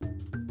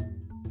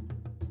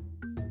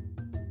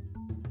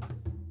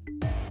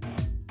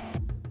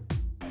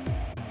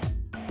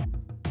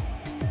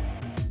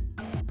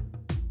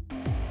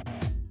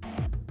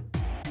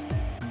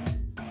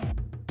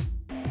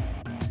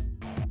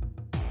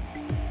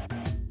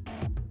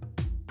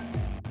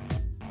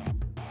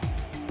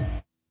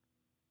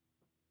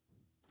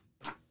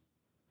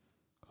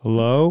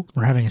Hello?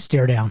 We're having a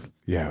stare down.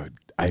 Yeah,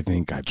 I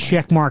think I...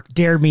 Checkmark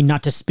dared me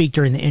not to speak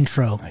during the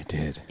intro. I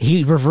did.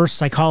 He reverse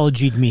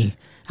psychologied me.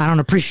 I don't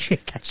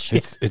appreciate that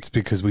shit. It's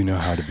because we know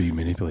how to be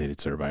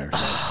manipulated, sir, by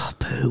ourselves. Oh,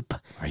 poop.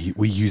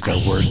 We used our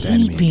worst I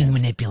enemy hate being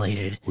against...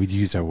 manipulated. We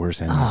used our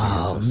worst enemies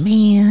Oh, against us.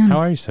 man. How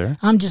are you, sir?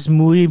 I'm just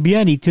muy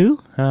bien,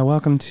 too.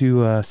 Welcome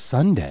to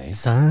Sunday.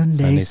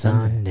 Sunday.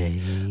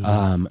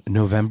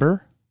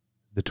 November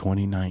the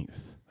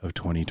 29th of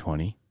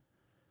 2020.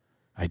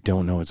 I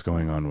don't know what's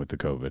going on with the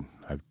COVID.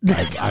 I've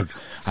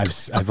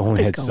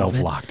only had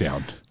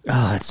self-lockdown.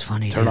 Oh, that's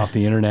funny. Turn off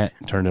the internet,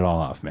 turn it all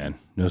off, man.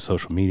 No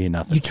social media,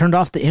 nothing. You turned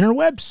off the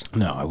interwebs?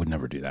 No, I would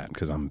never do that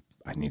because I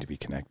need to be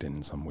connected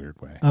in some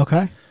weird way.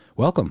 Okay.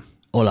 Welcome.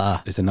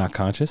 Hola. Is it not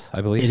conscious,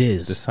 I believe? It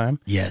is. This time?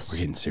 Yes. We're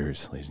getting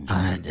serious, ladies and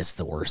gentlemen. It's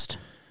the worst.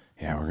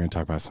 Yeah, we're going to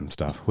talk about some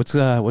stuff. What's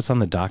on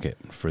the docket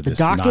for this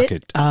Docket, Knock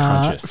It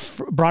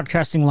Conscious?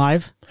 Broadcasting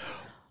live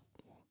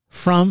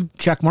from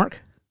Checkmark.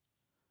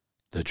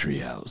 The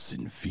Treehouse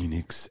in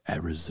Phoenix,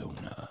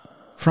 Arizona.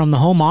 From the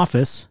home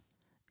office,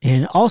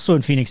 and also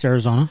in Phoenix,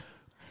 Arizona.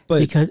 But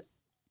because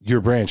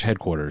your branch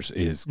headquarters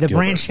is the Gilbert.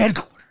 branch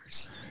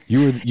headquarters.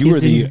 You were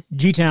the in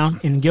G-Town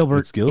in Gilbert,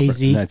 it's Gilbert.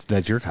 AZ.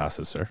 That's your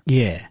casa, sir.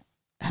 Yeah.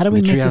 How do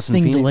we The make this Treehouse in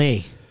thing Phoenix?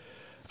 delay?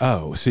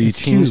 Oh, so you It's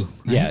change? 2, right?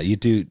 Yeah, you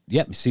do.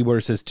 Yep. See where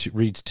it says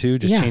reads 2?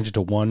 Just Yeah. change it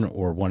to 1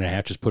 or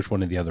 1.5. Just push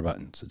one of the other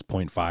buttons. It's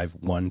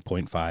 0.5, 1,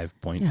 0.5,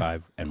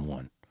 0.5, and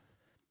 1.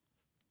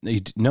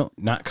 No,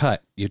 not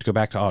cut. You have to go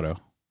back to auto.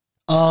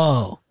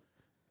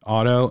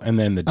 Auto, and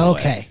then the delay.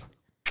 Okay.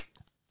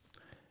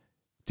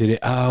 Did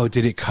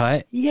it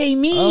cut? Yay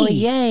me! Oh,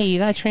 yay! You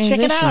got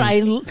transitions. Check it out.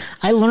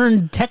 I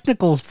learned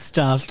technical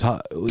stuff.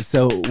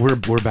 So we're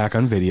back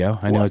on video.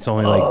 I know it's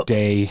only like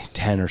day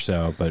 10 or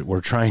so, but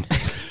we're trying.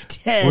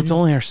 Well, it's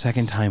only our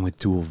second time with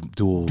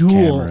dual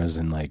cameras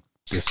and like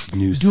this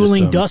new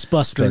dueling system,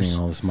 dustbusters. spending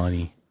all this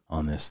money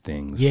on this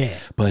things. Yeah.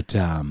 But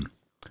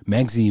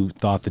Megsy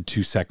thought the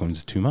 2 seconds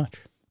was too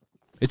much.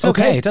 It's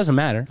okay. It doesn't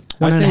matter.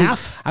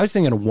 1.5? I was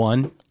thinking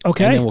 1.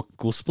 Okay. And then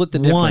we'll split the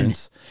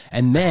difference.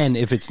 And then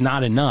if it's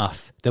not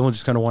enough, then we'll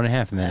just go to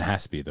 1.5, and then it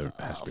has to be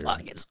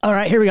right. All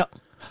right, here we go.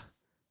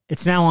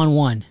 It's now on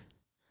 1.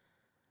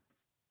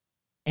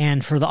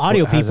 And for the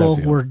audio How does that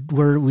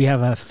people, we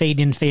have a fade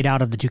in, fade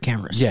out of the 2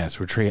 cameras.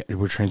 Yes, we're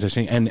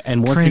transitioning,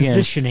 and once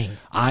again,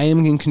 I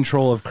am in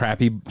control of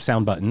crappy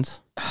sound buttons,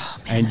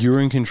 and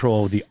you're in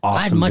control of the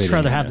awesome. I'd much video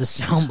rather have unit. the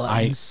sound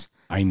buttons.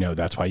 I know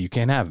that's why you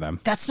can't have them.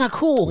 That's not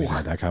cool. We've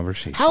had that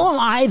conversation. How am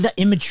I the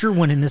immature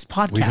one in this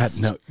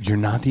podcast? No, you're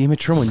not the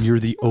immature one. You're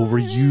the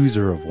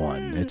overuser of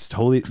one. It's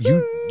totally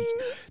you.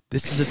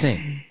 This is the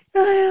thing.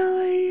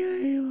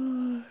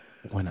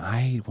 When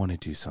I want to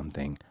do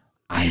something,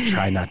 I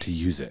try not to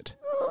use it.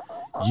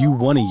 You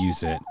want to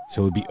use it,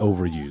 so it would be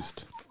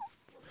overused.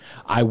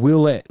 I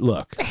will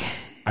look.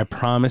 I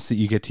promise that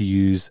you get to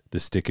use the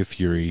Stick of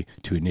Fury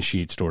to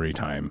initiate story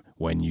time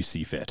when you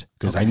see fit.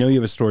 Because I know you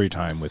have a story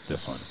time with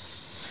this one.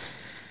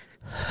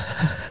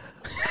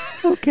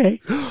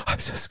 Okay. I'm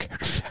so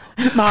scared of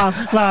you. Mom,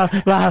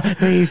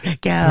 please,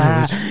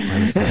 God.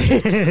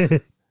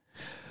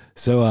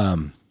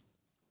 So,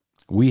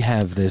 we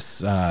have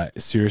this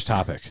serious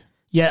topic.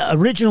 Yeah,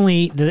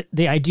 originally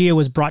the idea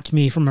was brought to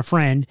me from a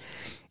friend,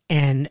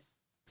 and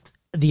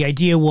the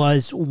idea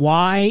was,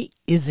 why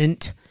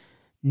isn't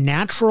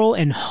natural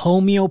and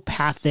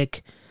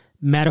homeopathic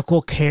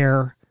medical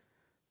care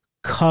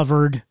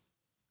covered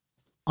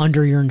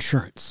under your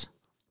insurance?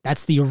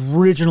 That's the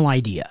original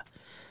idea.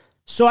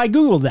 So I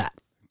Googled that.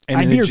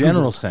 And in a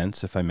general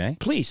sense, if I may.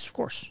 Please, of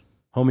course.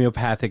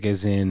 Homeopathic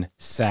as in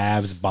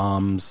salves,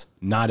 bombs,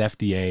 not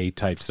FDA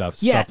type stuff,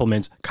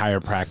 supplements,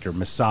 chiropractor,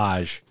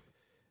 massage,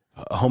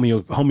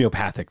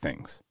 homeopathic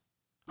things.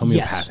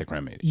 Homeopathic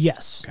remedies.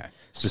 Yes. Okay.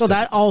 So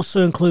that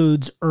also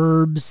includes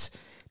herbs,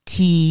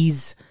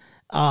 teas,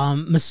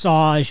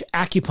 massage,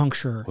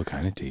 acupuncture. What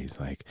kind of teas?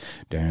 Like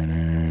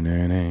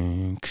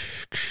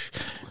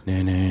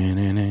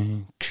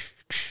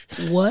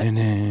what?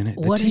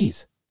 The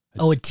teas.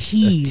 Oh, a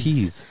tease. A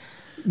tease.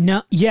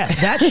 No, yes,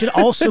 that should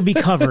also be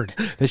covered.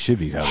 That should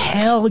be covered.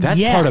 Hell That's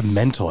yes. part of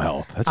mental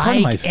health. That's part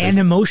of my and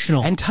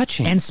emotional and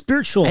touching and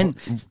spiritual and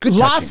good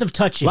lots of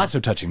touching. Lots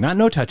of touching, not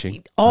no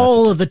touching.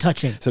 All of the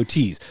touching. So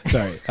teas,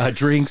 sorry,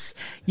 drinks,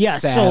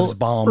 salves,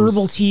 bombs,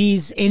 herbal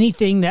teas,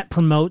 anything that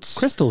promotes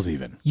crystals,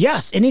 even.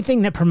 Yes,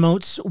 anything that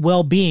promotes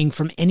well-being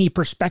from any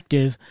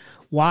perspective.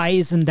 Why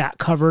isn't that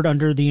covered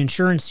under the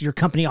insurance your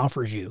company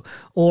offers you,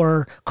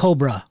 or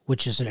Cobra,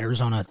 which is in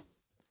Arizona?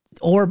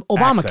 Or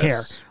Obamacare,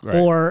 Access, right.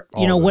 or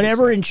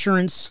whatever those,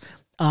 insurance,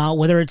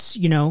 whether it's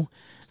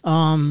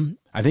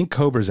I think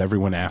Cobra's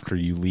everyone after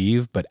you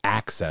leave, but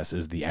Access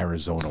is the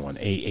Arizona one.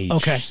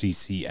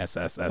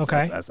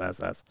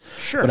 AHCCSSSSSSS.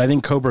 Sure. But I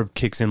think Cobra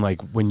kicks in like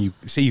when you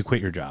say you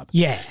quit your job.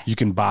 Yeah. You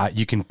can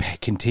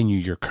continue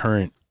your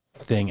current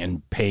thing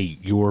and pay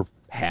your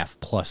half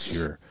plus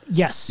your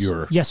yes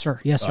sir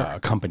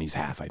company's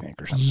half, I think,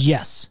 or something.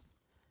 Yes,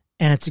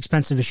 and it's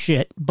expensive as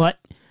shit, but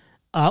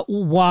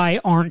why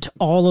aren't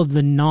all of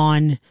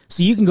the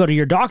so you can go to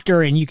your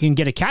doctor and you can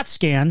get a CAT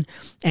scan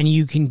and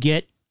you can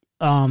get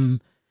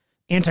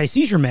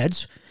anti-seizure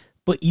meds,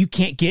 but you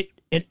can't get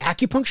an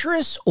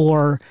acupuncturist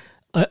or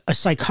a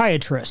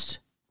psychiatrist.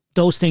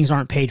 Those things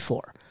aren't paid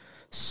for.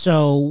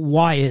 So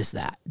why is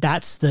that?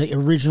 That's the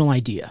original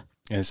idea.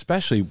 And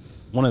especially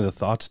one of the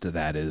thoughts to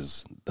that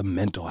is the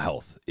mental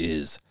health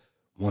is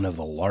one of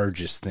the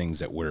largest things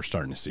that we're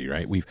starting to see,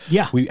 right?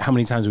 How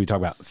many times we talk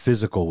about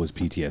physical was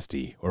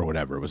PTSD or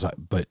whatever it was,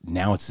 but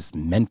now it's this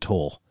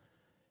mental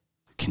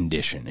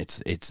condition.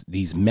 It's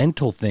these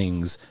mental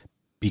things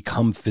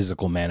become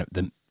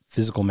the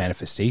physical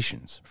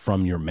manifestations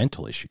from your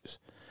mental issues.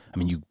 I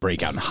mean, you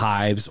break out in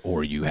hives,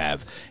 or you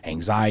have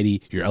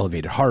anxiety, your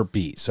elevated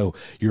heartbeat. So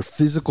your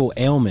physical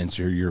ailments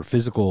or your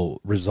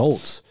physical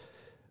results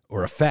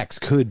or effects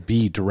could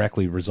be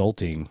directly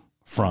resulting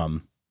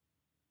from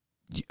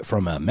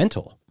a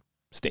mental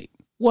state.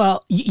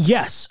 Well,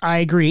 yes, I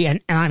agree.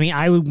 And I mean,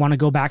 I would want to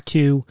go back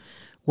to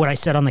what I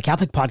said on the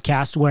Catholic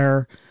podcast,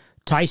 where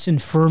Tyson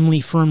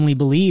firmly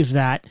believed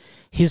that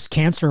his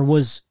cancer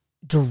was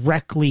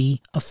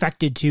directly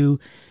affected to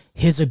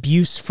his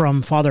abuse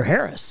from Father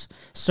Harris.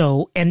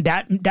 So, and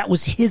that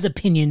was his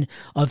opinion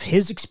of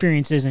his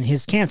experiences and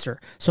his cancer.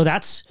 So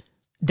that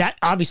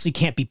obviously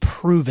can't be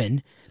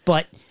proven,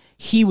 but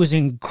he was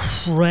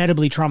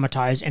incredibly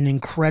traumatized and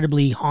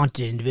incredibly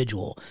haunted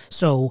individual.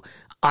 So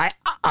I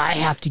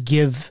have to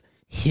give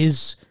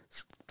his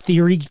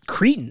theory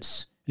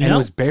credence. And it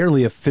was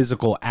barely a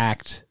physical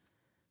act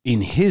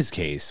in his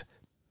case,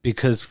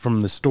 because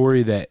from the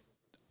story that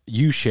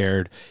you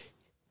shared,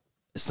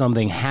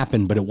 something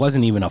happened, but it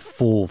wasn't even a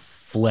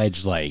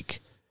full-fledged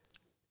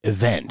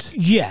event.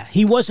 Yeah,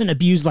 he wasn't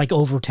abused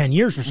over 10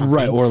 years or something.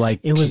 Right, or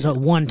it was a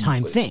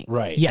one-time thing.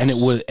 Right. Yes.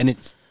 And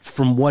it's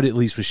from what at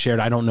least was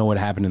shared, I don't know what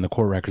happened in the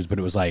court records, but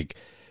it was like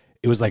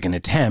an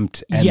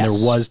attempt, and yes.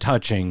 there was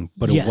touching,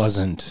 but yes. it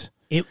wasn't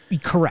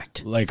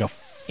correct.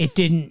 It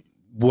didn't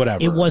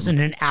whatever. It wasn't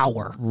an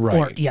hour. Right.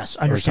 Or yes,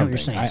 I understand what you're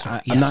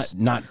saying. I'm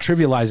not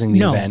trivializing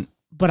the event.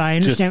 But I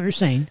understand what you're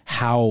saying.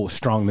 How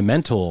strong the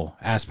mental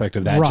aspect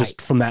of that, right.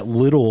 just from that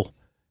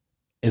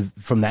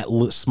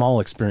small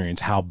experience,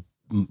 how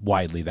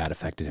widely that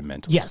affected him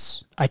mentally.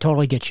 Yes, I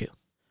totally get you.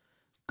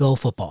 Go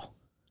football.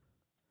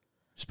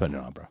 Just putting it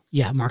on, bro.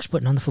 Yeah, Mark's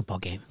putting on the football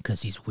game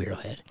because he's a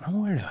weirdo head. I'm a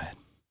weirdo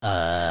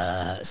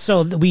head.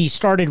 So we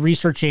started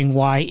researching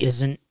why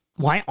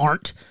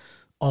aren't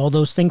all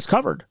those things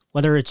covered?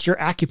 Whether it's your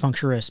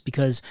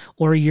acupuncturist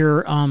or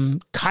your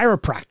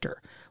chiropractor.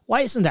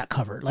 Why isn't that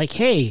covered? Like,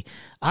 hey,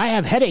 I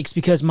have headaches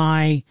because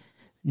my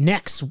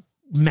neck's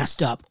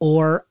messed up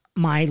or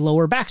my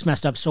lower back's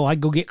messed up, so I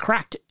go get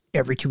cracked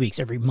every 2 weeks,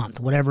 every month,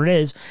 whatever it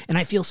is, and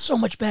I feel so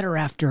much better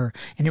after,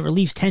 and it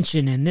relieves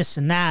tension and this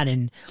and that,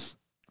 and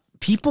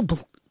people,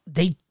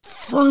 they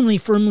firmly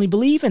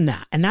believe in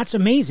that, and that's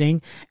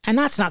amazing, and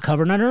that's not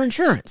covered under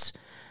insurance.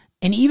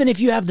 And even if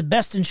you have the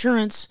best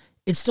insurance,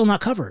 it's still not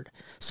covered.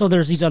 So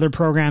there's these other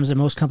programs that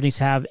most companies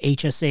have,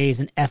 HSAs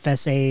and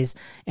FSAs,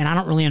 and I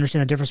don't really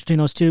understand the difference between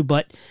those two,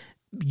 but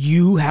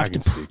you have to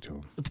speak to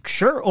them.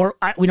 Sure, or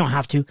we don't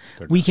have to.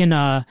 We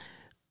can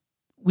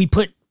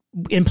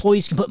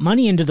employees can put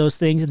money into those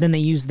things, and then they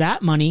use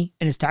that money,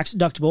 and it's tax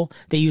deductible.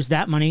 They use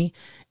that money,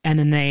 and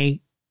then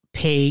they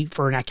pay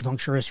for an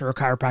acupuncturist or a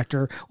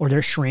chiropractor or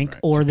their shrink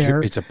or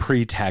it's a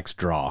pre-tax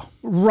draw.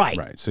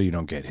 Right. So you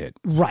don't get hit.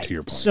 Right. To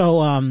your point.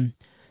 So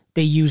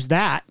they use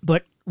that,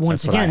 but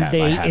once again,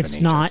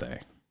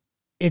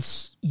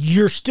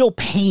 you're still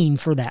paying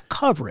for that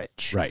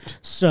coverage. Right.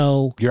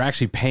 So you're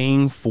actually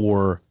paying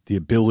for the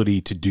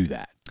ability to do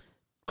that.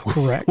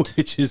 Correct.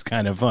 Which is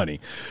kind of funny.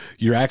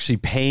 You're actually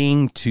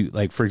paying to,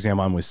 like, for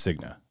example, I'm with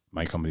Cigna.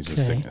 My company's with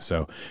Cigna.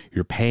 So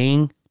you're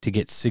paying to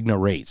get Cigna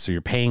rates. So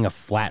you're paying a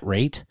flat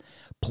rate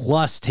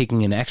plus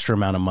taking an extra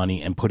amount of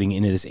money and putting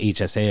into this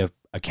HSA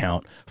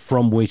account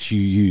from which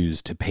you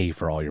use to pay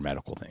for all your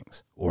medical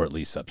things, or at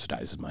least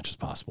subsidize as much as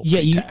possible.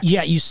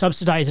 You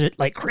subsidize it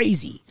like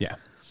crazy. Yeah.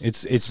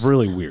 It's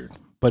really weird,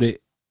 but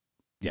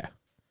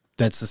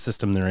that's the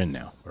system they're in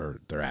now,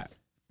 or they're at.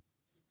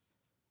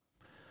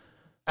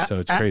 So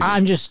it's crazy.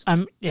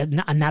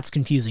 And that's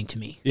confusing to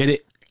me.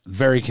 It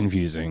very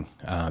confusing.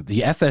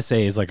 The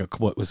FSA is like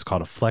what was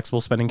called a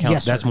flexible spending account.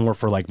 Yes, that's more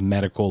for like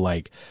medical,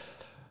 like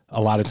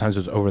a lot of times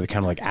it's over the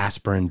counter, like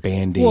aspirin,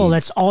 Band-Aids. Well,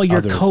 that's all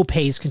your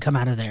copays can come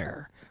out of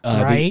there,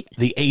 right?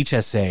 The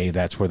HSA,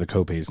 that's where the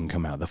copays can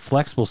come out. The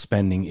flexible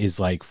spending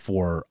is like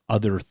for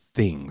other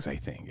things, I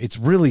think.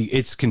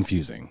 It's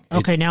confusing.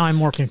 Okay, now I'm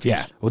more confused.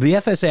 Yeah. Well, the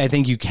FSA, I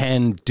think you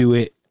can do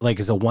it like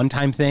as a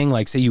one-time thing.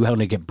 Like say you want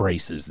to get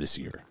braces this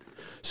year.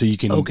 So you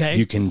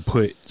can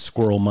put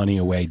squirrel money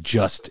away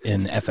just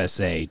in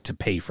FSA to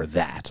pay for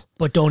that.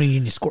 But don't eat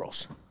any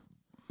squirrels.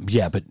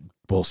 Yeah, but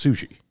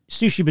sushi.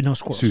 Sushi, but no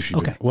squirrels.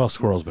 Sushi,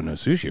 squirrels, but no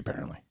sushi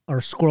apparently.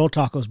 Or squirrel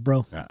tacos,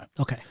 bro. Yeah.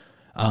 Okay.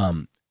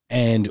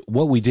 And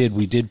what we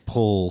did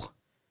pull.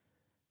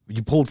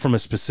 You pulled from a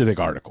specific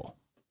article.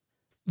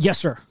 Yes,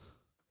 sir.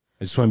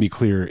 I just want to be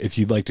clear if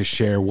you'd like to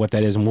share what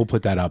that is, and we'll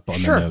put that up on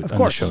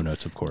the show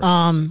notes, of course.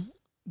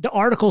 the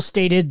article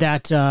stated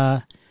that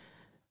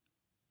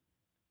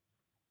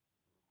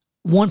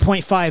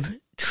 $1.5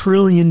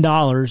 trillion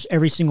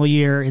every single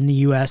year in the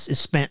U.S. is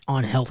spent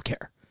on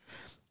healthcare.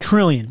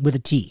 Trillion with a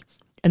T.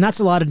 And that's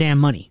a lot of damn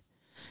money.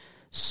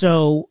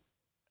 So,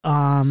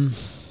 that's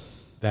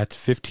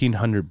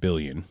 1,500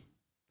 billion.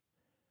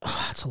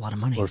 Oh, that's a lot of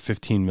money. Or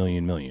 15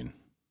 million.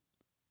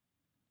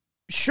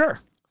 Sure.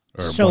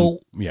 Or so,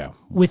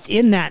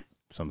 within that,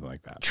 something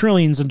like that,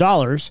 trillions of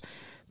dollars,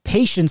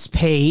 patients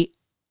pay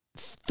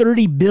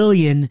 $30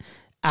 billion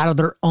out of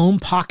their own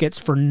pockets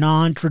for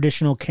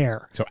non-traditional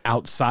care. So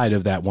outside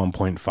of that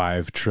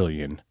 1.5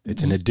 trillion,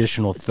 it's an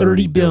additional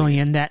 30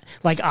 billion that,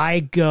 like,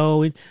 I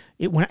go,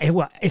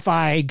 if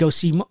I go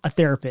see a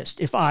therapist,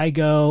 if I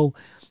go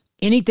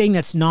anything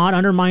that's not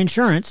under my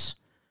insurance,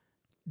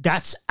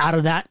 that's out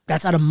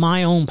of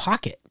my own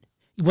pocket.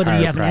 Whether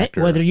you have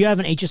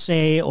an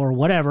HSA or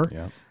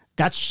whatever,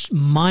 that's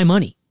my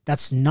money.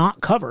 That's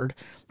not covered.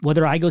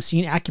 Whether I go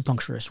see an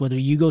acupuncturist, whether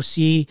you go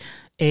see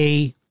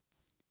a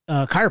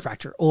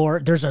chiropractor, or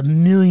there's a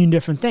million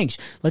different things.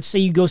 Let's say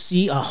you go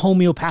see a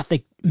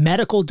homeopathic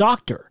medical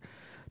doctor.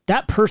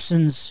 That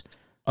person's...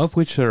 Of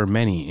which there are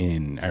many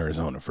in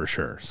Arizona for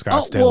sure.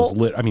 Scottsdale's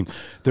lit. I mean,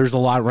 there's a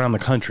lot around the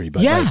country,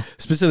 but like,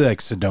 specifically like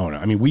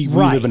Sedona. I mean, we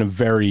live in a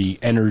very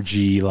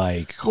energy,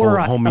 like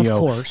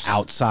homeo,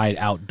 outside,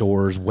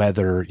 outdoors,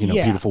 weather,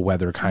 beautiful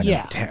weather kind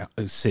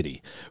of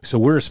city. So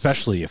we're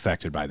especially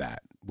affected by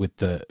that with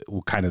the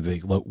kind of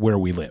where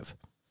we live.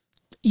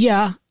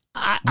 Yeah.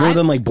 More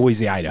than like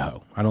Boise,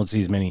 Idaho. I don't see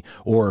as many,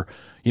 or,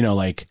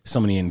 like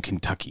somebody in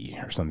Kentucky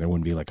or something. There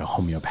wouldn't be like a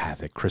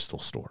homeopathic crystal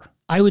store.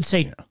 I would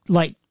say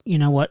like, you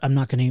know what? I'm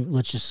not going to,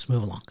 let's just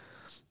move along.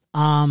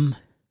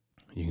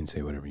 You can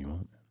say whatever you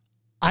want.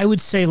 I would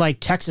say like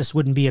Texas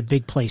wouldn't be a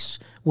big place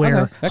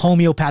where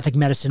homeopathic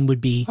medicine would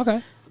be.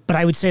 Okay. But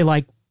I would say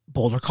like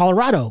Boulder,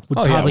 Colorado would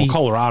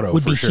Colorado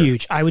would be sure.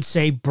 huge. I would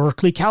say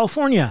Berkeley,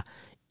 California,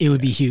 it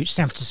would be huge.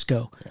 San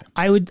Francisco.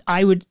 Yeah.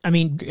 I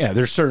mean,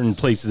 there's certain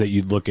places that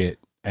you'd look at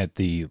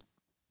the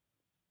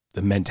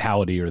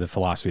mentality or the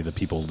philosophy of the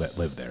people that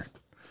live there.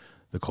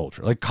 The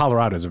culture, like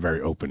Colorado, is a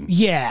very open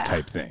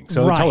type thing,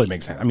 so it totally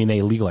makes sense. I mean,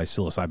 they legalized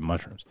psilocybin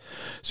mushrooms,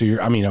 so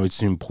I would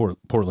assume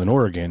Portland,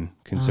 Oregon,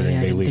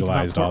 considering they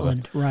legalized all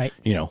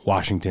the,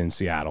 Washington,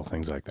 Seattle,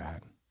 things like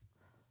that.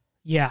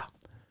 Yeah,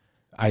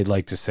 I'd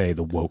like to say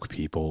the woke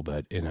people,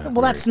 but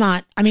that's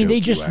not. I mean, they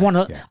just want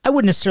to. Yeah. I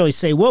wouldn't necessarily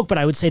say woke, but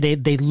I would say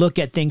they look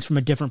at things from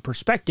a different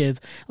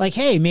perspective. Like,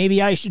 hey,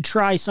 maybe I should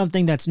try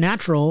something that's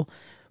natural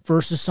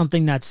versus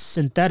something that's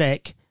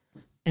synthetic,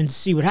 and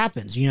see what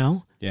happens. Yeah.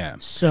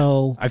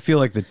 So I feel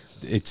like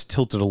it's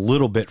tilted a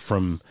little bit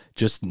from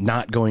just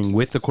not going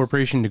with the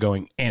corporation to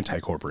going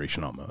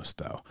anti-corporation almost,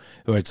 though.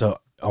 It's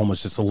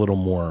almost just a little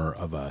more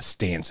of a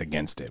stance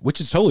against it, which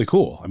is totally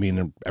cool. I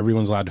mean,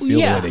 everyone's allowed to feel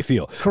the way they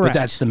feel. Correct. But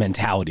that's the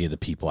mentality of the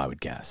people, I would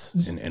guess,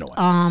 in a way.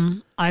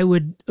 I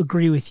would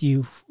agree with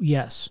you,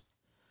 yes.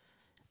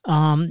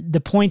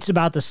 The points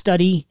about the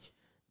study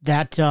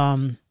that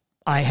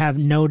I have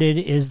noted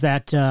is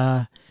that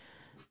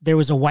there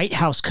was a White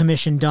House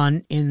commission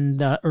done in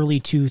the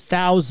early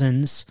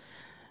 2000s,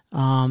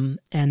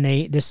 and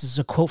this is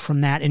a quote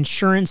from that.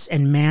 Insurance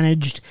and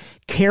managed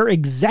care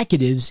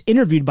executives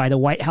interviewed by the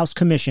White House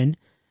Commission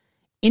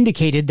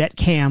indicated that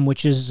CAM,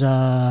 which is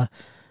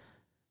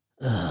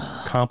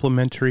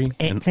complementary.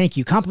 Thank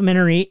you.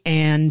 Complementary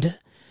and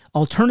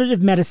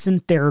alternative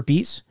medicine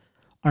therapies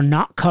are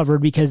not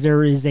covered because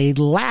there is a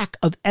lack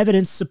of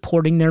evidence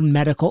supporting their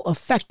medical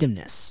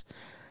effectiveness.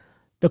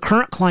 The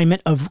current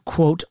climate of,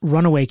 quote,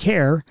 runaway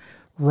care,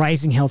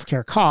 rising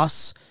healthcare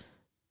costs,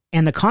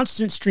 and the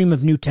constant stream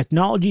of new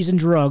technologies and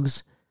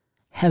drugs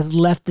has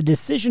left the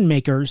decision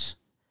makers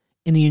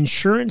in the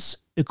insurance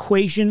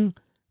equation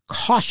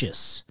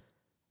cautious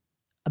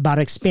about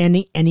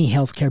expanding any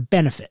healthcare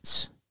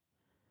benefits.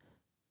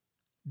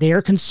 They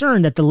are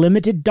concerned that the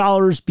limited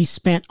dollars be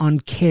spent on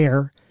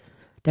care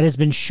that has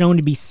been shown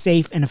to be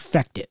safe and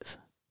effective.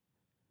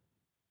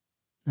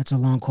 That's a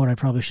long quote. I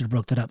probably should have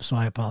broke that up, so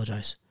I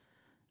apologize.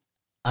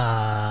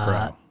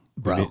 Bro.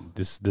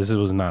 This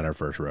was not our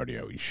first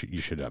rodeo. You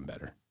should have done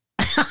better.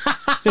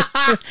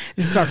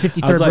 This is our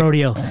 53rd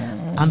rodeo.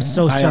 I'm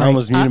so sorry. I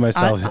almost muted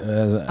myself.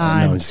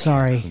 I'm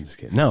sorry. I'm just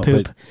kidding. No,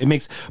 Poop.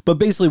 But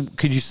basically,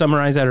 could you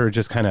summarize that or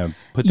just kind of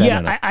put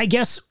that in? I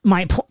guess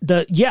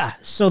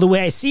so the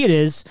way I see it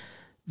is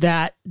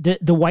that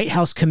the White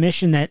House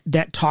Commission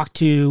that talked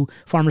to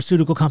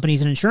pharmaceutical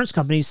companies and insurance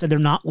companies said they're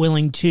not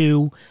willing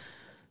to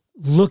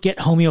look at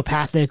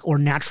homeopathic or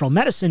natural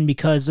medicine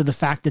because of the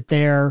fact that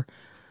the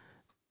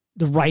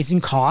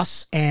rising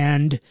costs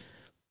and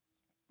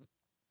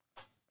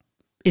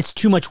it's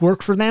too much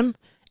work for them,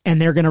 and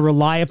they're going to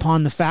rely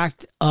upon the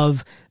fact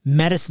of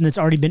medicine that's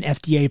already been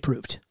FDA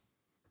approved.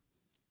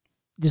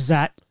 Did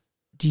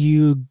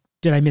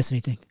I miss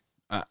anything?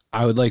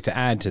 I would like to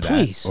add to that.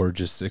 Please. Or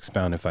just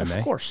expound if I may.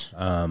 Of course.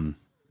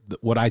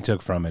 What I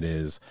took from it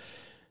is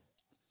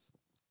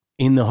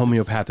in the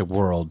homeopathic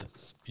world,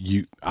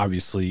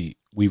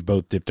 we've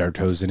both dipped our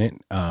toes in it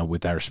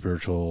with our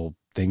spiritual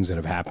things that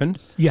have happened.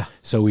 Yeah.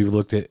 So we've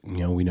looked at,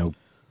 we know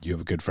you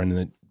have a good friend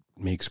that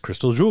makes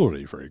crystal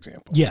jewelry, for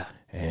example. Yeah.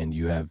 And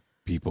you have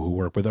people who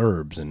work with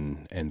herbs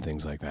and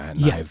things like that.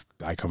 And Yeah.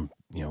 I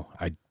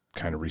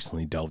kind of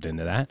recently delved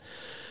into that.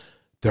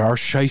 There are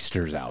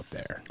shysters out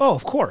there. Oh,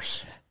 of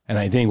course. And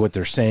I think what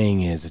they're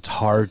saying is it's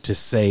hard to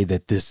say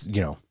that this,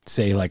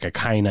 say like a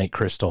kyanite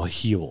crystal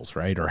heals,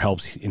 right? Or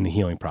helps in the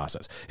healing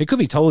process. It could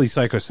be totally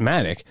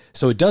psychosomatic.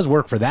 So it does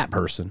work for that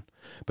person,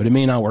 but it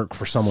may not work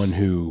for someone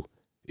who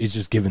is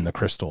just given the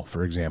crystal,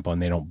 for example,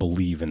 and they don't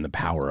believe in the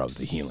power of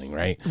the healing,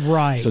 right?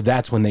 Right. So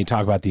that's when they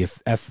talk about the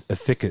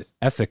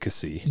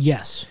efficacy.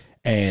 Yes.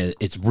 And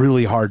it's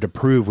really hard to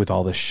prove with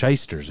all the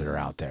shysters that are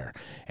out there.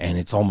 And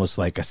it's almost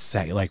like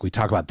like we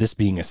talk about this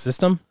being a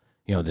system,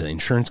 the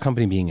insurance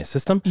company being a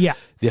system. Yeah.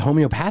 The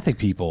homeopathic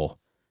people,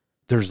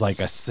 there's like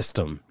a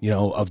system,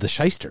 of the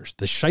shysters.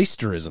 The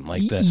shysterism,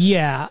 like the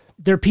yeah,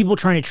 they're people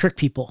trying to trick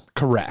people.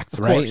 correct, Of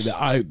right? course.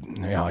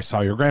 I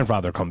saw your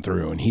grandfather come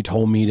through, and he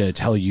told me to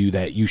tell you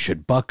that you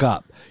should buck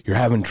up. You're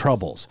having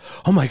troubles.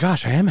 Oh my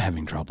gosh, I am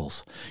having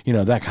troubles.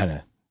 That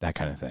kind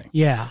of thing.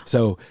 Yeah.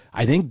 So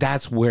I think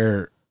that's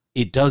where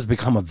it does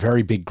become a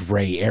very big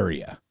gray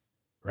area,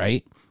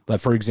 right?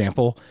 But for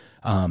example,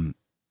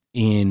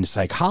 in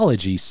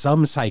psychology,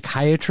 some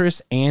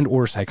psychiatrists and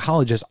or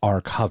psychologists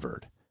are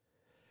covered.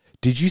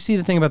 Did you see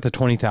the thing about the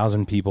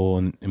 20,000 people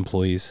and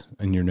employees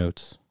in your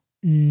notes?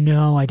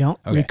 No, I don't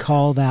Okay.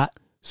 recall that.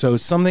 So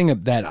something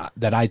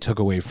that I took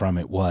away from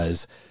it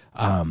was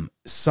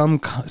some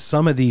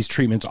of these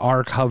treatments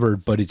are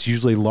covered, but it's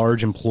usually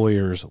large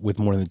employers with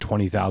more than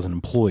 20,000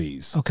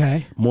 employees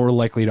Okay. more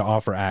likely to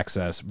offer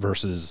access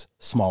versus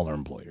smaller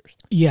employers.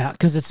 Yeah,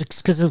 because it's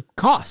because of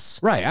costs.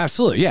 Right,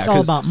 absolutely. Yeah, It's all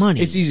 'cause about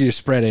money. It's easy to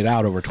spread it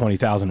out over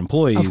 20,000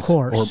 employees Of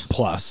course. or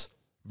plus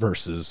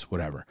versus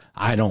whatever.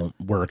 I don't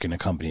work in a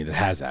company that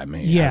has that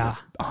many. Yeah. I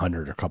have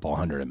 100 or a couple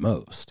hundred at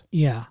most.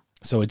 Yeah.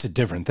 So it's a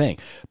different thing.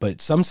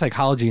 But some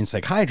psychology and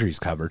psychiatry is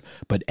covered,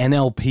 but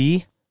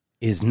NLP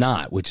is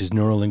not, which is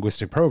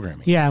neuro-linguistic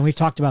programming. Yeah, and we've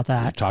talked about We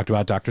that. talked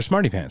about Dr.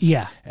 Smarty Pants.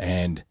 Yeah.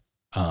 And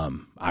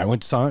I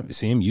went to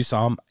see him. You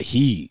saw him.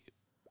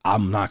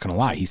 I'm not going to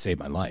lie, he saved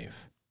my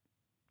life.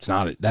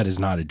 That is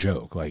not a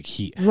joke. Like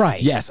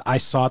Right. yes, I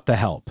sought the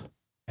help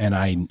and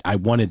I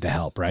wanted the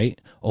help, right?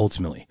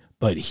 Ultimately.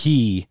 But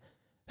he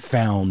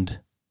found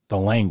the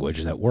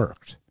language that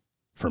worked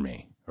for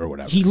me or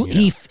whatever. He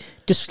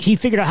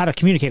figured out how to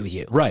communicate with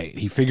you. Right.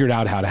 He figured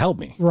out how to help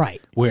me.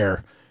 Right.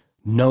 Where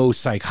no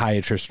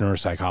psychiatrist,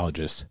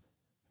 neuropsychologist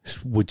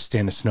would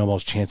stand a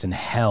snowball's chance in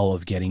hell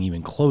of getting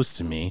even close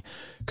to me.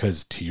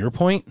 Because to your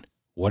point,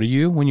 what are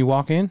you when you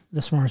walk in?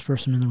 The smartest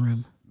person in the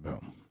room.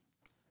 Boom.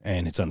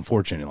 And it's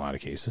unfortunate in a lot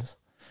of cases.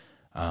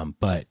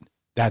 But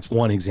that's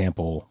one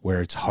example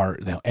where it's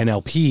hard. Now,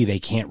 NLP, they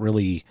can't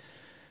really,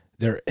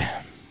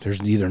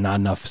 there's either not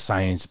enough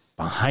science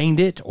behind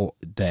it or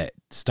that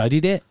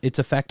studied its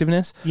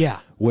effectiveness. Yeah.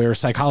 Where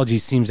psychology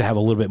seems to have a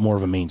little bit more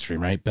of a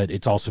mainstream, right? But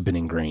it's also been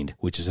ingrained,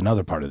 which is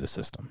another part of the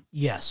system.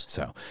 Yes.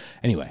 So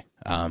anyway,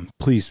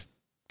 please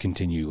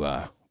continue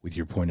with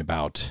your point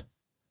about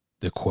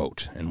the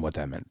quote and what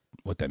that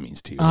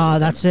means to you.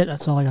 That's it.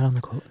 That's all I got on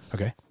the quote.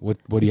 Okay. What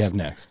do you have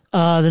next?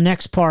 The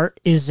next part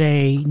is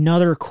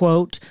another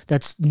quote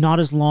that's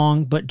not as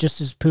long, but just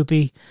as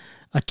poopy.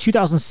 A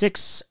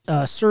 2006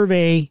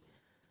 survey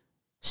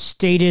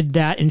stated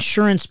that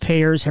insurance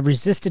payers have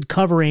resisted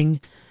covering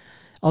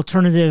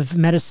alternative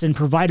medicine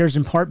providers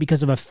in part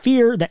because of a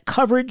fear that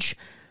coverage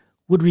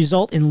would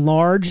result in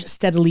large,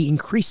 steadily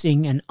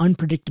increasing and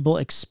unpredictable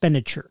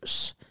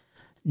expenditures,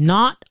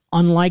 not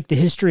unlike the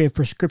history of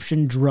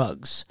prescription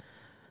drugs.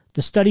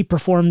 The study,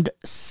 performed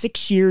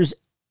 6 years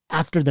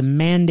after the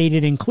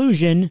mandated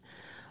inclusion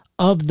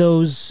of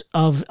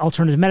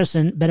alternative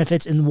medicine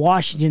benefits in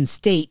Washington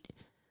state,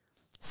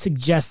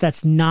 suggests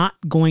that's not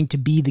going to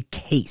be the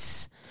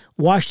case.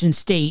 Washington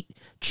state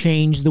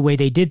changed the way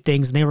they did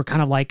things, and they were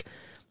kind of like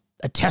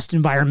a test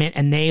environment,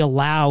 and they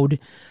allowed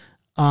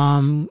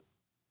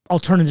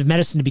alternative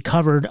medicine to be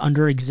covered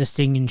under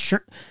existing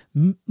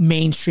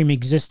mainstream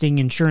existing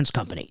insurance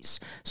companies.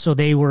 So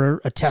they were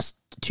a test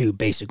tube,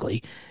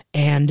 basically.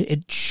 And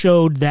it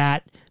showed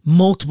that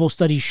multiple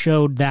studies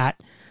showed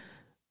that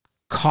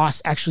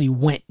costs actually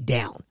went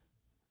down.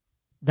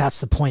 That's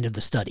the point of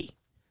the study.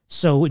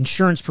 So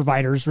insurance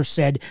providers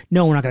said,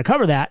 no, we're not going to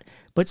cover that.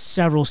 But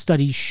several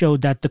studies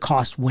showed that the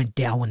cost went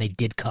down when they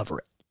did cover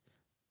it.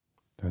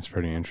 That's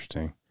pretty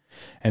interesting.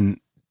 And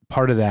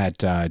part of that,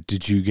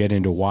 did you get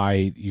into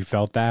why you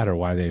felt that or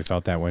why they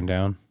felt that went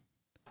down?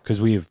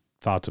 Because we have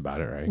thoughts about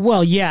it, right?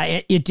 Well,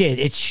 yeah, it did.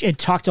 It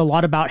talked a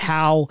lot about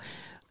how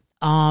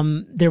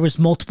there was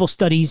multiple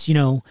studies,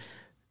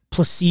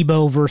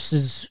 placebo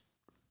versus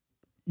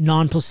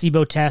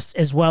non-placebo tests,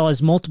 as well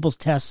as multiple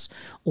tests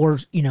or,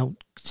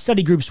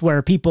 study groups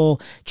where people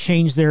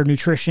change their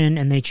nutrition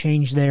and they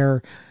change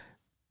their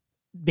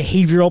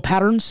behavioral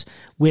patterns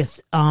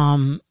with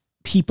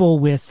people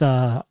with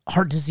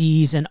heart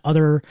disease and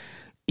other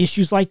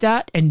issues like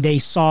that. And they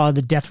saw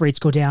the death rates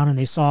go down and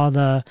they saw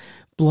the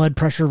blood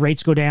pressure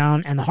rates go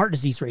down and the heart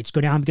disease rates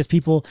go down because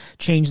people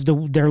change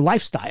their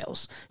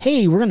lifestyles.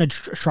 Hey, we're going to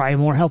try a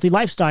more healthy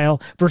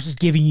lifestyle versus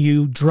giving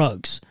you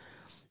drugs.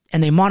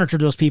 And they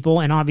monitored those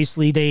people, and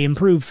obviously they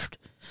improved.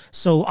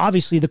 So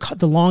obviously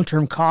the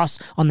long-term costs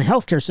on the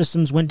healthcare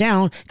systems went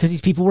down because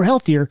these people were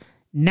healthier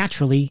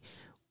naturally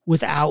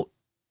without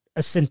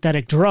a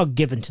synthetic drug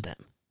given to them.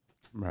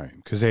 Right,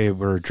 because they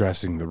were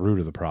addressing the root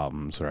of the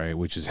problems, right,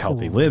 which is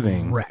healthy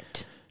living.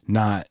 Correct.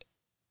 Not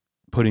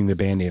putting the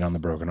Band-Aid on the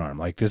broken arm.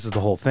 Like, this is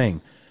the whole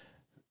thing.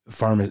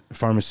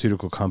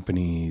 Pharmaceutical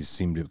companies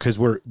seem to, because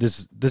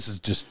this is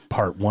just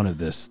part one of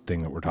this thing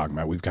that we're talking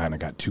about. We've kind of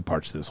got two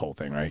parts to this whole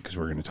thing, right? Because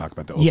we're going to talk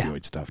about the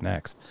opioid stuff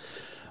next.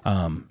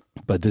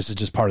 But this is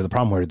just part of the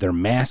problem where they're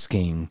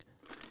masking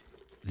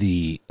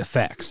the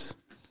effects.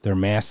 They're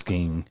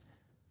masking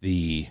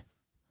the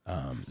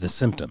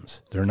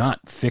symptoms. They're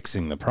not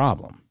fixing the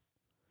problem,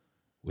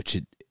 which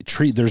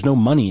there's no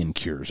money in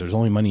cures. There's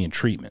only money in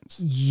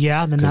treatments.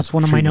 Yeah, then that's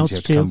one of my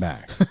notes too. Come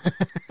back.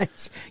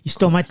 You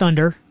stole my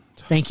thunder.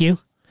 Thank you.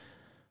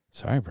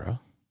 Sorry, bro.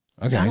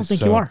 Okay, I don't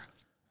think you are.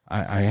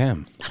 I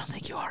am. I don't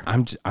think you are.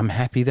 I'm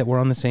happy that we're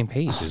on the same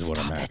page. Is what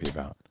I'm happy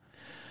about.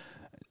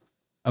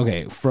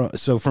 Okay,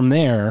 so from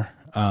there,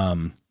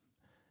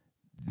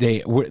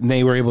 they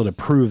were able to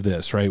prove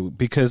this, right?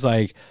 Because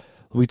like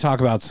we talk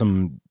about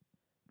some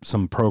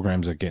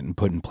programs that get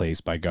put in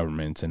place by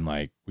governments, and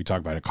like we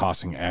talk about it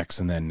costing X,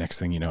 and then next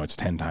thing you know, it's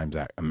 10 times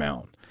that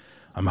amount.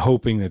 I'm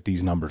hoping that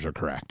these numbers are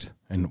correct,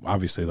 and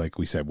obviously, like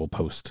we said, we'll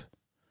post.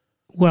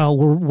 Well,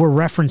 we're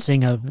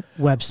referencing a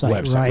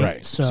website,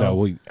 right?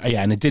 So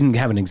and it didn't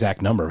have an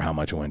exact number of how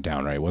much it went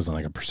down, right? It wasn't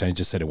like a percentage;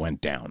 just said it went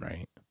down,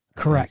 right?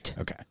 Correct.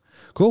 Okay,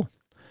 cool.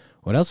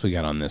 What else we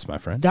got on this, my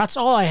friend? That's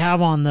all I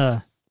have on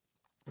the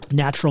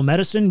natural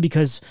medicine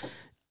because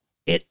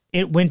it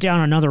went down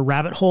another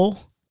rabbit hole.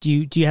 Do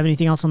you have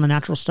anything else on the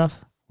natural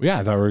stuff? Yeah,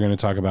 I thought we were going to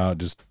talk about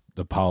just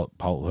the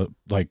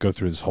like go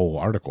through this whole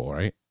article,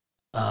 right?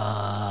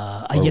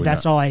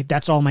 That's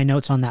all my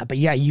notes on that. But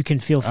yeah, you can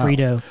feel free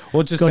to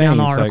go down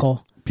the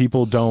article. Like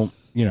people don't,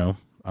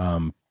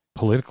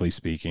 politically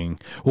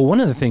speaking. Well, one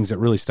of the things that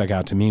really stuck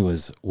out to me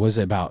was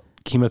about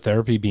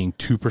chemotherapy being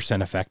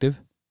 2% effective.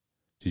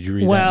 Did you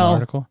read that in the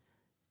article?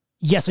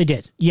 Yes, I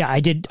did. Yeah, I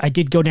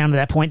did go down to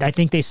that point. I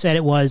think they said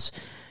it was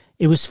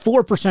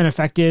 4%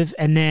 effective,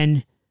 and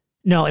then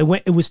no, it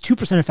was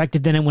 2%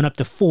 effective. Then it went up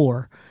to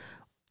 4%,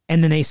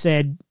 and then they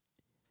said,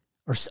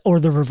 or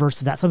the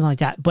reverse of that, something like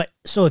that. But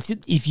so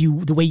if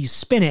you the way you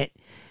spin it,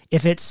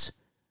 if it's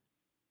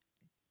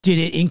did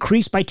it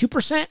increase by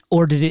 2%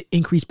 or did it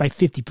increase by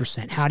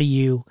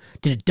 50%?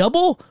 Did it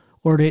double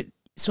or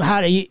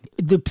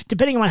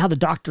depending on how the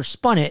doctor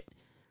spun it,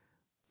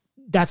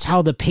 that's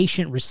how the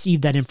patient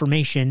received that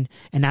information,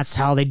 and that's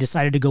how they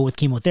decided to go with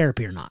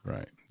chemotherapy or not.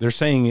 Right. They're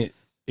saying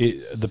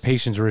the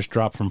patient's risk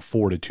dropped from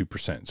 4% to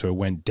 2%, so it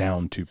went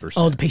down 2%.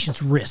 Oh, the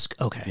patient's risk.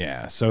 Okay.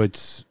 Yeah. So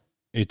it's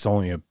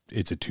only a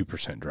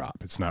 2% drop.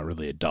 It's not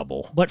really a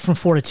double. But from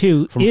 4 to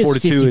 2 is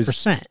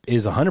 50%.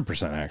 Is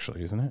 100%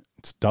 actually, isn't it?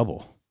 It's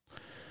double.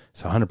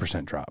 It's a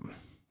 100% drop.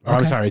 Or,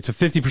 I'm sorry, it's a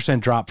 50%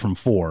 drop from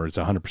 4. It's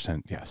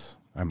 100%. Yes.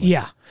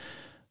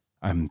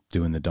 I'm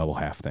doing the double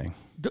half thing.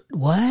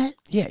 What?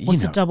 Yeah,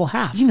 what's a double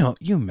half? You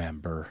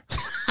remember.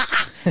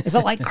 Is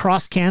that like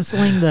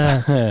cross-canceling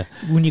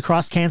when you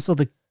cross-cancel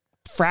the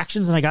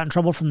fractions and I got in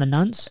trouble from the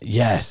nuns?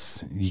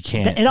 Yes, you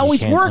can't. It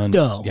always worked,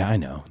 though. Yeah, I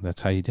know.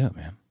 That's how you do it,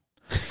 man.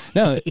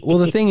 No, well,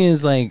 the thing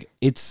is, like,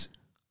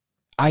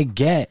 I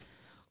get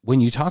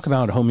when you talk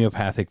about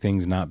homeopathic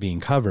things not being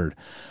covered,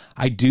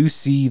 I do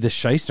see the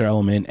shyster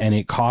element and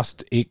it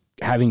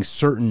having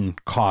certain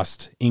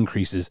cost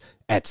increases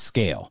at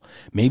scale.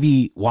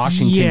 Maybe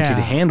Washington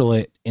could handle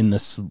it in the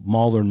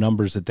smaller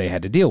numbers that they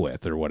had to deal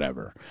with or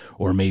whatever.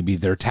 Or maybe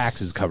their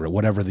taxes cover it,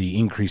 whatever the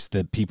increase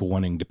that people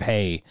wanting to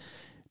pay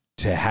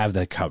to have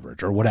that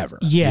coverage or whatever.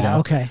 Yeah,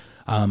 okay.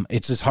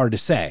 It's just hard to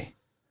say.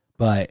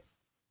 But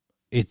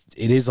it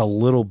is a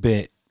little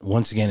bit,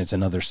 once again, it's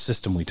another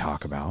system we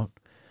talk about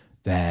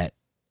that,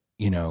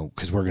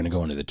 because we're going to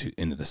go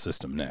into the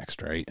system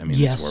next, right? I mean,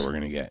 yes. This is where we're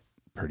going to get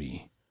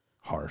pretty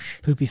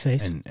harsh, poopy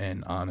face,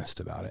 and honest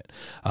about it.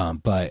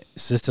 But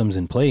systems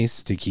in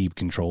place to keep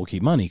control,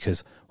 keep money,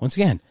 because once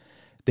again,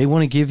 they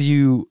want to give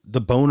you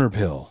the boner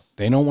pill.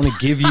 They don't want to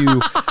give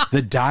you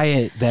the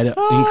diet that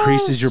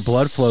increases your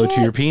blood flow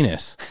to your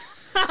penis,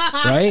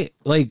 right?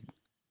 Like,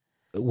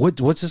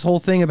 what's this whole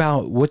thing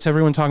about? What's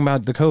everyone talking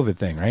about the COVID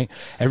thing, right?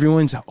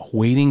 Everyone's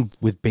waiting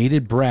with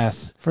bated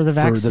breath for the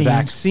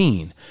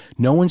vaccine.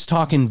 No one's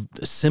talking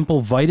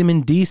simple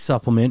vitamin D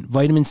supplement,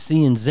 vitamin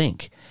C, and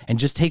zinc. And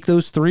just take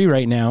those 3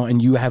 right now,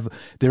 and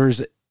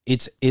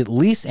it's at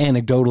least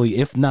anecdotally,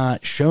 if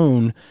not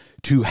shown,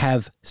 to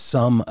have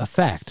some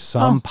effect,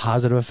 some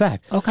positive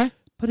effect. Okay.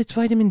 But it's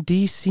vitamin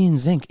D, C, and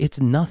zinc. It's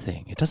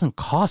nothing. It doesn't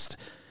cost,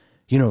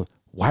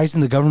 why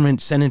isn't the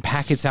government sending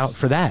packets out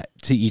for that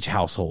to each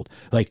household?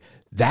 Like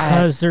that.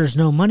 Because there's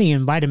no money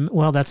in vitamin.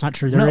 Well, that's not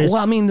true.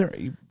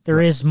 There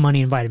is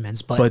money in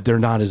vitamins, but they're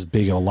not as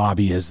big a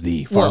lobby as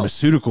the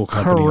pharmaceutical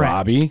company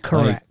lobby.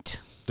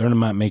 Correct. They're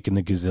not making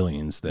the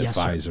gazillions that Yes,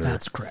 sir. Pfizer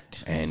That's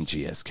correct. and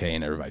GSK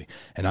and everybody.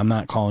 And I'm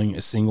not calling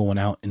a single one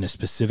out in a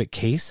specific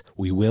case.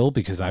 We will,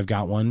 because I've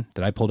got one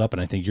that I pulled up,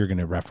 and I think you're going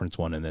to reference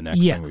one in the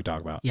next thing we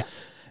talk about. Yeah.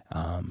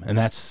 And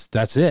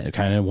that's it.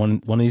 Kind of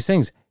one of these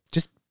things.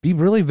 Just be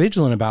really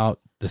vigilant about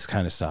this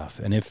kind of stuff.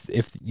 And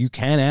if you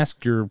can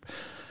ask your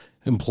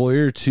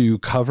employer to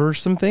cover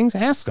some things,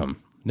 ask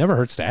them. Never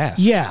hurts to ask.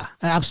 Yeah,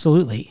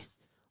 absolutely.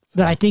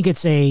 But I think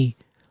it's an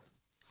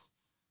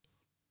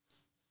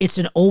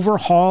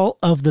overhaul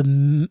of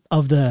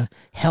the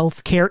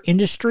healthcare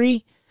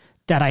industry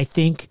that I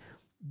think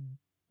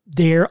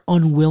they're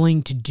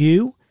unwilling to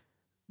do,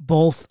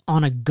 both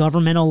on a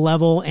governmental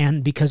level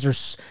and because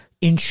there's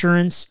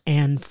insurance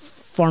and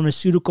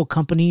pharmaceutical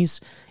companies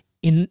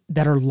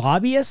that are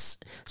lobbyists.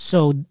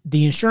 So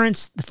the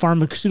insurance, the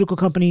pharmaceutical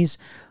companies,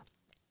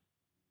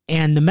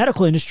 and the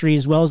medical industry,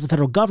 as well as the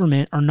federal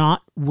government, are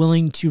not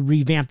willing to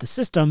revamp the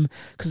system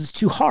because it's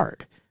too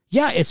hard.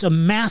 Yeah, it's a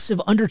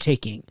massive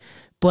undertaking,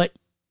 but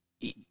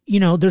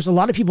there's a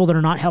lot of people that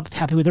are not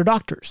happy with their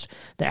doctors.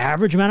 The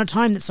average amount of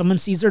time that someone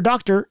sees their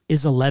doctor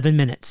is 11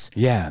 minutes.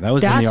 Yeah, that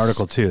was in the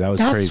article too.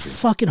 That's crazy.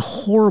 That's fucking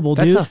horrible,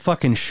 dude. That's a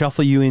fucking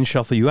shuffle you in,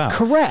 shuffle you out.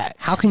 Correct.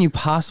 How can you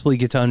possibly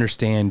get to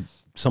understand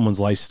someone's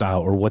lifestyle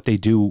or what they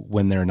do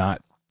when they're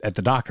not at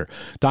the doctor?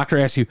 Doctor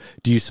asks you,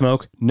 do you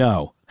smoke?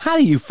 No. How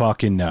do you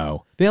fucking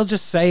know? They'll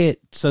just say it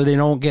so they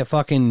don't get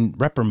fucking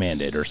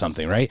reprimanded or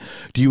something, right?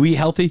 Do you eat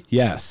healthy?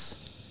 Yes.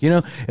 You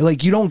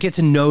don't get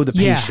to know the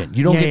patient.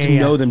 You don't get to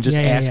know them just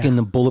asking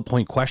them bullet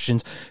point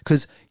questions,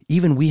 because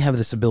even we have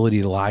this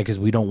ability to lie because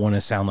we don't want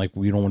to sound like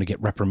we don't want to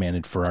get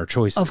reprimanded for our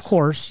choices. Of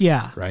course,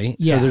 yeah. Right?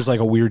 Yeah. So there's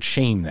like a weird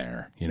shame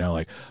there,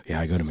 I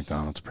go to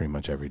McDonald's pretty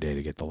much every day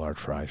to get the large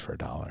fries for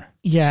 $1.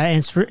 Yeah,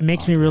 and it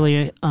makes me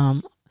really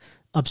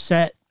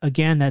upset,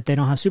 again, that they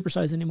don't have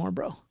Supersize anymore,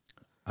 bro.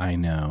 I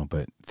know,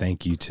 but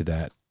thank you to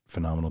that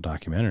phenomenal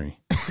documentary,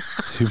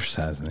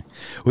 Supersize Me,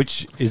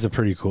 which is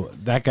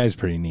that guy's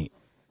pretty neat.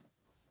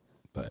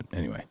 But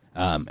anyway,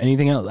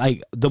 anything else?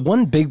 The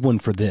one big one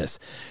for this,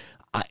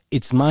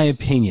 it's my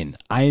opinion.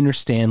 I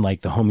understand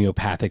like the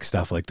homeopathic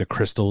stuff, like the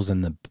crystals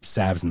and the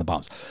salves and the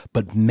bombs,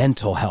 but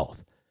mental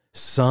health,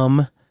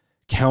 some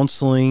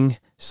counseling,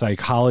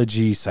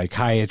 psychology,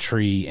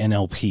 psychiatry,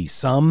 NLP,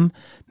 some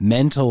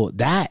mental,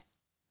 that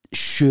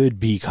should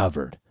be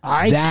covered.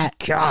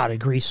 God,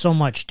 agree so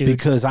much, dude.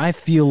 Because I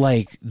feel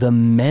like the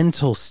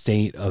mental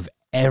state of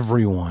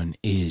everyone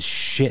is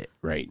shit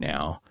right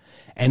now.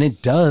 And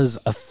it does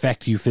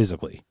affect you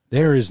physically.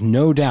 There is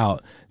no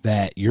doubt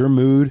that your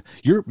mood,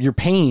 your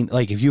pain,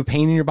 like if you have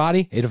pain in your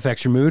body, it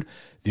affects your mood.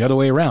 The other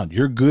way around,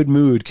 your good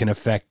mood can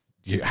affect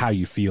how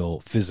you feel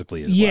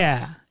physically as well.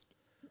 Yeah.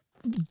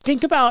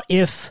 Think about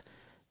if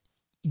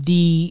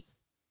the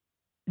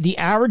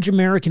average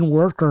American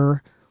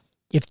worker,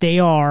 if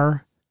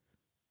their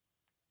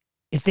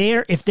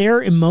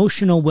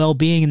emotional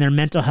well-being and their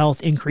mental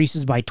health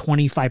increases by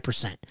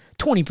 25%,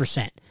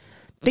 20%.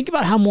 Think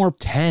about how more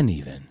 10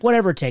 even.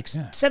 Whatever it takes.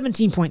 Yeah.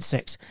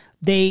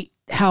 17.6.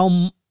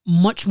 How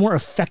much more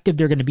effective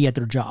they're going to be at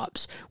their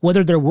jobs.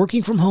 Whether they're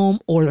working from home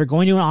or they're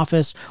going to an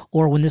office,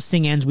 or when this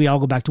thing ends, we all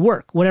go back to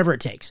work. Whatever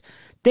it takes.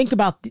 Think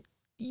about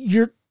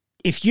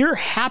if you're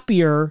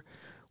happier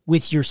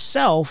with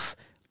yourself,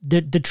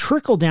 the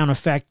trickle-down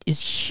effect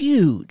is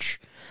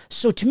huge.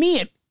 So to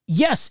me,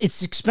 yes,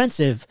 it's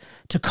expensive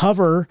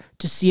to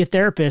see a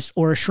therapist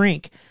or a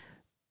shrink,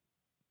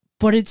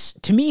 but it's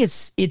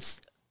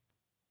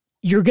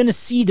you're going to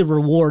see the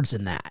rewards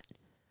in that.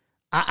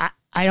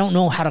 I don't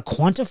know how to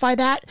quantify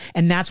that,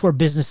 and that's where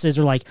businesses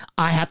are like,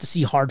 I have to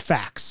see hard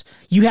facts.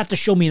 You have to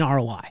show me an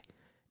ROI,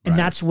 and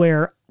that's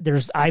where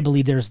I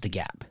believe there's the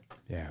gap.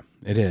 Yeah,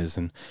 it is,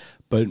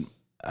 but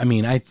I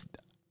mean,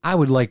 I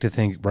would like to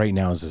think right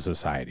now as a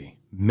society,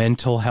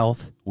 mental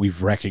health,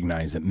 we've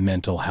recognized that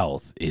mental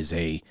health is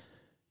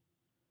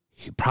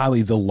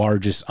probably the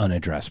largest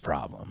unaddressed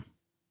problem.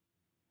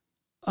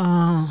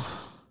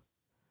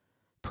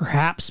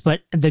 Perhaps,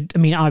 but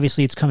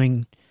obviously it's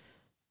coming.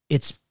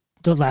 It's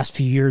the last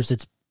few years.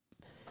 It's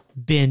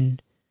been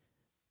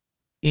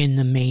in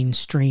the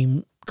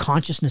mainstream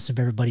consciousness of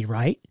everybody,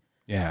 right?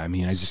 Yeah, I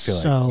just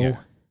feel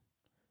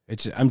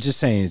I'm just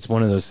saying it's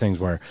one of those things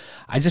where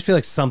I just feel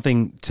like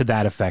something to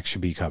that effect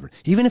should be covered,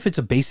 even if it's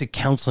a basic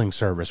counseling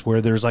service where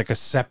there's like a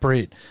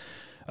separate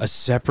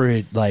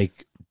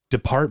like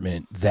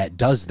department that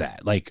does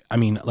that.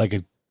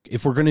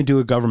 If we're going to do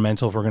a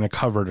governmental, if we're going to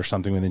cover it or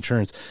something with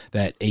insurance,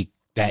 that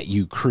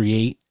you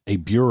create a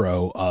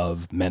bureau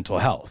of mental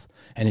health,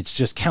 and it's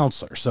just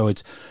counselors. So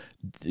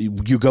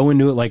you go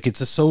into it like it's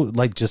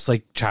just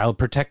like child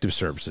protective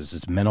services,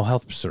 it's mental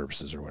health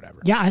services or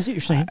whatever. Yeah, I see what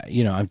you're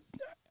saying.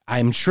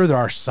 I'm sure there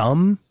are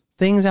some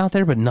things out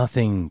there, but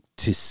nothing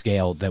to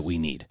scale that we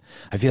need.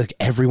 I feel like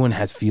everyone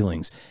has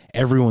feelings.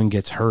 Everyone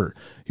gets hurt.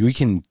 We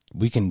can,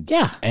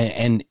 yeah.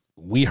 And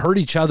we hurt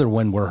each other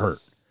when we're hurt.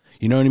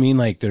 You know what I mean?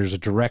 Like there's a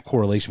direct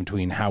correlation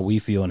between how we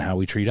feel and how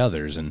we treat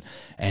others. And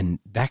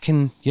that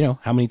can,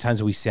 how many times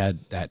have we said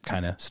that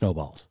kind of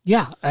snowballs?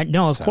 Yeah,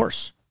 no, of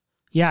course.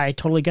 Yeah, I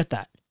totally get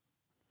that.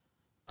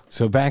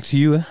 So back to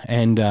you,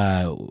 and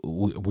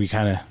we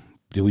kind of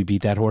did we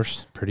beat that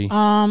horse pretty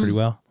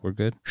well? We're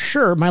good.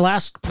 Sure. My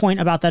last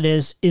point about that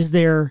is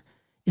there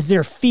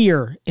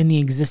fear in the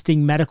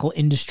existing medical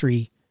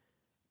industry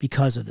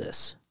because of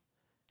this?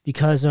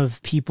 Because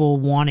of people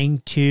wanting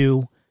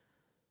to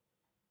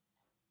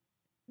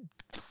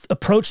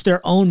approach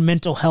their own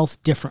mental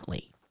health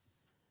differently.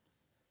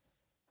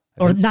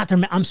 Or not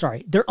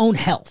their own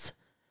health.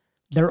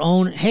 Their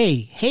own,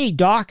 hey,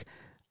 doc,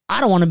 I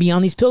don't want to be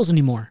on these pills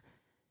anymore.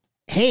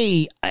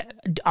 Hey,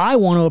 I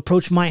want to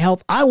approach my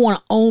health. I want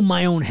to own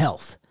my own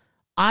health.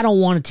 I don't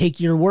want to take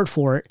your word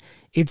for it.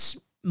 It's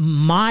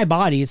my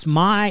body. It's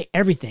my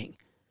everything.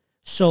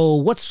 So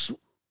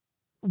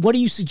what do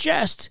you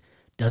suggest?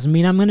 Doesn't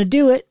mean I'm going to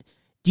do it.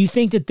 Do you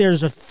think that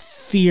there's a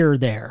fear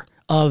there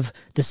of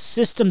the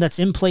system that's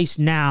in place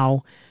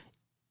now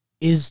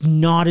is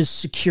not as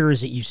secure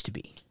as it used to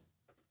be?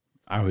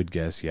 I would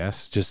guess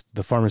yes. Just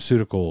the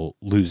pharmaceutical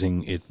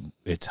losing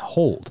its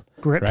hold,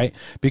 Grip. Right?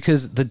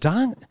 Because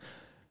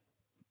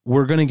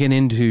we're going to get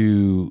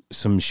into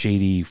some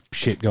shady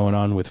shit going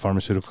on with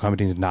pharmaceutical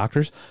companies and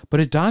doctors, but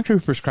a doctor who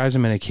prescribes a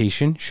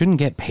medication shouldn't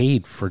get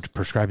paid for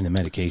prescribing the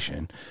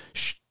medication.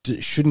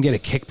 Shouldn't get a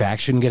kickback,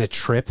 shouldn't get a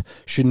trip,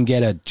 shouldn't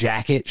get a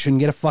jacket, shouldn't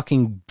get a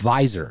fucking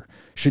visor,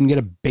 shouldn't get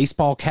a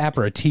baseball cap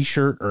or a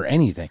t-shirt or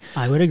anything.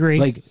 I would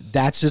agree. Like,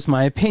 that's just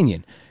my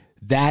opinion.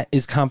 That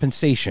is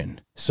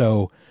compensation.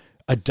 So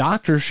a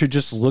doctor should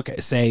just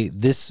say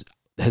this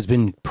has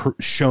been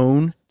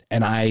shown,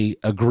 and I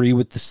agree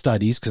with the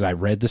studies because I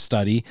read the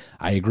study.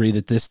 I agree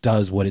that this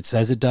does what it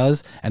says it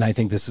does, and I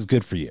think this is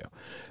good for you.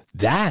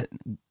 That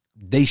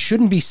they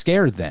shouldn't be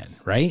scared then,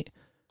 right?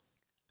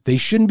 They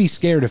shouldn't be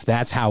scared if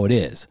that's how it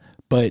is.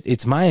 But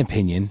it's my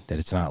opinion that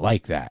it's not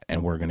like that,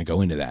 and we're going to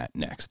go into that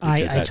next.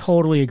 I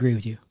totally agree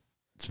with you.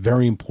 It's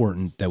very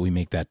important that we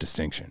make that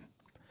distinction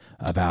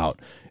about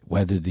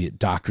whether the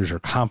doctors are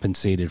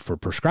compensated for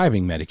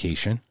prescribing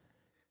medication,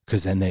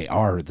 because then they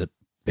are the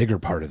bigger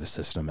part of the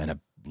system and a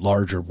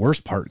larger, worse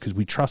part because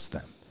we trust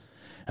them.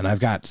 And I've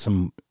got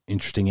some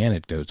interesting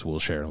anecdotes we'll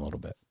share in a little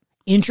bit.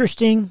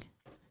 Interesting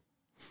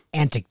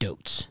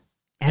anecdotes.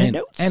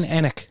 Anecdotes? And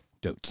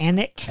anecdotes. And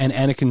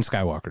Anakin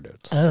Skywalker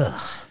dotes.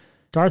 Ugh.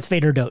 Darth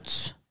Vader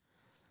dotes.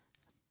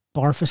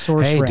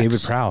 Barfosaurus Rex.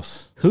 David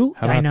Prowse. Who?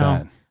 How about I know.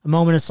 that? A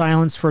moment of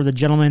silence for the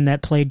gentleman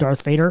that played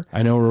Darth Vader.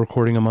 I know we're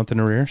recording a month in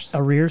arrears.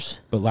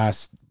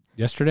 But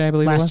yesterday, I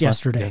believe it was?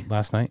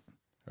 Last night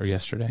or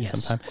yesterday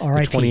sometime. All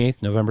right.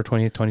 November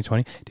 20th,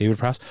 2020. David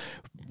Prowse.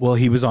 Well,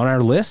 he was on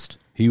our list.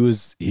 He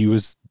was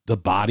the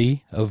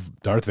body of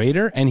Darth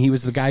Vader, and he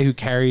was the guy who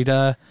carried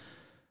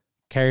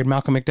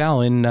Malcolm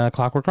McDowell in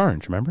Clockwork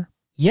Orange, remember?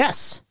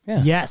 Yes.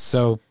 Yeah. Yes.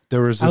 So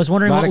there was I was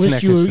wondering what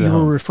list you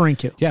were referring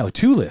to. Yeah,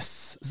 2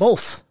 lists.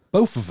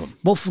 Both of them.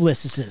 Both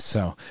lists.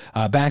 So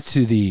back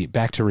to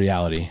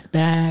reality.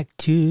 Back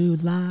to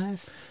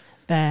life.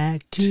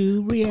 Back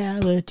to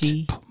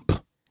reality.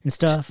 And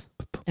stuff.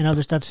 And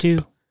other stuff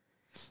too.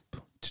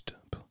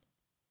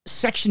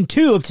 Section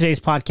 2 of today's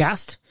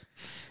podcast.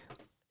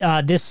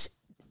 This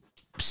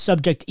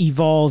subject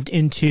evolved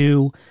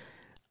into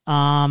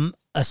a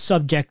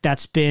subject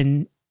that's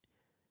been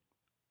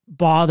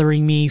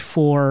bothering me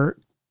for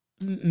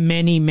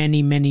many,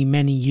 many, many,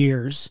 many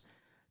years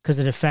because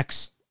it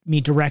affects me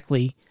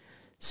directly.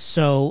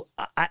 So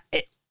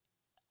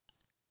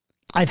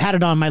I've had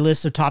it on my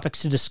list of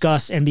topics to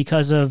discuss, and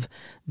because of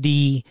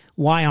the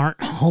why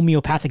aren't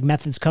homeopathic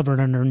methods covered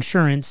under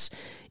insurance,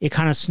 it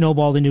kind of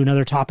snowballed into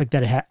another topic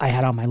that I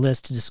had on my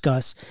list to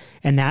discuss,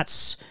 and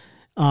that's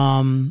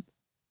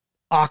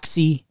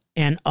oxy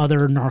and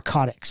other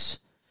narcotics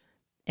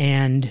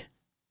and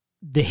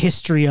the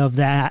history of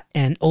that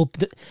and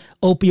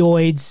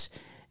opioids,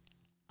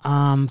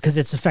 because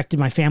it's affected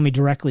my family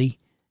directly,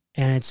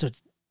 and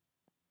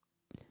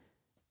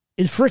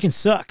it freaking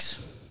sucks.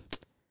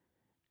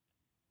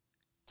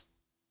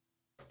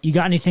 You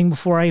got anything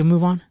before I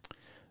move on?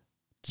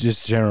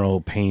 Just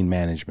general pain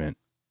management.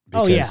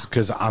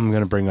 Because I'm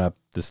going to bring up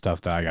the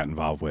stuff that I got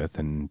involved with,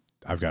 and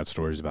I've got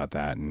stories about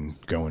that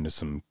and go into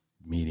some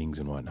meetings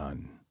and whatnot.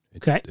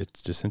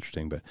 It's just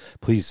interesting, but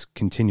please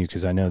continue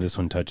because I know this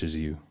one touches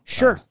you.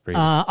 Sure.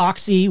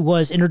 Oxy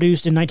was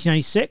introduced in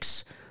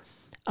 1996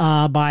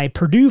 by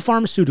Purdue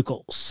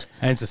Pharmaceuticals.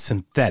 And it's a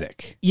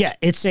synthetic. Yeah,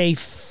 it's a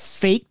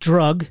fake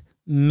drug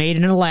made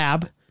in a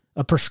lab,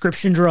 a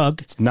prescription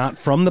drug. It's not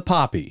from the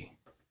poppy.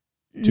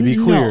 To be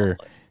clear,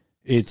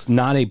 it's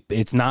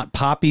not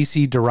poppy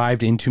seed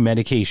derived into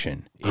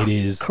medication. It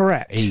is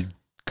correct. A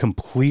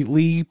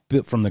completely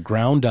from the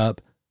ground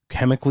up,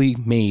 chemically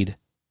made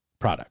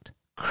product.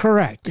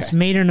 Correct. Okay. It's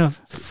made in a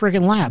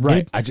friggin' lab,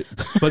 right? Dude.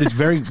 But it's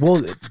very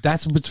well.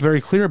 That's what's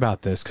very clear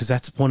about this because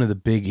that's one of the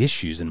big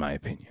issues, in my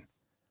opinion.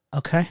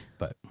 Okay,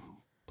 but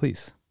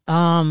please.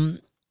 According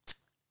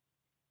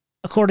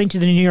to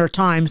the New York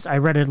Times, I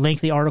read a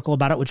lengthy article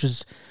about it, which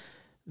was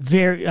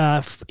very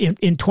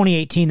in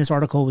 2018. This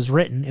article was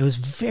written. It was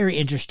very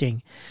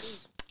interesting,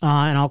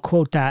 and I'll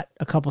quote that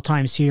a couple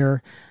times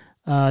here.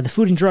 The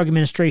Food and Drug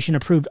Administration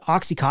approved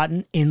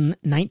OxyContin in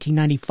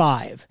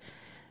 1995.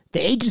 The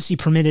agency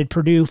permitted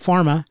Purdue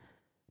Pharma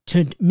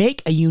to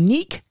make a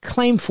unique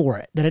claim for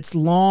it, that its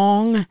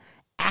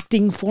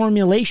long-acting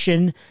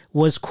formulation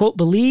was, quote,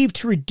 believed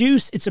to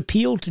reduce its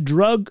appeal to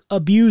drug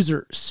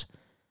abusers,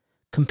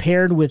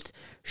 compared with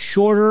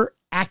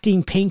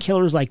shorter-acting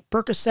painkillers like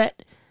Percocet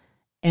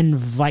and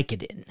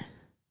Vicodin.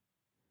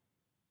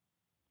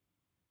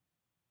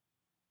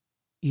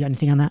 You got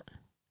anything on that?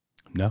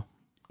 No.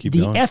 Keep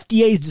The going.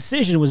 FDA's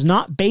decision was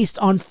not based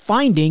on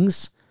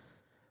findings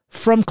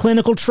from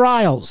clinical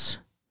trials,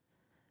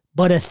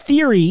 but a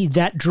theory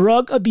that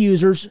drug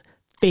abusers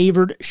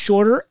favored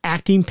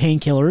shorter-acting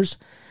painkillers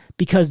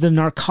because the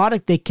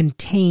narcotic they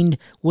contained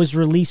was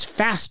released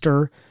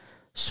faster,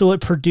 so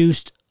it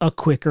produced a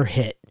quicker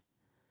hit.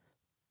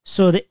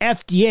 So the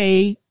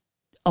FDA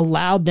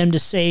allowed them to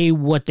say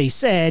what they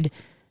said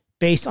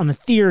based on a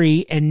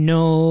theory and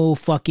no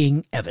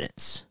fucking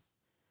evidence.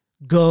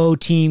 Go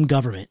team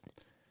government.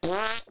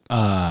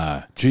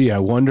 Gee, I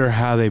wonder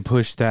how they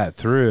pushed that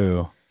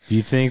through. Do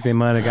you think they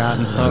might have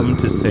gotten something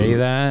to say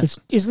that?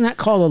 Isn't that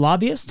called a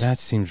lobbyist? That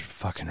seems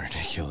fucking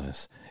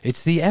ridiculous.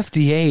 It's the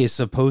FDA is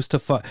supposed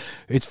to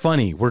It's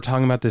funny. We're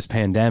talking about this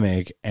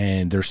pandemic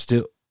and there's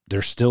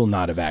still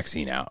not a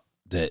vaccine out.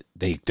 That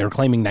they're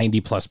claiming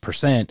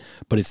 90+%,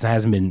 but it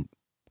hasn't been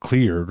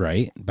cleared,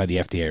 right, by the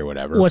FDA or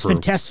whatever. Well, it's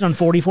been tested on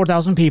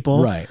 44,000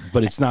 people. Right,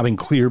 but it's not been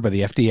cleared by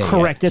the FDA.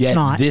 Correct, yet. It's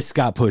not. This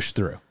got pushed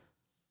through.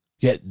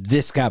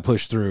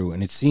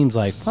 And it seems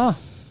like,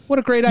 what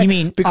a great idea. You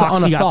mean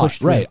Oxy got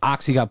pushed through? Right,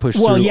 Oxy got pushed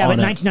through. Well, yeah, but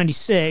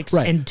 1996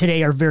 Right. and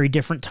today are very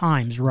different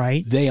times,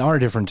 right? They are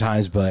different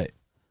times, but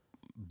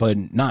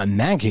not in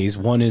that case.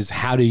 One is,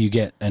 how do you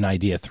get an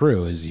idea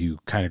through? Is you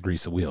kind of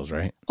grease the wheels,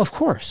 right? Of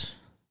course.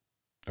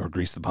 Or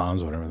grease the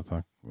palms, whatever the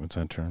fuck. What's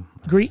that term?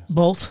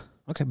 Both.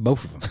 Okay,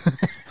 both of them.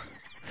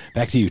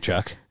 Back to you,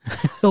 Chuck.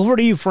 Over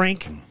to you,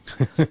 Frank.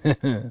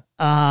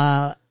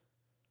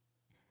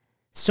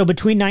 So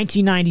between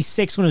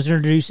 1996, when it was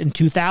introduced, in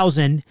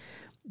 2000,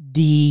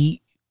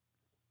 the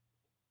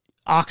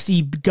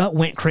Oxy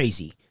went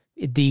crazy.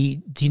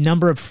 The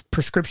number of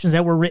prescriptions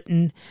that were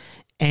written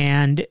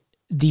and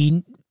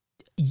the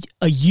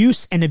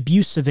use and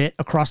abuse of it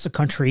across the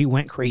country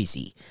went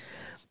crazy.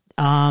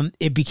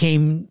 It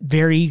became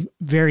very,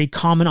 very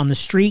common on the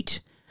street.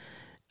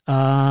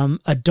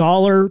 A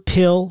dollar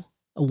pill,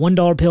 a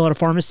 $1 pill at a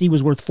pharmacy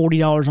was worth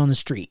 $40 on the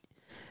street.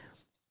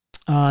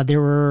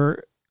 There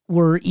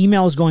were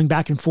emails going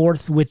back and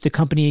forth with the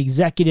company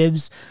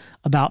executives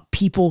about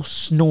people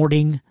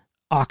snorting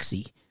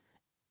Oxy.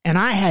 And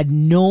I had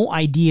no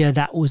idea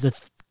that was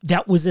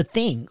a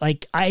thing.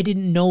 Like, I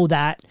didn't know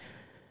that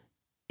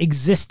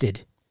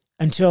existed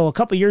until a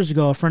couple years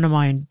ago. A friend of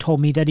mine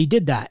told me that he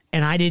did that.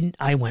 And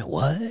I went,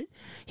 what?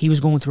 He was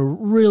going through a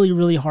really,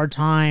 really hard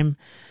time.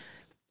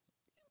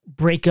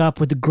 Break up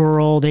with the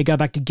girl. They got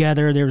back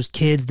together. There was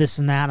kids, this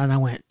and that. And I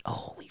went,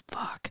 holy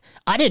fuck.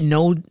 I didn't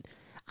know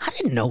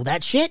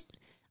that shit.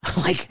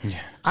 Like,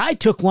 yeah. I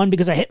took one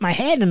because I hit my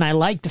head and I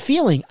liked the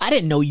feeling. I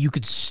didn't know you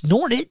could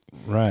snort it.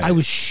 Right. I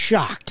was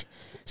shocked.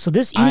 So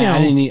this email...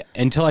 I didn't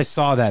until I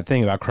saw that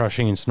thing about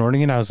crushing and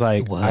snorting it, I was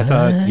like, what? I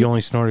thought you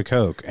only snorted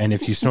Coke. And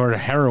if you snorted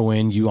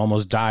heroin, you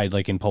almost died,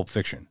 like in Pulp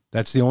Fiction.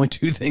 That's the only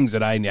two things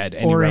that I had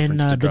any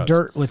reference to. Or in The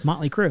Dirt with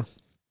Motley Crue.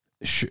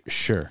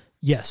 Sure.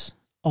 Yes.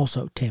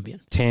 Also Tambien.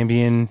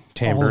 Tambien,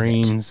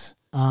 tambourines.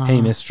 Hey,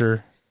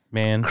 Mr.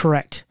 Man.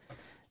 Correct.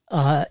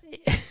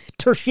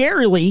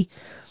 Tertiarily,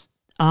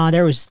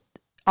 there was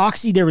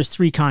Oxy. There was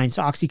three kinds: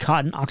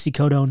 OxyContin,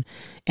 oxycodone,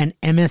 and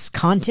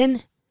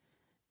MS-Contin.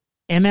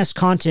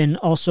 MS-Contin,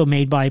 also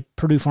made by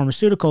Purdue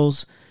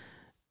Pharmaceuticals.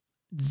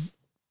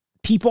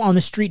 People on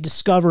the street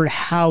discovered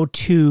how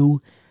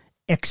to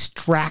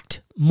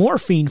extract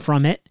morphine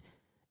from it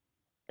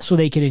so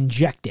they could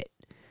inject it.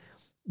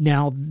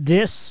 Now,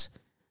 this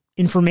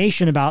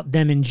information about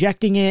them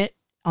injecting it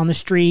on the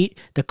street,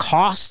 the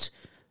cost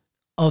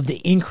of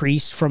the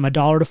increase from $1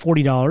 to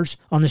 $40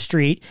 on the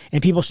street,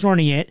 and people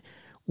snorting it,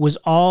 was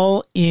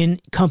all in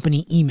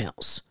company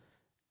emails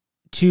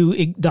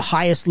to the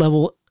highest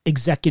level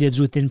executives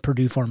within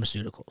Purdue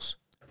Pharmaceuticals.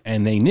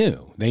 And they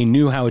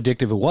knew how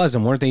addictive it was,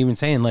 and weren't they even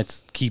saying,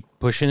 let's keep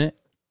pushing it?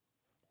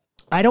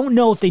 I don't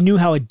know if they knew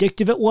how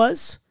addictive it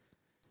was.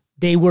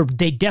 They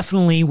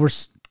definitely were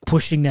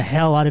pushing the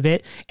hell out of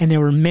it. And there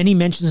were many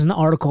mentions in the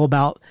article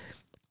about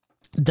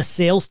the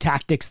sales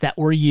tactics that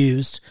were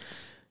used,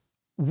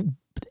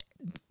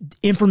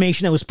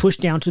 information that was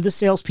pushed down to the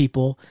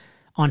salespeople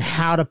on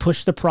how to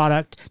push the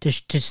product,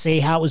 to say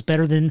how it was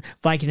better than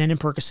Vicodin and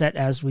Percocet,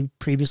 as we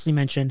previously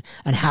mentioned,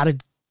 and how to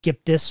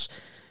get this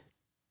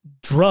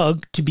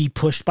drug to be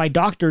pushed by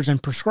doctors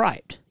and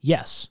prescribed.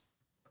 Yes.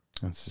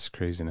 That's just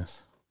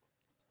craziness.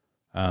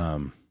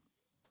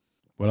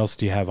 What else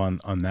do you have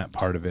on that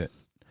part of it?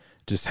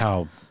 Just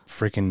how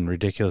freaking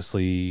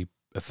ridiculously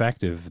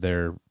effective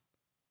their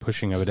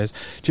pushing of it is.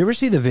 Did you ever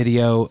see the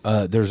video?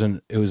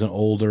 It was an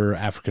older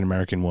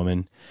African-American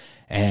woman,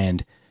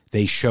 and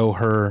they show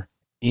her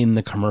in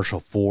the commercial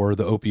for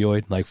the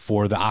opioid, like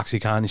for the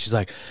OxyContin. And she's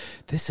like,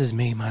 this has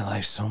made my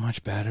life so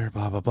much better,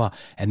 blah, blah, blah.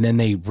 And then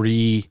they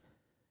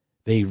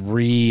they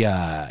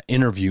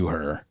interview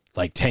her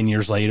like 10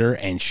 years later,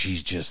 and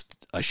she's just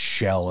a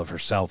shell of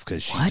herself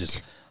because she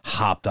just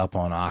hopped up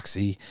on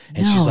Oxy,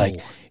 and she's like,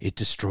 it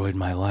destroyed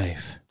my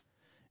life.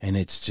 And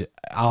it's just,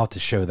 I'll have to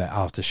share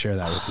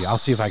that with you. I'll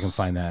see if I can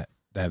find that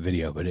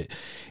video, but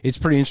it's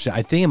pretty interesting.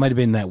 I think it might have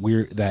been that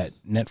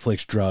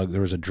Netflix drug.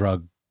 There's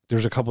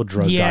a couple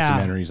drug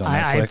documentaries on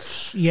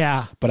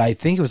Netflix. But I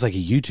think it was like a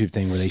YouTube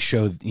thing where they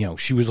showed,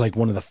 she was like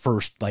one of the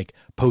first like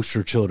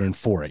poster children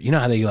for it. You know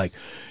how they like,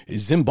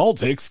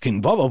 Zymbaltics can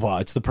blah, blah, blah.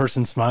 It's the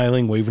person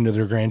smiling, waving to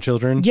their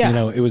grandchildren.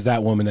 Yeah. It was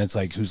that woman that's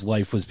like, whose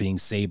life was being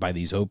saved by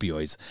these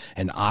opioids,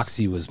 and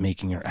Oxy was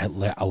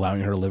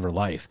allowing her to live her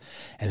life.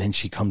 And then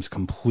she comes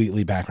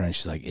completely back around.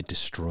 She's like, it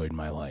destroyed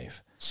my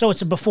life. So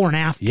it's a before and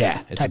after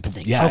type of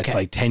thing. Yeah, okay. It's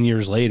like 10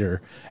 years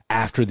later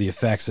after the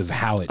effects of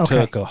how it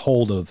took a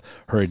hold of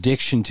her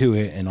addiction to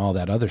it and all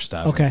that other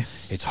stuff. Okay. And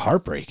it's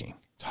heartbreaking.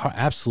 It's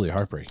absolutely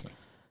heartbreaking.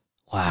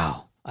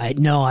 Wow. I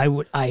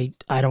want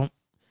to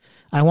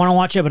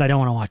watch it, but I don't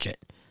want to watch it.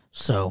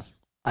 So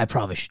I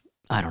probably should.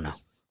 I don't know.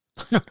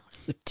 I don't know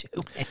what to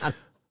do, man.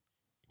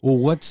 Well,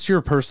 what's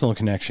your personal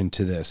connection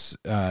to this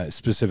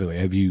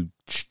specifically? Do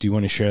you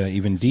want to share that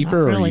even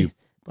deeper? Not really. Or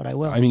But I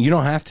will. I mean, you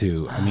don't have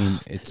to. I mean,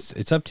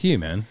 it's up to you,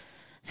 man.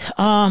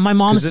 My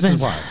mom's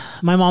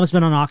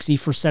been on Oxy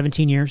for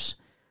 17 years.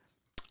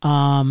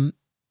 And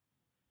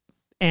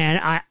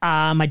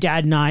my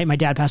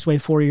dad passed away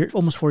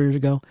almost 4 years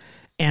ago.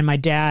 And my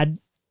dad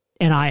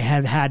and I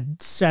have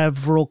had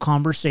several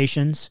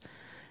conversations,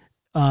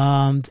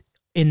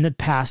 in the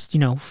past,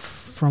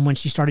 from when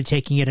she started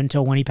taking it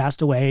until when he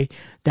passed away,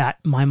 that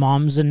my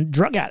mom's a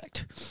drug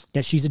addict,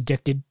 that she's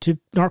addicted to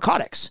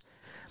narcotics.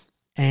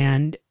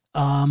 And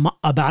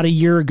about a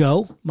year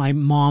ago, my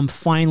mom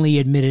finally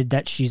admitted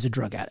that she's a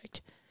drug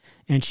addict,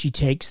 and she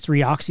takes 3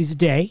 Oxys a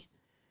day.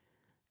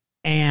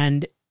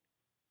 And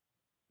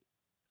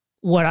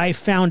what I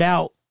found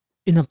out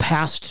in the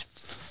past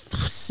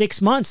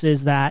 6 months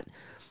is that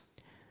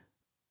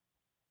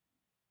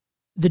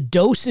the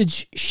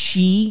dosage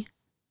she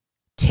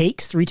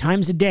takes 3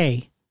 times a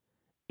day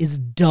is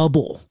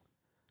double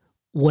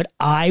what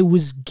I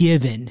was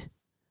given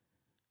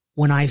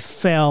when I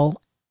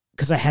fell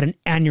because I had an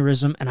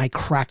aneurysm and I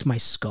cracked my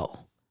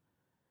skull.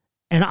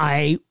 And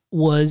I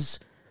was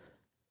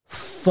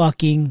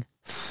fucking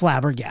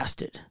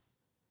flabbergasted.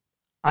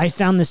 I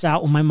found this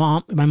out when my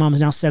mom is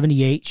now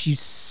 78. She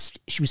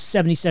was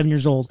 77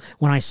 years old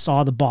when I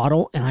saw the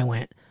bottle, and I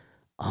went,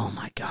 oh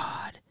my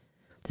God,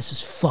 this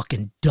is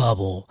fucking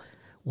double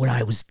what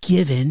I was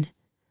given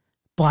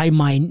by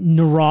my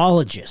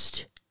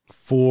neurologist.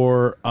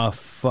 For a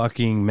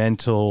fucking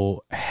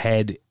mental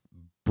head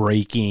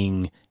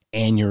breaking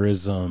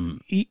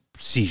aneurysm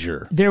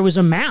seizure. There was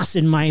a mass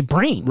in my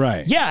brain.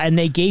 Right. Yeah, and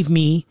they gave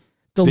me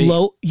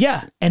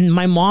and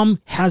my mom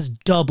has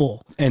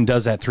double. And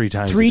does that 3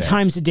 times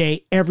times a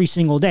day, every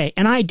single day.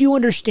 And I do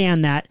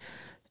understand that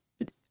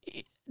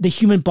the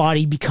human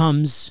body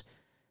becomes,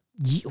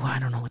 I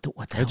don't know what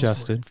the hell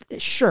adjusted.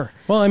 Sure.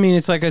 Well, I mean,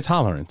 it's like a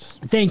tolerance.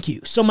 Thank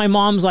you. So my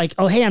mom's like,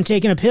 oh, hey, I'm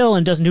taking a pill,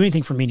 and doesn't do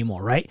anything for me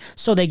anymore, right?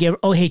 So they give her,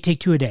 oh, hey, take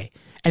 2 a day.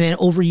 And then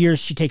over years,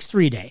 she takes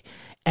 3 a day.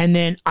 And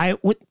then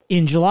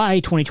in July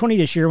 2020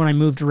 this year, when I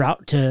moved her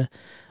out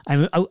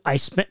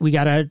we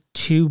got a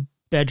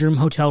 2-bedroom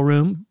hotel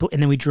room, and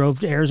then we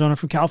drove to Arizona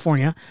from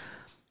California.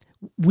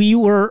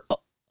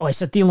 I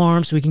set the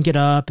alarm so we can get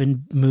up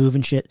and move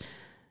and shit.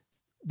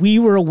 We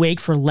were awake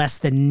for less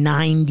than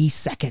 90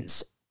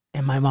 seconds.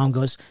 And my mom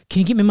goes, can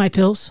you get me my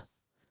pills?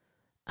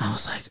 I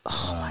was like,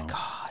 oh my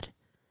God,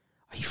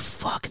 are you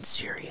fucking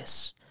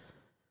serious?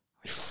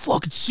 Are you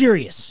fucking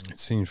serious? It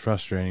seems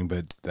frustrating,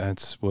 but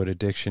that's what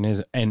addiction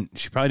is. And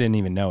she probably didn't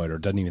even know it or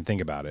doesn't even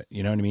think about it.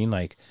 You know what I mean?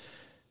 Like,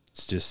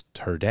 it's just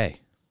her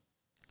day.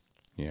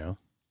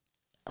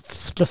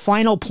 The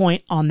final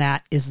point on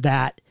that is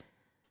that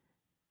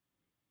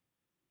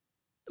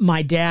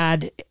my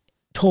dad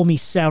told me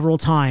several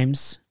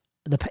times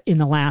in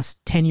the last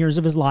 10 years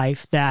of his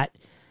life that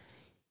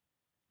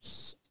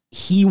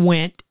he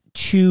went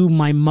to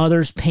my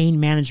mother's pain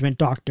management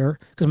doctor,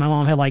 because my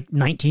mom had like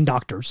 19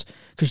 doctors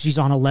because she's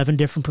on 11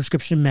 different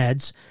prescription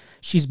meds.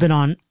 She's been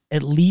on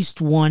at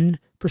least one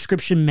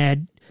prescription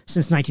med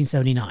since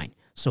 1979.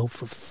 So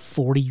for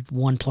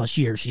 41 plus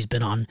years, she's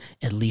been on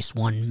at least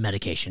one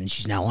medication.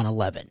 She's now on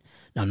 11.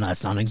 Now,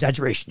 that's not an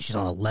exaggeration. She's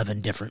on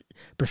 11 different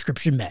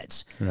prescription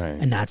meds. Right.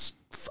 And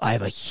I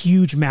have a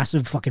huge,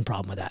 massive fucking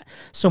problem with that.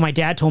 So my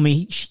dad told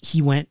me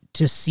he went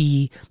to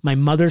see my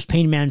mother's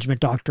pain management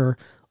doctor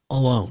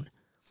alone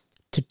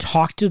to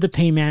talk to the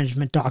pain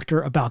management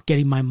doctor about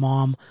getting my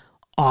mom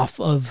off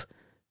of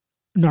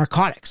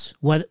narcotics,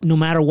 no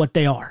matter what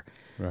they are.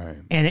 Right.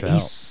 And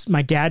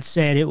my dad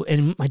said it,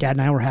 and my dad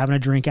and I were having a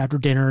drink after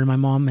dinner, and my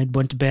mom had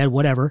went to bed,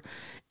 whatever.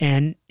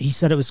 And he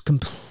said it was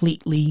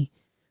completely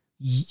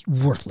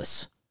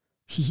worthless.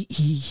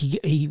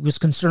 He was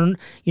concerned,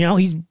 he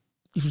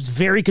was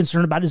very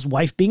concerned about his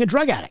wife being a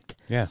drug addict.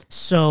 Yeah.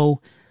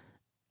 So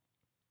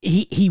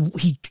he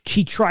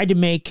tried to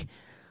make.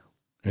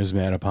 It was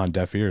man upon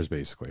deaf ears,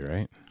 basically,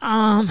 right?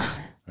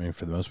 I mean,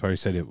 for the most part, he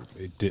said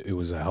it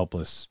was a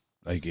helpless,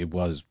 like it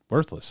was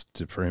worthless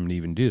for him to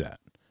even do that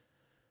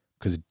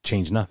because it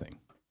changed nothing.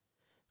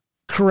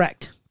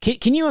 Correct.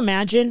 Can you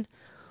imagine?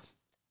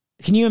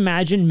 Can you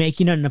imagine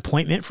making an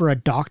appointment for a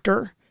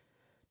doctor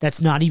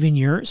that's not even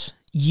yours?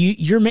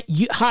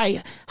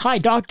 Hi,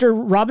 Dr.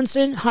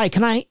 Robinson. Hi,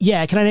 can I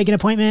make an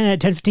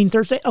appointment at 10:15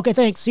 Thursday? Okay,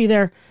 thanks. See you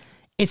there.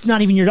 It's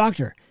not even your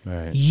doctor.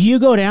 Right. You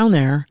go down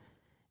there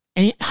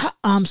and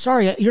I'm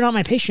sorry, you're not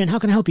my patient. How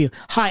can I help you?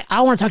 Hi,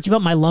 I want to talk to you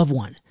about my loved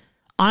one.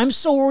 I'm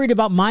so worried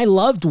about my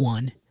loved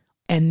one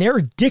and their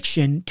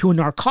addiction to a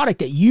narcotic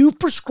that you've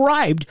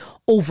prescribed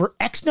over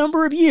X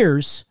number of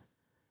years.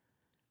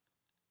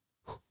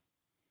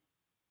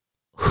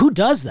 Who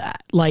does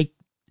that? Like,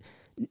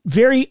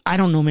 I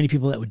don't know many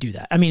people that would do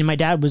that. I mean, my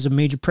dad was a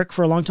major prick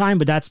for a long time,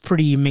 but that's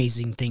pretty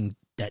amazing thing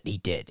that he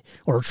did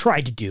or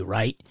tried to do,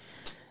 right?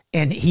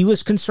 And he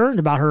was concerned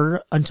about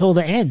her until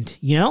the end,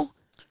 you know?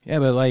 Yeah,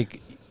 but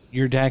like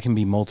your dad can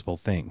be multiple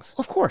things.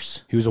 Of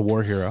course. He was a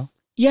war hero.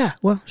 Yeah,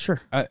 well,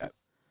 sure.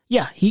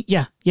 Yeah.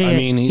 I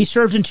mean, he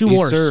served in 2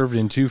 wars. He served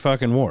in 2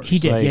 fucking wars. He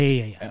did. Like,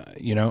 Yeah.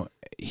 You know,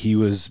 he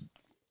was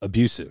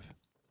abusive.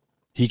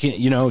 He can,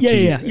 you know,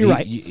 you're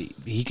right.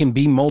 He can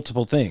be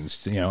multiple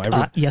things, you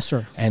know. Yes,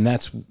 sir. And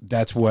that's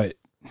what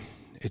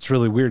it's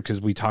really weird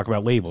because we talk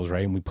about labels,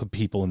 right? And we put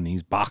people in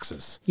these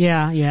boxes.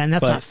 Yeah, and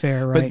that's not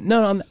fair, right? But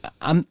no,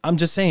 I'm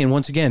just saying.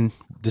 Once again,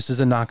 this is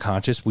a not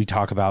conscious. We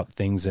talk about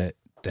things that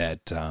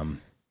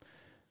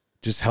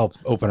just help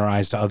open our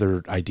eyes to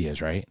other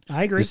ideas, right?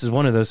 I agree. This is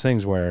one of those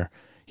things where,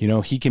 you know,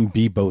 he can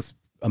be both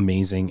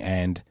amazing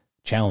and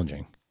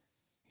challenging.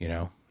 You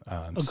know,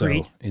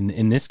 Agreed. So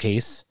in this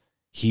case,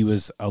 he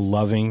was a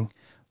loving,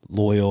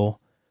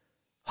 loyal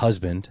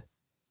husband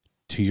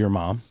to your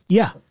mom.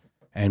 Yeah.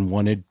 And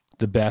wanted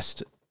the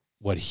best,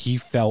 what he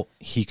felt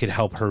he could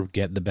help her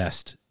get the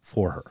best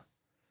for her.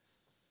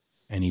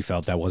 And he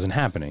felt that wasn't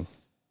happening.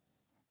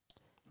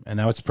 And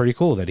now it's pretty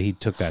cool that he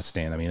took that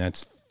stand. I mean,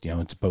 that's, you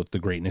know, it's both the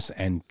greatness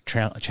and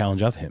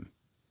challenge of him.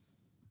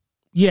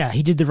 Yeah,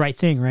 he did the right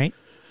thing, right?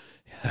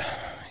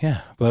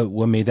 Yeah, but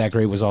what made that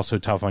great was also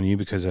tough on you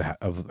because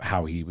of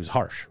how he was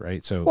harsh,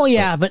 right? So, well,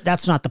 yeah, but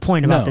that's not the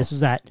point about this.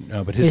 Is that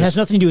but it has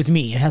nothing to do with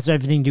me. It has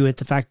everything to do with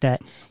the fact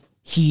that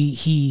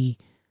he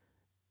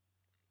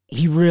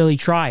really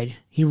tried.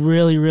 He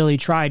really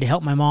tried to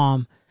help my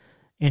mom,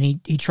 and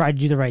he tried to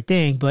do the right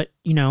thing. But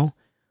you know,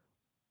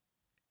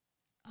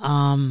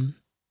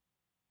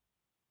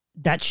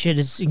 that shit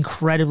is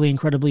incredibly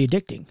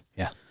addicting.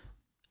 Yeah.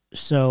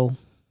 So,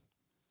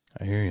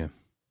 I hear you.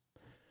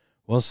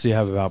 What else do you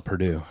have about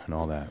Purdue and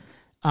all that?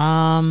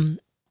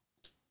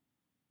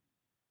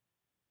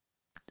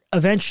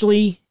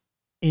 Eventually,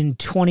 in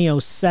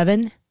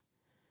 2007,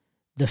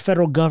 the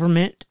federal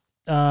government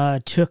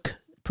took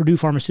Purdue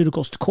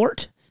Pharmaceuticals to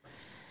court,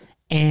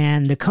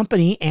 and the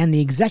company and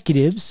the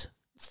executives,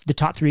 the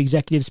top 3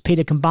 executives, paid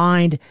a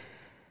combined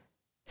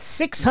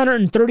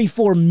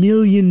 $634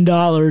 million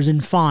in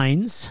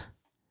fines,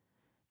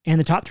 and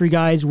the top 3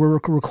 guys were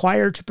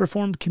required to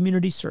perform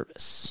community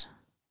service.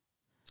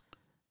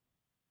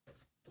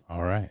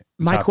 All right.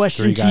 My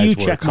question to you,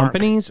 checkmark.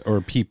 Companies or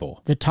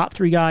people? The top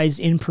 3 guys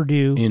in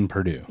Purdue. In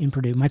Purdue.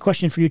 My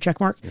question for you,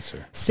 checkmark. Yes,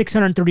 sir.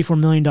 $634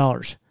 million.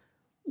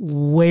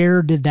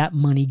 Where did that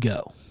money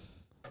go?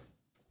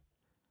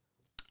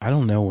 I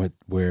don't know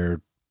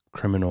where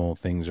criminal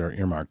things are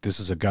earmarked. This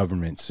is a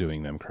government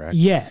suing them, correct?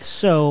 Yes.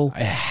 So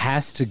it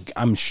has to.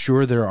 I'm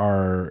sure there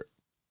are.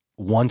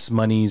 Once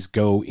monies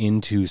go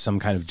into some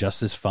kind of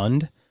justice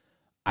fund,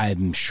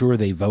 I'm sure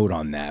they vote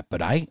on that.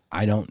 But I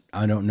don't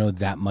know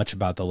that much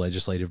about the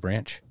legislative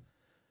branch.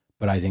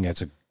 But I think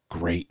it's a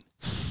great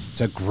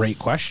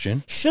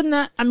question. Shouldn't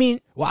that? I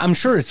mean, well, I'm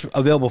sure it's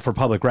available for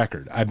public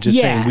record. I'm just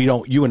saying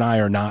you and I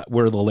are not.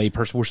 We're the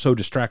layperson. We're so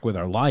distracted with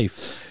our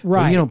life,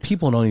 right? But, you know,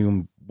 people don't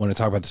even want to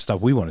talk about the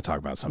stuff we want to talk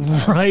about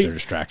sometimes. Right. They're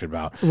distracted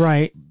about.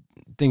 Right.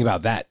 Think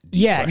about that.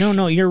 Yeah, question.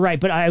 no, you're right.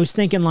 But I was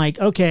thinking like,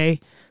 okay,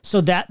 so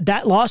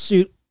that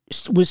lawsuit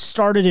was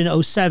started in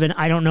 2007.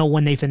 I don't know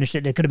when they finished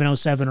it. It could have been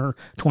 2007 or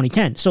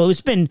 2010. So it's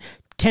been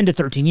 10 to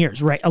 13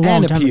 years, right? A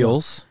long time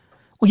appeals. Ago.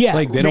 Well, yeah.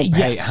 Like they don't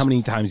pay. How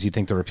many times do you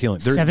think they're appealing?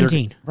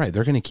 17. Right.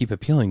 They're going to keep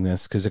appealing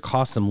this because it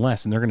costs them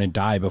less and they're going to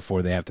die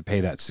before they have to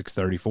pay that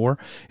 $634.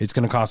 It's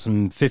going to cost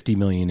them $50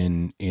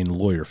 million in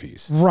lawyer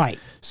fees. Right.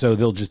 So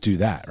they'll just do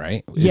that,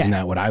 right? Yeah. Isn't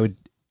that what I would...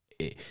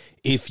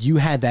 If you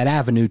had that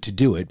avenue to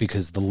do it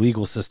because the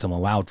legal system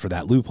allowed for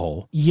that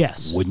loophole,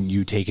 yes, wouldn't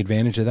you take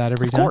advantage of that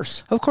every time?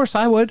 Of course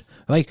I would.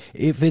 Like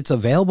if it's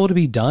available to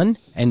be done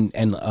and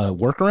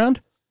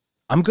workaround,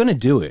 I'm going to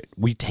do it.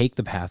 We take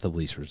the path of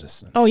least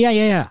resistance. Oh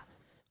yeah.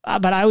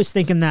 But I was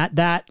thinking that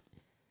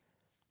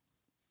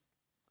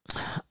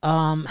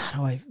how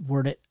do I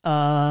word it?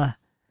 The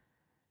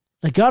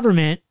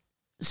government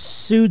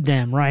sued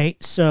them,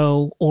 right?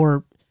 So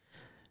or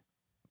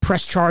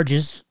press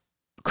charges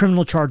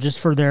criminal charges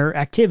for their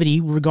activity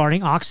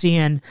regarding Oxy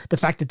and the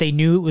fact that they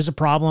knew it was a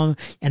problem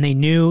and they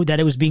knew that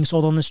it was being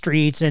sold on the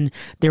streets, and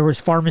there was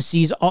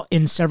pharmacies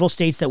in several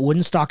states that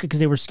wouldn't stock it because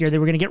they were scared they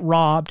were going to get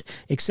robbed,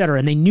 et cetera.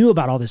 And they knew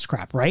about all this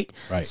crap, right?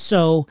 Right.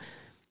 So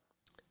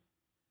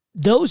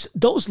those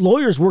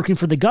lawyers working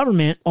for the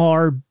government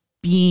are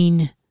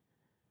being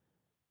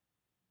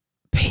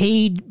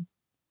paid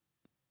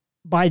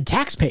by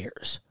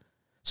taxpayers.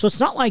 So it's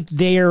not like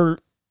they're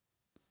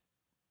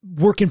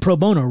working pro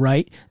bono,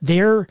 right?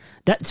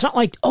 It's not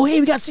like, oh, hey,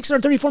 we got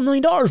 $634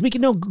 million. We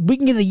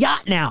can get a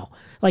yacht now.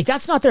 Like,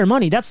 that's not their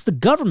money. That's the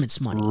government's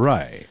money.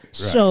 Right.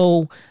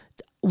 So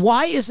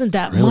why isn't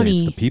that really, money?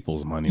 It's the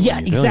people's money. Yeah,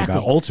 exactly.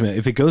 Ultimately,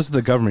 if it goes to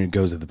the government, it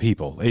goes to the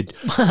people.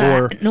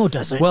 No, it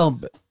doesn't. Well,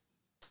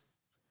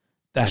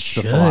 that's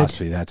the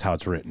philosophy. That's how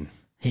it's written.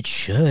 It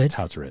should. That's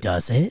how it's written.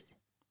 Does it?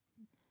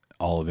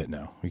 All of it,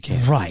 no. We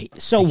can't. Right.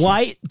 So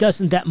why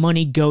doesn't that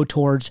money go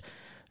towards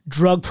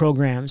drug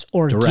programs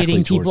or Directly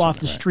getting people towards off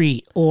the something, right.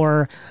 street,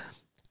 or,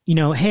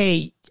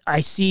 hey,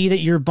 I see that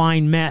you're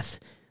buying meth.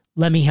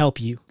 Let me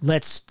help you.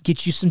 Let's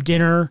get you some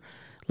dinner.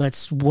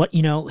 Let's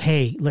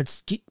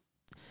get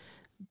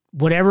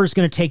whatever it's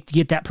going to take to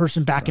get that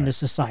person back into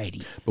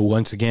society. But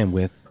once again,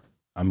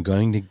 I'm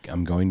going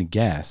to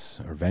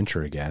guess or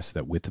venture a guess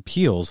that with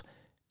appeals,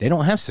 they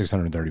don't have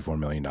 $634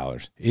 million.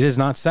 It is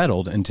not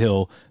settled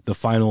until the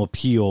final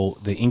appeal,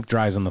 the ink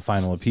dries on the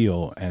final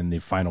appeal, and the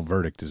final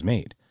verdict is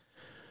made.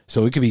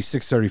 So it could be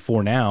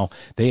 634 now.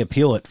 They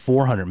appeal it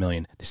 $400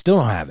 million. They still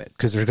don't have it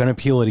because they're going to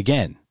appeal it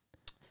again.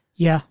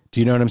 Yeah. Do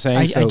you know what I'm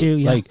saying? I do.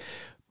 Yeah.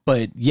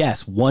 But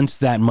yes, once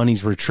that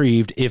money's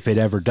retrieved, if it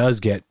ever does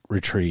get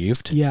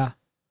retrieved, yeah.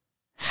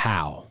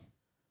 how,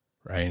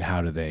 right?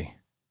 How do they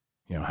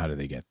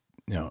get,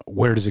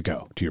 where does it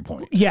go? To your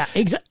point. Yeah.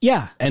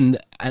 Yeah. And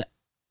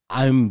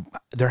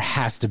there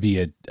has to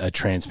be a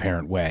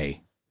transparent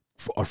way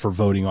for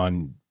voting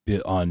on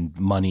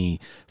money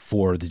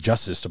for the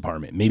Justice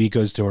Department. Maybe it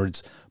goes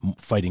towards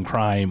fighting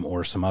crime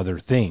or some other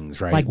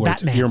things, right? Like where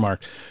Batman. It's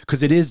earmarked,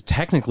 because it is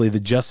technically the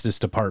Justice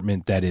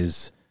Department that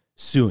is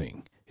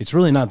suing. It's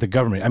really not the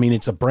government. I mean,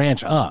 it's a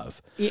branch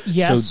of.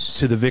 Yes. So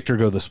to the victor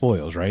go the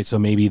spoils, right? So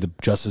maybe the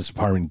Justice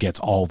Department gets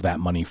all of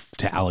that money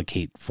to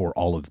allocate for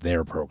all of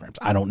their programs.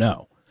 I don't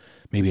know.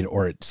 Maybe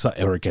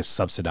it gets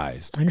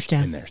subsidized. I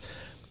understand. In there.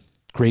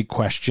 Great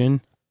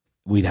question.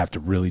 We'd have to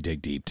really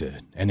dig deep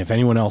and if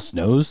anyone knows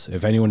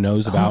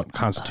about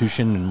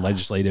Constitution and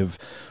legislative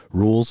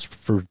rules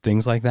for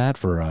things like that,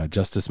 for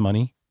justice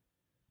money,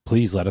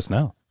 please let us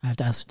know. I have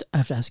to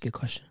ask you a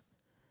question.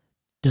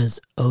 Does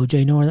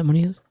OJ know where that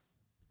money is?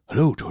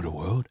 Hello to the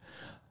world.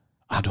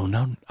 I don't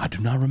know. I do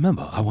not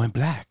remember. I went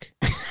black.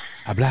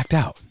 I blacked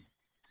out.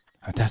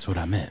 That's what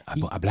I meant.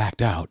 I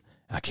blacked out.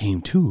 I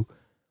came to,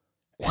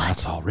 and I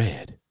saw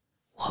red.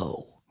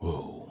 Whoa.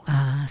 Whoa.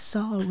 I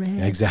saw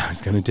red. Exactly. I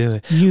was going to do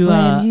it.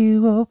 When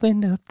you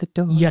opened up the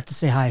door. You have to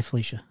say hi,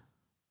 Felicia.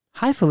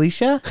 Hi,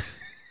 Felicia.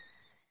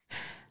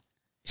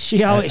 She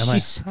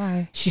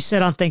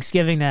said on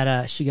Thanksgiving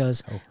that she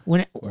goes,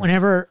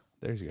 whenever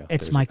there you go.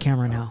 It's my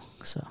camera now.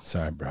 So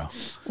sorry, bro.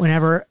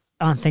 Whenever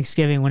on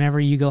Thanksgiving, whenever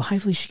you go, hi,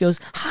 Felicia, she goes,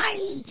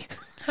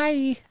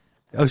 hi.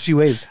 Oh, she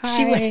waves. Hi.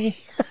 She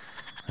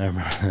waves. I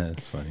remember that.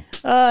 That's funny.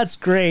 That's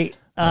great.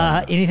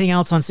 Anything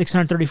else on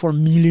 $634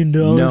 million?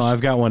 No,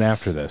 I've got one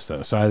after this,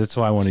 though. So that's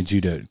why I wanted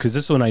you to, because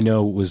this one I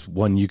know was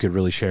one you could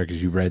really share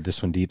because you read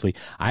this one deeply.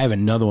 I have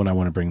another one I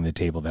want to bring to the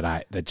table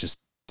that just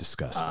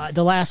discussed.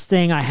 The last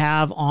thing I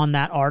have on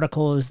that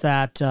article is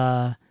that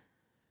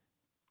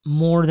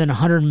more than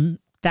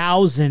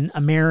 100,000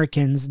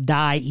 Americans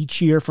die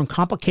each year from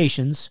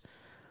complications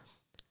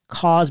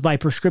caused by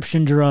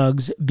prescription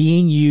drugs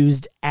being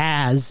used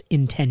as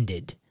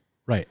intended.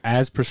 Right,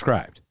 as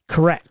prescribed.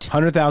 Correct.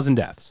 100,000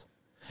 deaths.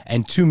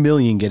 And 2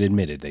 million get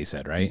admitted, they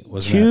said, right?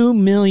 2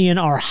 million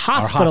are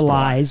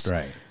hospitalized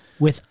right.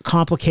 with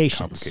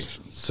complications.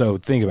 So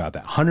think about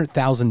that.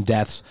 100,000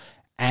 deaths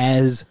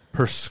as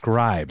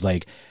prescribed.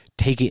 Like,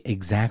 take it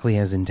exactly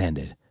as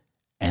intended.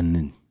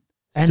 And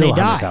still they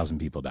die. 100,000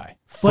 people die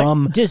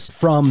from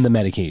the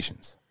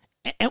medications.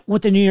 And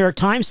what the New York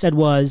Times said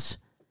was,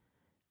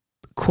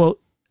 quote,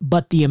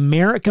 but the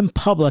American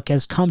public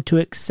has come to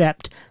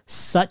accept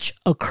such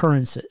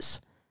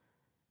occurrences.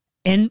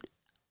 And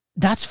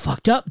that's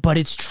fucked up, but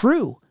it's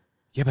true.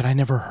 Yeah, but I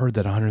never heard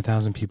that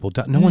 100,000 people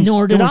died.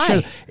 Nor did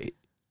I.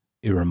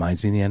 It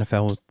reminds me of the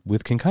NFL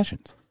with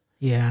concussions.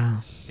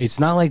 Yeah. It's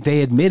not like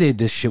they admitted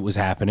this shit was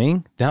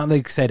happening. Now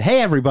they said,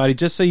 hey, everybody,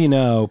 just so you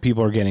know,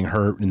 people are getting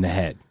hurt in the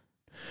head.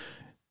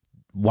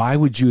 Why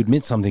would you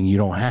admit something you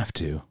don't have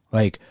to?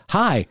 Like,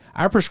 hi,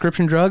 our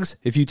prescription drugs,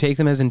 if you take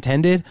them as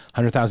intended,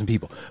 100,000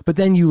 people. But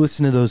then you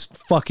listen to those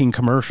fucking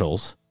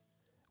commercials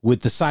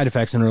with the side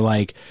effects and are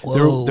like,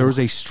 there was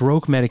a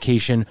stroke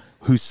medication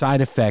whose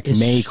side effect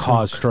may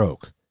cause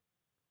stroke.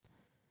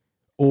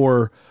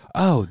 Or,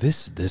 oh,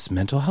 this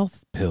mental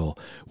health pill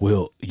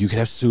you could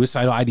have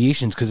suicidal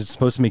ideations because it's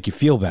supposed to make you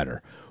feel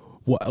better.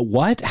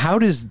 What? How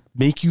does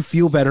make you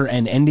feel better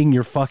and ending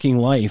your fucking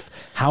life?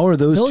 How are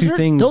those two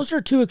things? Those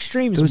are two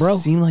extremes, those bro.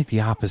 seem like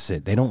the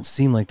opposite. They don't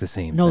seem like the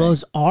same No, thing.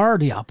 those are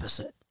the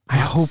opposite. I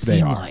hope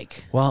they are.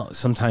 Like. Well,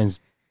 sometimes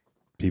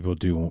people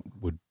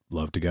would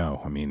love to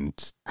go. I mean,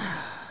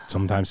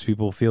 sometimes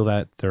people feel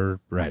that they're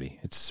ready.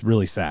 It's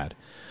really sad.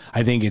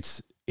 I think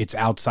it's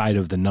outside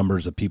of the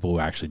numbers of people who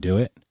actually do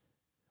it.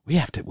 We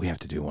have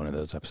to do one of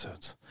those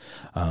episodes.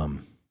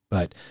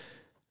 But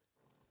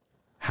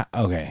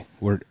okay,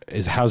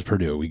 how's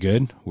Purdue? Are we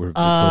good? We're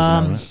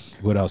closing on it.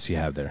 What else you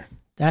have there?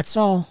 That's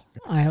all.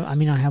 I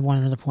have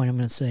one other point I'm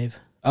going to save.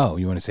 Oh,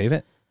 you want to save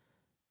it?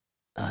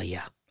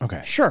 Yeah.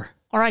 Okay. Sure.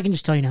 Or I can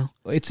just tell you now.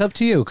 It's up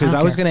to you, because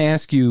I was going to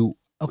ask you.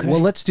 Okay. Well,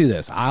 let's do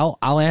this. I'll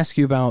ask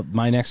you about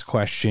my next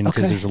question,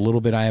 because there's a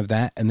little bit I have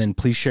that, and then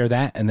please share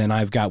that, and then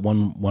I've got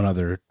one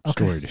other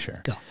story to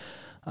share. Go.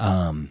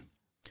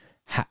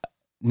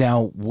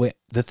 Now,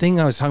 the thing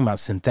I was talking about,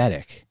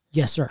 synthetic.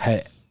 Yes,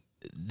 sir.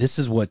 This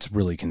is what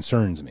really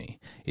concerns me,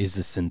 is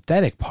the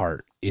synthetic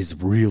part is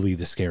really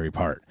the scary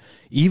part,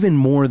 even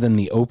more than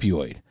the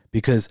opioid,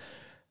 because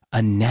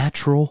a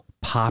natural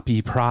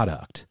poppy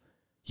product,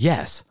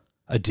 yes,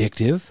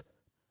 addictive,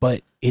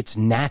 but it's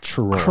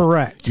natural.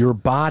 Correct. Your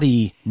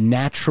body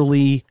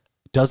naturally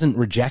doesn't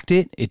reject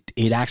it.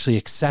 It actually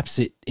accepts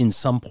it in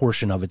some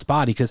portion of its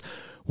body, because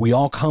we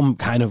all come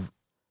kind of,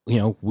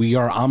 we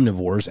are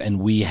omnivores, and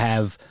we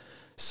have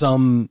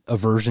some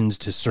aversions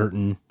to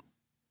certain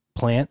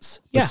plants,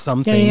 but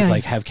some things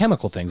like have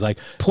chemical things, like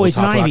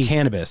poison we'll talk ivy, about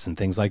cannabis and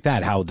things like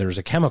that, how there's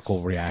a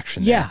chemical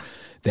reaction there.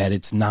 That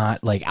it's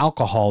not like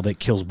alcohol that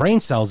kills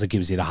brain cells that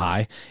gives you the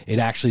high. It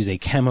actually is a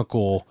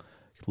chemical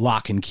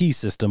lock and key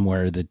system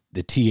where the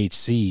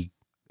THC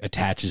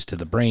attaches to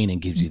the brain and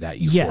gives you that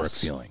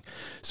euphoric feeling.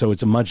 So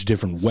it's a much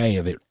different way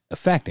of it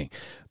affecting.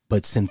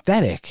 But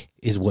synthetic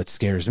is what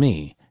scares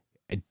me.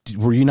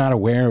 Were you not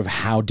aware of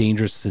how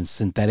dangerous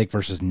synthetic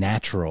versus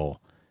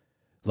natural,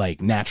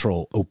 like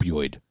natural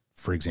opioid,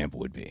 for example,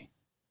 would be?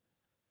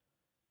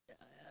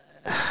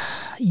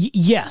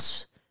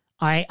 Yes,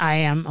 I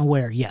am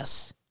aware.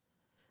 Yes.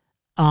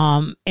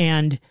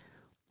 And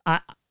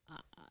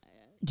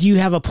do you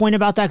have a point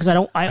about that?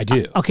 Because I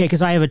do. Okay,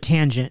 because I have a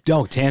tangent.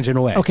 Oh, tangent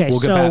away. Okay, we'll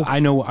get back.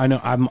 I know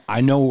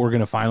what we're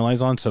going to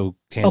finalize on. So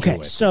tangent away.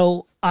 Okay,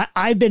 so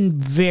I've been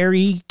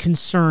very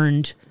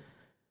concerned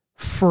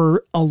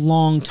for a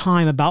long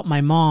time about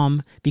my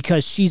mom,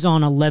 because she's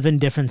on 11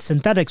 different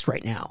synthetics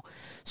right now.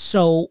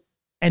 So,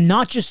 and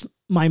not just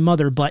my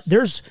mother, but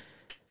there's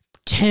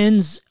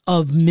tens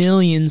of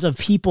millions of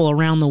people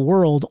around the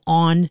world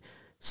on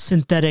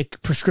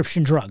synthetic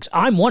prescription drugs.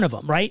 I'm one of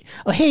them, right?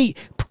 Oh, hey,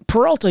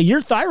 Peralta,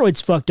 your thyroid's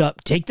fucked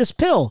up. Take this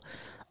pill.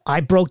 I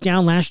broke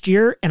down last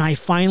year, and I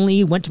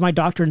finally went to my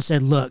doctor and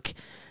said, look,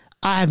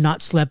 I have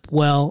not slept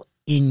well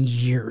in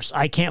years.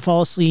 I can't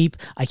fall asleep.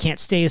 I can't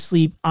stay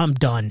asleep. I'm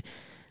done.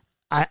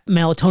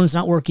 Melatonin's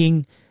not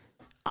working.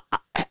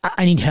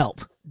 I need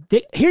help.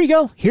 Here you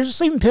go. Here's a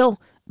sleeping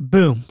pill.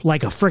 Boom.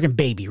 Like a freaking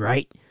baby,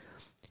 right?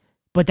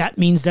 But that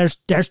means there's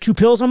 2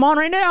 pills I'm on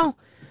right now.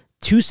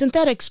 2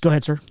 synthetics. Go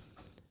ahead, sir.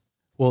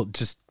 Well,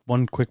 just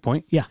one quick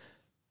point. Yeah.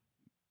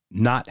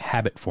 Not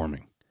habit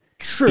forming.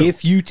 True.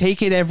 If you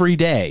take it every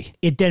day,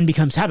 it then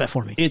becomes habit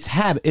forming. It's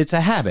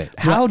a habit.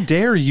 How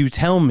dare you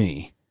tell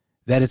me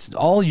that it's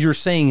all you're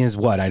saying is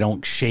what? I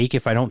don't shake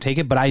if I don't take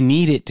it, but I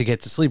need it to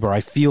get to sleep, or I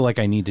feel like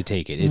I need to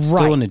take it. It's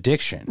still an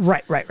addiction.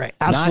 Right.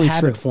 Absolutely. Not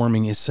habit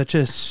forming is such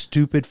a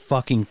stupid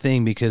fucking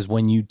thing, because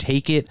when you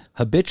take it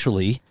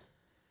habitually,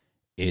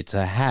 it's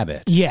a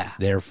habit. Yeah.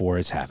 Therefore,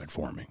 it's habit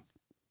forming.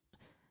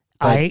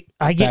 I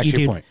get you,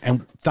 dude. Point.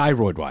 And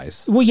thyroid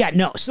wise. Well, yeah,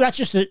 no. So that's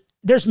just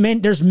there's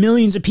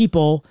millions of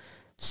people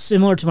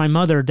similar to my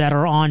mother that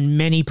are on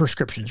many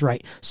prescriptions,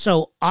 right?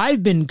 So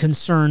I've been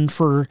concerned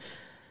for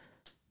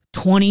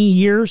 20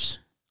 years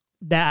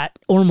that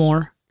or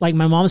more. Like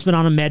my mom's been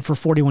on a med for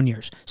 41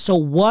 years. So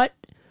what,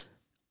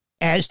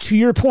 as to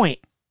your point,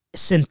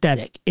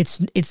 synthetic,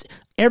 it's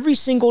every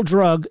single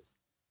drug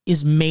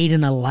is made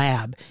in a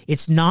lab.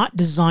 It's not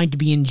designed to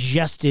be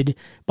ingested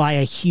by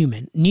a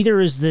human. Neither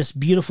is this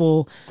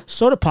beautiful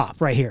soda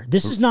pop right here.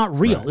 This is not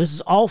real. Right. This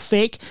is all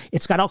fake.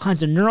 It's got all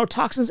kinds of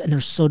neurotoxins, and they're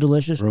so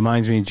delicious.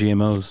 Reminds me of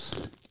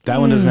GMOs. That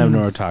one doesn't have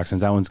neurotoxins.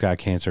 That one's got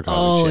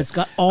cancer-causing shit. It's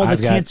got all the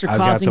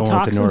cancer-causing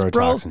toxins, with the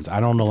neurotoxins, bro.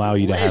 I don't allow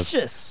you to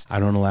have. I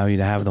don't allow you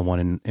to have the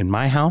one in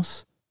my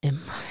house. In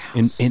my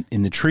house.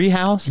 In the tree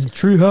house. In the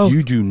tree house.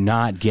 You do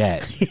not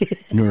get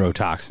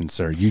neurotoxins,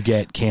 sir. You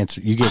get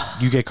cancer. You get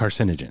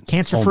carcinogens.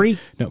 Cancer-free?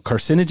 No,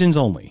 carcinogens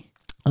only.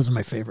 Those are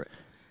my favorite.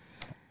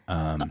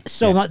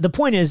 The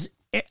point is,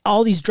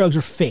 all these drugs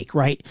are fake,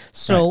 right?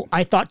 So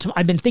I've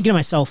been thinking to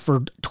myself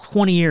for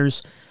 20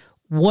 years,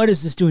 what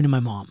is this doing to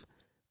my mom?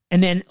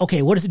 And then,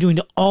 okay, what is it doing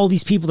to all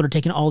these people that are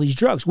taking all these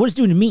drugs? What is it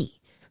doing to me?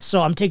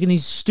 So I'm taking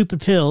these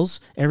stupid pills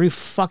every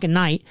fucking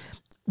night.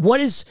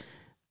 What is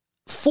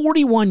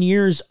 41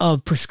 years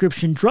of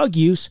prescription drug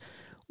use?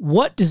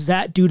 What does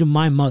that do to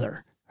my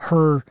mother?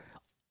 Her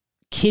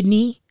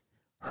kidney,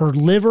 her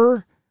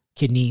liver,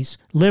 kidneys,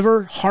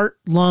 liver, heart,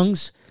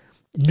 lungs,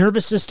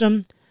 nervous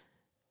system,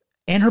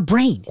 and her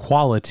brain.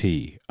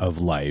 Quality of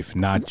life,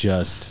 not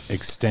just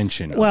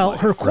extension of Well, life,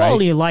 her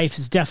quality right? of life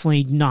is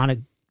definitely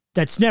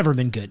that's never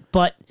been good.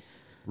 But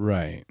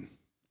Right.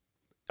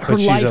 her But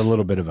she's life, a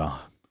little bit of a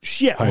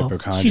hypochondriac,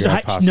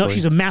 hypochondriac,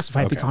 she's a massive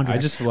Okay. hypochondriac.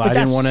 I But didn't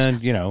that's- want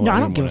to, you know. No, I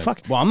don't didn't give a wanna-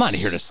 fuck. Well, I'm not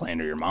here to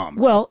slander your mom.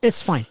 Well,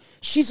 it's fine.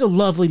 She's a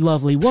lovely,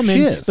 lovely woman,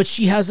 She is. but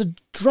she has a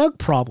drug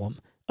problem,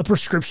 a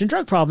prescription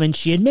drug problem, and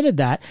she admitted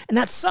that, and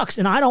that sucks.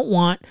 And I don't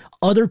want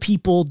other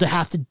people to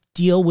have to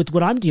deal with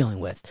what I'm dealing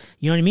with.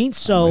 You know what I mean? I'm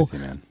So with you,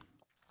 man.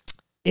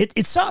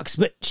 it sucks,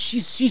 but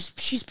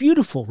she's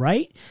beautiful,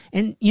 right?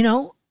 And you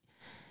know,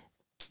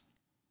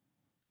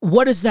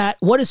 what is that?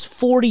 What is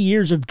 40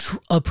 years of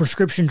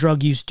prescription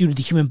drug use do to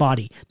the human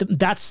body?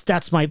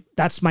 That's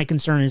my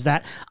concern. Is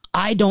that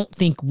I don't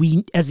think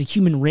we, as a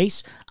human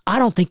race, I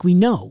don't think we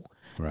know,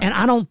 Right. and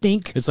I don't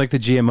think. It's like the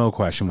GMO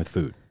question with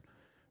food,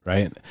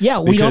 right?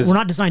 Yeah, Because- we're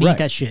not designed to right. eat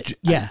that shit.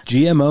 Yeah,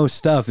 GMO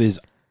stuff is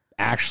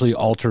actually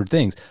altered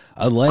things.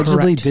 Allegedly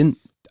Correct. didn't,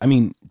 I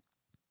mean,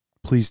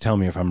 please tell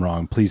me if I'm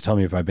wrong. Please tell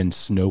me if I've been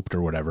snoped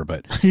or whatever,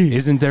 but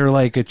isn't there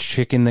like a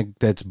chicken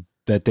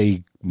that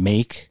they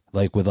make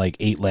like with like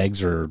 8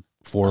 legs or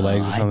 4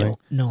 legs or something?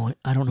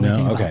 I don't know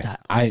anything okay. about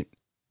that.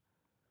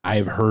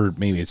 I've heard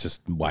maybe it's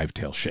just wives'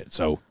 tail shit.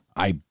 So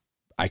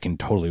I can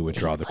totally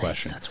withdraw the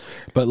question. That's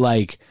weird. But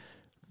like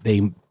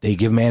they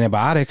give them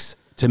antibiotics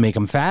to make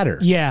them fatter.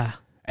 Yeah,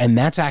 And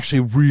that's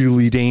actually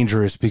really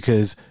dangerous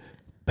because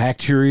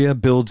bacteria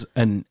builds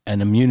an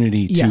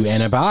immunity to Yes.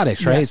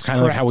 antibiotics, right? Yes, It's kind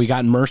of like how correct. we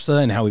got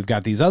MRSA and how we've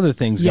got these other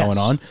things Yes. going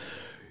on.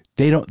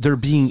 They're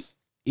being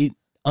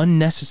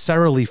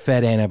unnecessarily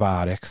fed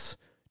antibiotics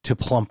to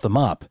plump them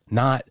up,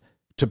 not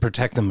to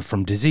protect them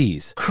from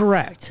disease.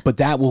 correct. But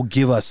that will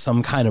give us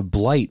some kind of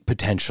blight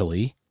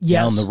potentially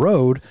Yes. down the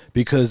road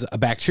because a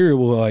bacteria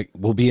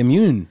will be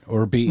immune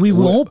or be We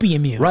won't be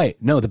immune. Right.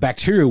 No, the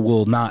bacteria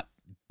will not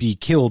be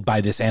killed by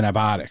this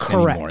antibiotics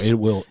Correct.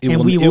 anymore.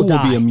 And we will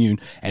die. be immune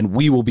and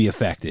we will be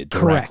affected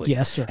Correct. directly.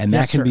 Yes, sir. And that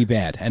Yes, can sir. be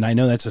bad. And I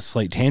know that's a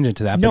slight tangent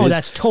to that. No, but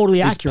that's totally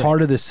it's accurate.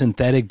 part of the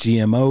synthetic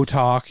GMO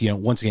talk. You know,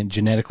 once again,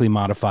 genetically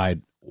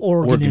modified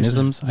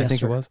organisms. I Yes, think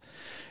sir. it was.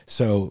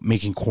 So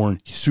making corn,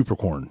 super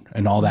corn,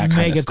 and all that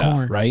kind Mega of stuff,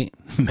 corn. right?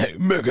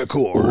 Mega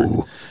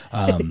corn.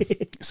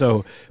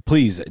 So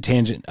please,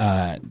 tangent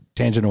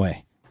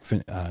away.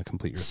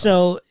 Complete your thought.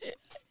 So,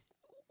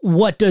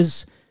 what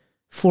does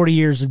 40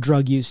 years of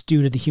drug use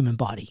do to the human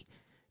body?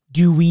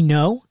 Do we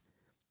know?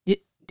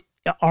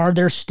 Are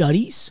there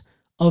studies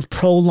of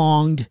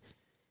prolonged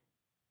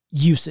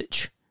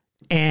usage?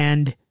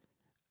 And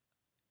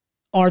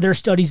are there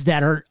studies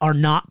that are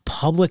not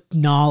public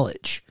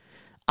knowledge?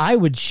 I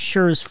would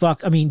sure as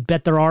fuck,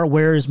 bet there are.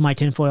 Where is my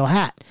tinfoil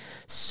hat?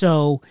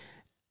 So,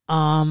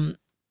 I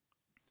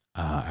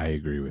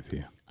agree with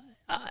you.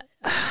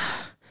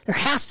 there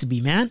has to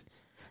be, man.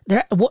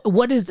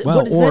 What is Well,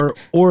 what is that?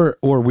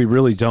 or we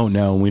really don't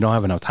know, and we don't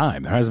have enough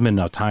time. There hasn't been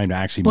enough time to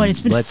actually. But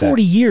it's been let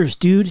 40 years,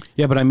 dude.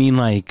 Yeah, but I mean,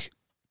 like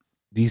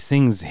these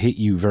things hit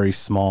you very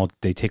small.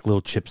 They take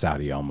little chips out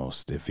of you,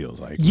 almost. It feels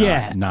like,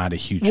 Yeah. not a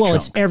huge. Well, chunk.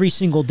 it's every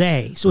single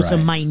day, so it's a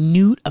Right.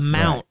 minute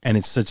amount. Right. And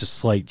it's such a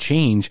slight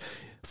change.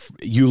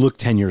 You look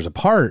 10 years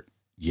apart,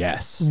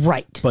 yes,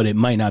 Right. but it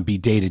might not be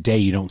day to day.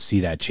 You don't see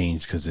that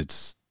change because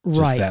it's just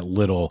Right. that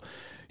little,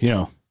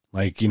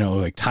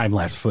 like time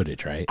lapse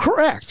footage, right?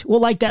 Correct. Well,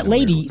 like that In a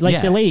lady, weird- like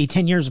yeah. the lady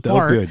 10 years The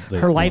apart, opioid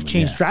her life woman,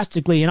 changed yeah.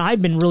 drastically, and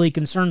I've been really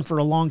concerned for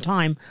a long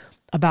time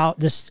about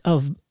this.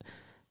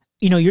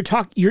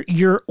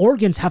 Your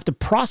organs have to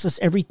process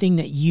everything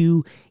that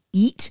you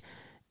eat,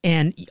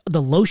 and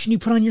the lotion you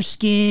put on your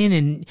skin,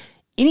 and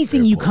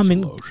anything you come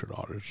in. Lotion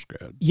on his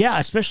skin. Yeah,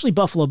 especially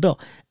Buffalo Bill.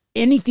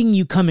 Anything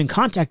you come in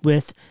contact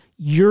with,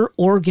 your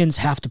organs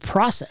have to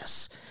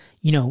process.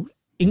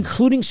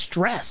 Including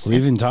stress. Well,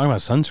 even talking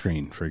about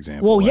sunscreen, for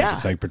example. Well, like, yeah.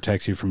 It's like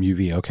protects you from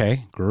UV.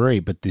 Okay,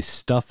 great. But the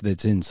stuff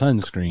that's in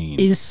sunscreen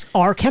Is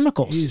our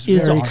chemicals. is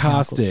Is very our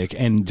caustic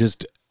and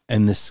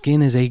the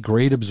skin is a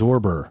great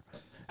absorber.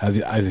 Have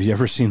you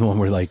ever seen the one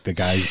where like the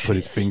guy put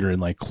his finger in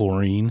like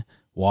chlorine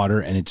water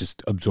and it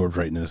just absorbs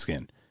right into the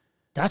skin?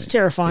 That's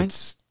terrifying.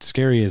 It's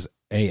scary as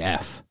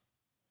AF.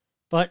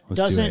 But Let's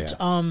do doesn't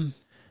AF.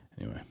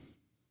 Anyway,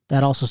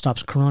 that also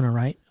stops corona,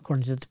 right?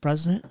 According to the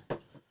president?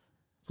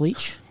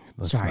 Bleach?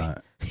 let's Sorry.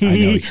 not. I know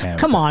we can't.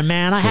 Come on,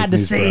 man. I Fake had to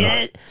news, say bro.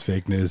 it. It's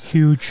fake news.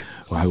 Huge.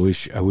 Well, I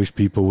wish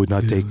people would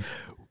not take.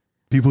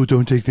 People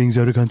don't take things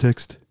out of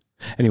context.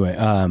 Anyway,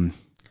 I don't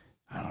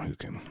know who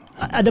can.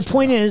 The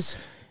point is,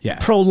 Yeah.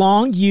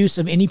 prolonged use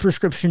of any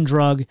prescription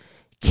drug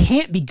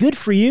can't be good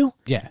for you.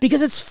 Yeah.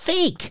 Because it's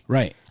fake.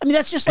 Right.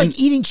 That's just like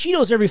eating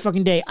Cheetos every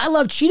fucking day. I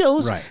love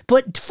Cheetos, Right.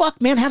 but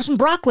fuck, man, have some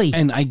broccoli.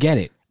 And I get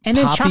it. And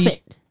then chop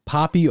it.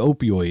 Poppy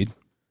opioid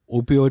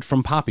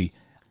from poppy.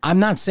 I'm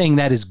not saying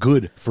that is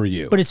good for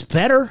you. But it's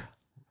better.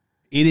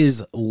 It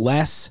is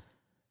less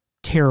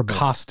Terrible.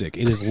 caustic.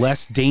 It is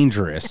less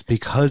dangerous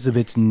because of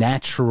its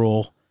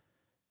natural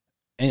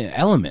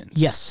elements.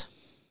 Yes.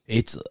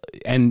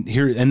 And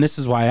this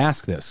is why I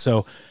ask this.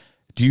 So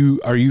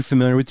Are you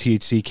familiar with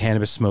THC,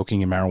 cannabis,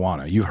 smoking, and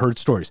marijuana? You've heard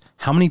stories.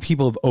 How many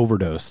people have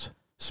overdosed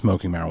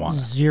smoking marijuana?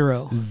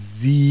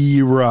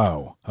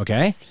 Zero.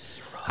 Okay?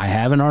 I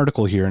have an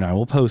article here and I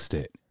will post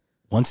it.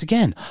 Once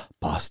again,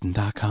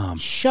 Boston.com.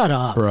 Shut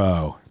up.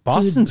 Bro.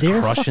 Boston's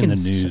Dude, crushing the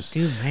news.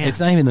 Dude, man. It's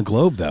not even the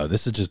Globe, though.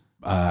 This is just,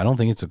 I don't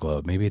think it's a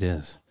Globe. Maybe it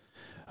is.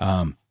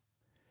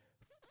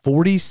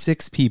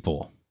 46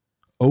 people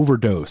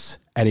overdose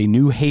at a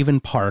New Haven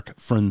park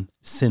from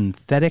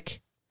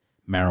synthetic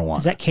marijuana.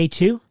 Is that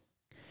K2?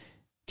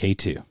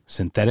 K2,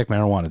 synthetic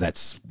marijuana.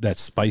 That's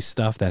spice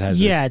stuff that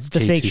has it's the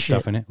K2 fake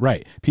stuff shit in it.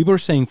 Right. People are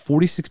saying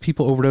 46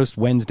 people overdosed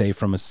Wednesday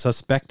from a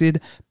suspected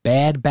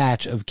bad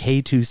batch of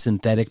K2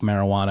 synthetic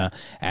marijuana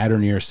at or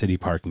near a city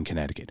park in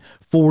Connecticut.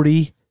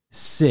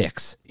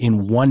 46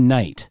 in one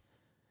night.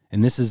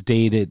 And this was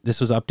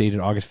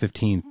updated August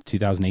 15th,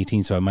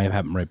 2018, so it might have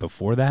happened right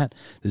before that.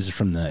 This is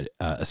from the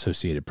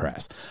Associated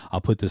Press.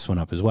 I'll put this one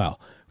up as well.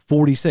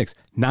 46.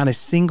 Not a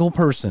single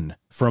person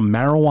from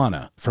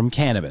marijuana, from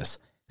cannabis,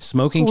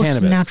 smoking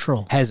cannabis,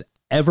 natural, has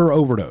ever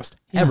overdosed.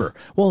 Yeah. Ever.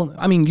 Well,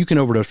 I mean, you can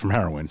overdose from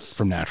heroin,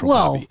 from natural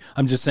poppy.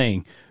 I'm just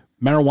saying,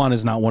 marijuana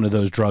is not one of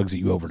those drugs that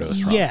you overdose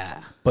from.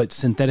 Yeah. But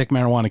synthetic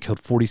marijuana killed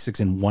 46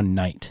 in one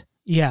night.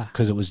 Yeah.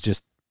 Because it was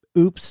just,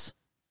 oops.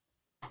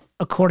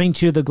 According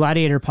to the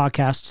Gladiator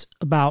podcast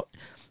about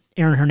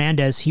Aaron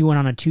Hernandez, he went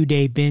on a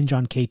 2-day binge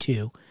on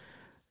K2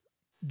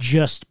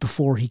 just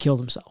before he killed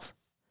himself.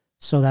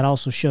 So that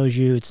also shows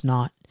you it's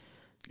not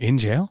in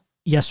jail.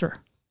 Yes, sir.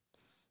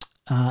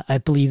 I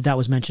believe that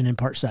was mentioned in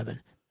part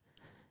 7.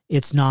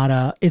 It's not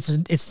a.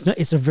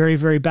 It's a very,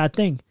 very bad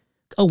thing.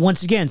 Oh,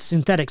 once again,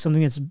 synthetic,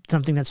 something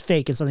that's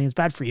fake and something that's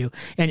bad for you.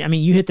 And I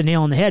mean, you hit the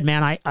nail on the head,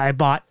 man. I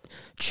bought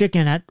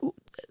chicken at.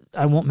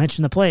 I won't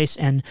mention the place,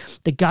 and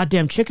the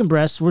goddamn chicken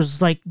breast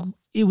was like,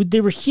 they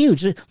were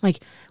huge.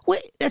 Like,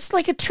 what? That's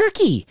like a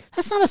turkey.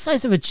 That's not the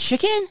size of a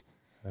chicken.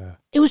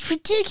 It was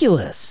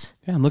ridiculous.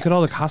 Yeah, and look at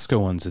all the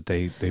Costco ones that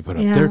they put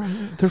up. Yeah. They're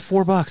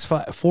 $4,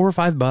 $4 or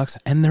 $5,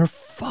 and they're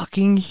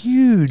fucking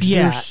huge.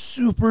 Yeah. They're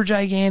super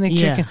gigantic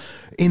chicken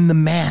in the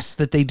mass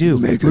that they do.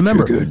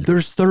 Remember,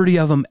 there's 30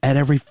 of them at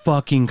every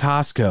fucking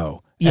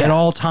Costco at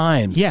all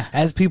times. Yeah.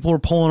 As people are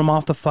pulling them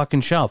off the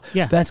fucking shelf.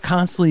 Yeah. That's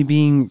constantly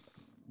being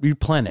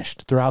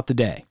replenished throughout the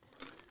day.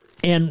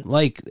 And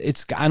like,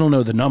 I don't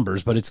know the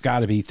numbers, but it's got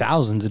to be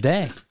thousands a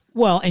day.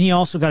 Well, and you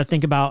also got to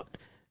think about,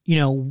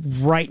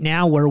 right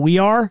now where we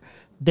are,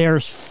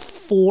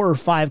 there's 4 or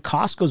 5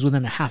 Costco's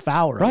within a half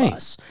hour of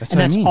us.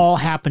 That's all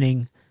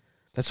happening.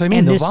 That's what I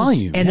mean, the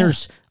volume.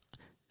 There's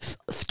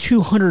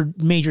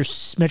 200 major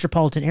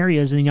metropolitan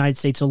areas in the United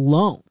States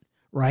alone,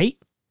 right?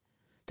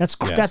 That's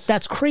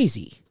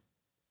crazy.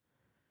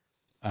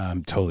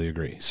 Totally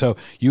agree. So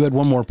you had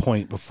one more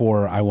point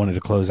before I wanted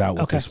to close out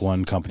with this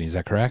one company. Is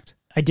that correct?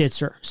 I did,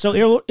 sir. So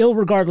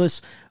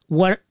irregardless,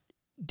 what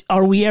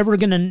are we ever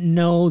going to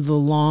know the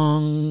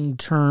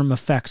long-term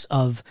effects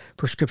of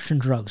prescription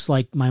drugs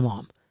like my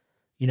mom,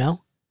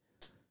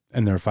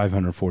 And there are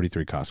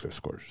 543 Costco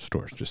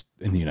stores just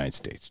in the United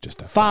States.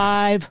 Just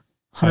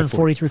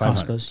 543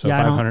 Costco's. So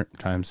 500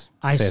 times,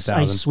 say 1,000.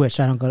 I switched.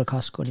 I don't go to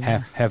Costco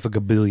anymore. Half a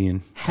gabillion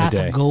a day. Half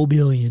a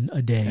gobillion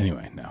a day.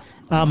 Anyway, no.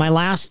 My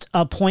last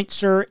point,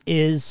 sir,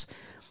 is,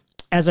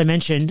 as I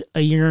mentioned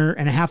a year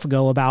and a half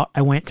ago,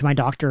 I went to my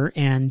doctor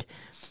and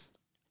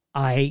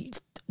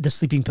the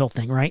sleeping pill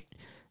thing, right?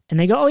 And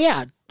they go, oh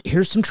yeah,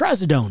 here's some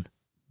trazodone.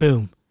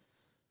 Boom.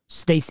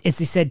 So they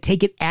said,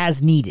 take it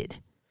as needed.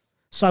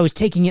 So I was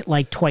taking it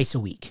like twice a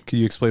week. Can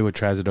you explain what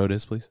trazodone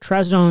is, please?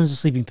 Trazodone is a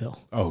sleeping pill.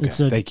 Oh, okay.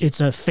 Thank you.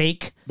 It's a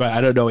fake. But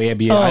I don't know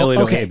Ambien. I only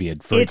know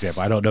Ambien, for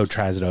example. I don't know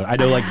trazodone. I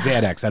know like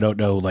Xanax. I don't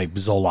know like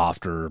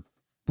Zoloft or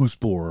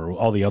Boospor or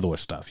all the other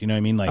stuff. You know what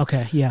I mean? Like,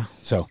 okay, yeah.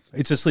 So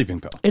it's a sleeping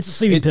pill. It's a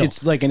sleeping pill.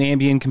 It's like an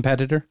Ambien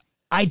competitor.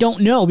 I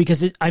don't know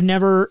because I've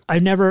never,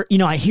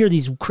 I hear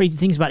these crazy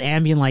things about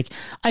Ambien. Like,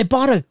 I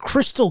bought a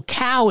crystal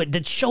cow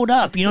that showed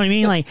up. You know what I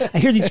mean? Like, I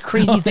hear these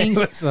crazy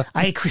things.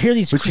 I hear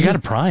these. But you got a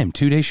Prime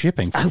 2-day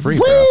shipping for free.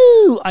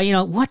 Woo!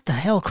 What the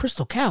hell,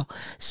 crystal cow?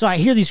 So I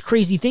hear these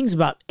crazy things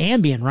about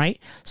Ambien, right?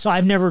 So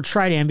I've never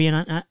tried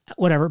Ambien,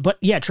 whatever. But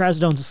yeah,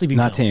 trazodone's a sleeping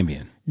pill. Not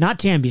Ambien. Not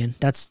Tambien.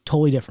 That's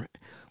totally different.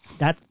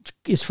 That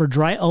is for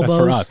dry elbows. That's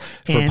for us.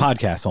 For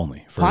podcasts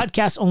only.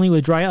 Podcasts only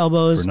with dry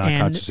elbows and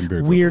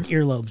weird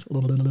earlobes.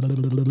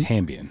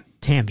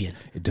 Tambien.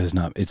 It does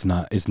not.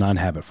 It's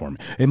non-habit forming.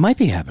 It might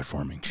be habit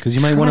forming because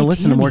you might want to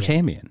listen to more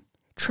Tambien.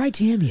 Try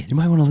Tambien. You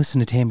might want to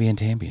listen to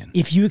Tambien.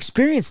 If you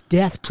experience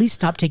death, please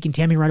stop taking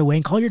Tambien right away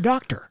and call your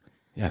doctor.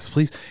 Yes,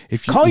 please.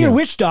 Call your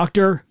witch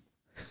doctor.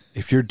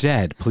 If you're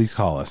dead, please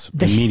call us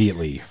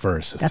immediately for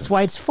assistance. That's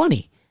why it's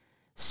funny.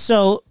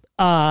 So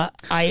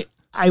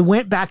I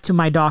went back to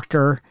my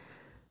doctor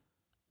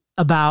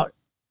about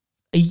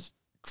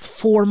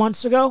 4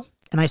 months ago,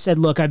 and I said,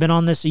 look, I've been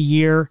on this a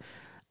year.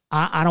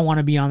 I don't want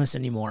to be on this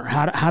anymore.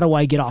 How do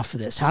I get off of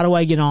this? How do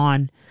I get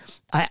on?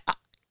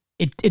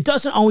 It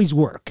doesn't always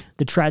work,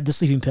 the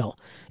sleeping pill.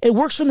 It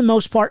works for the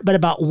most part, but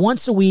about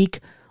once a week,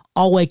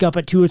 I'll wake up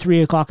at 2 or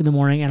 3 o'clock in the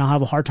morning, and I'll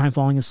have a hard time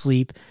falling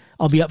asleep.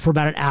 I'll be up for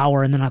about an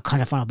hour, and then I'll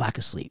kind of fall back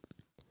asleep.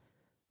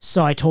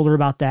 So I told her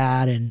about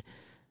that. And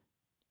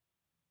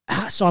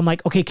so I'm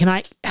like, okay,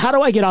 how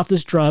do I get off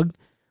this drug?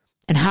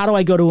 And how do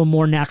I go to a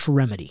more natural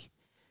remedy?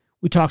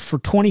 We talked for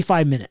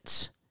 25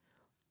 minutes.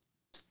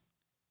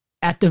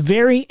 At the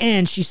very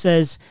end, she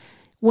says,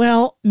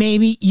 well,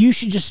 maybe you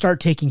should just start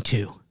taking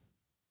 2.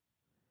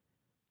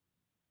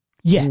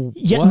 Yeah.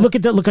 Yeah. What? Look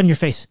at that look on your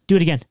face. Do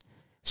it again.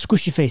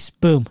 Squish your face.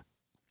 Boom.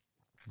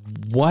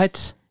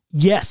 What?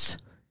 Yes.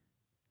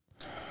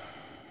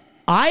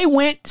 I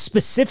went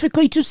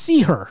specifically to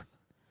see her.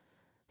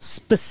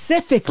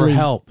 Specifically For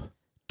help.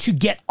 to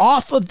get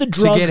off of the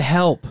drug. To get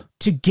help.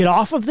 To get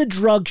off of the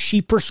drug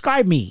she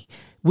prescribed me,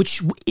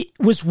 which it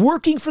was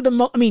working for the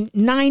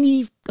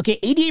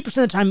 88% of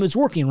the time it was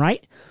working,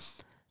 right?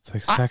 It's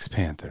like Sex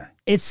Panther.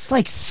 It's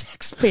like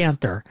Sex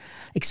Panther.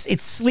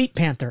 It's Sleep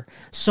Panther.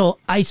 So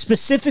I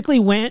specifically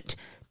went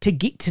to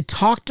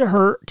talk to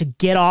her to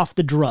get off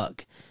the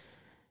drug.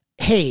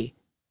 Hey,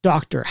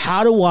 doctor,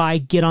 how do I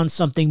get on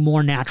something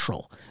more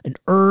natural? An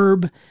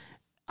herb.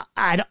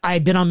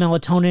 I've been on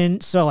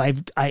melatonin, so I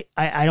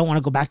don't want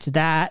to go back to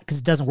that because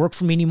it doesn't work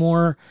for me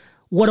anymore.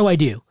 What do I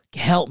do?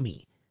 Help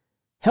me.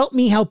 Help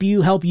me, help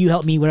you, help you,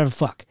 help me, whatever the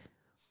fuck.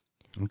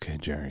 Okay,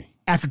 Jerry.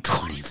 After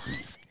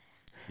 25.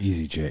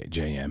 Easy,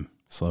 JM.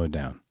 Slow it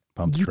down.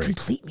 Pump the You brakes.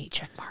 complete me,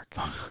 check mark.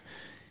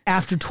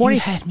 After 20.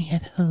 You had me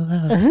at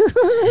hello.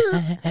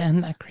 I'm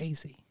not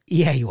crazy.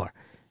 Yeah, you are.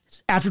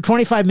 After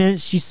 25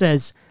 minutes, she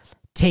says,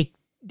 take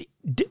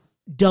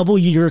double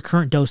your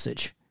current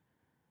dosage.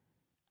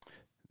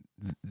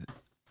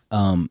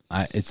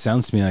 It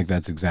sounds to me like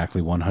that's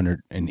exactly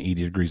 180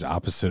 degrees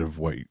opposite of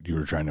what you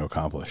were trying to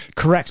accomplish.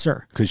 Correct,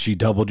 sir. Because she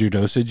doubled your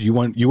dosage. You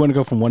want to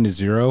go from 1 to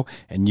 0,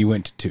 and you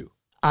went to 2.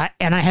 I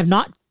have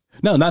not.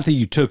 No, not that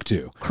you took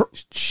 2.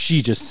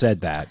 She just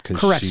said that.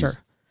 Correct, sir.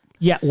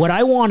 Yeah, what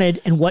I wanted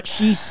and what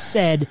she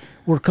said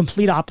were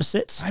complete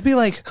opposites. I'd be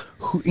like,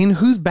 in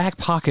whose back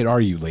pocket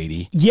are you,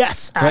 lady?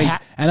 Yes.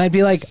 And I'd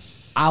be like,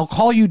 I'll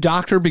call you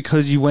doctor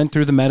because you went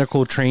through the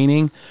medical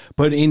training,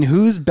 but in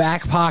whose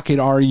back pocket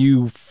are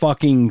you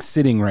fucking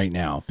sitting right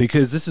now?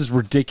 Because this is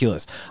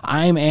ridiculous.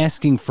 I'm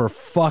asking for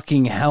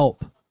fucking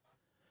help.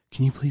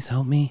 Can you please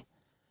help me?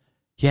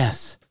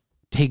 Yes.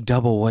 Take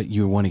double what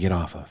you want to get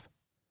off of.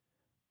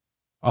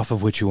 Off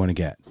of what you want to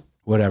get.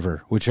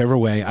 Whatever. Whichever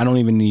way. I don't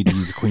even need to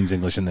use Queen's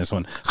English in this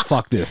one.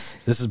 Fuck this.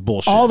 This is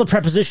bullshit. All the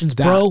prepositions,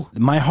 bro.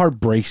 My heart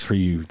breaks for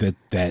you that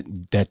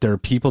there are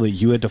people that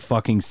you had to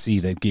fucking see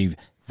that gave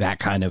that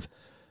kind of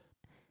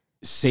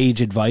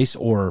sage advice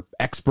or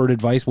expert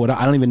advice.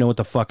 I don't even know what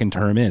the fucking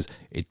term is.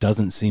 It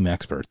doesn't seem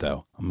expert,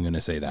 though. I'm going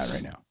to say that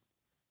right now.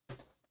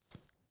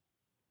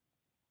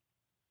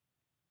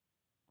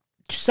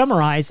 To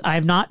summarize, I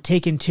have not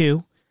taken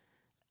 2.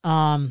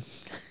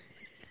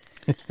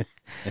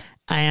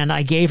 And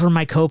I gave her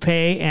my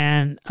copay,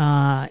 and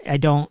I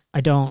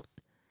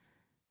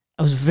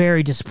was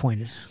very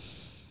disappointed.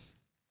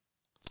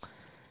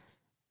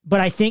 But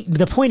I think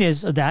the point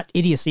is of that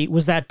idiocy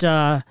was that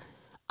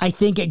I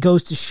think it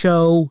goes to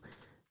show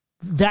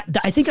that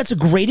I think that's a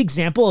great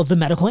example of the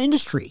medical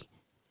industry.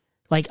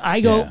 Like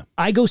I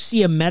go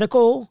see a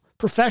medical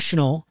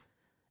professional,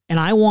 and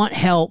I want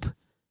help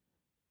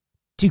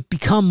to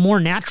become more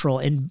natural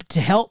and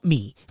to help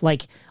me.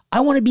 Like, I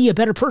want to be a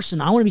better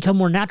person. I want to become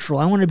more natural.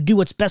 I want to do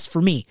what's best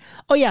for me.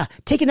 Oh yeah,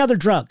 take another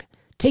drug.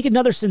 Take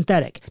another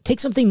synthetic. Take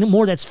something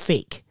more that's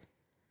fake.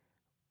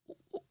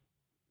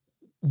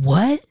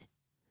 What?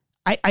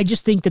 I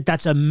just think that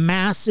that's a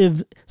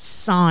massive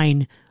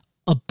sign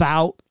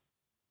about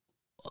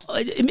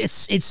it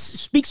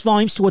speaks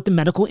volumes to what the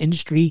medical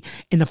industry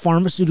and the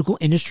pharmaceutical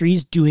industry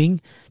is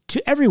doing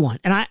to everyone.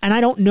 And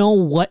I don't know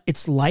what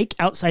it's like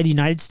outside the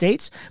United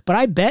States, but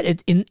I bet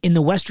it in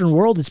the Western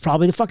world it's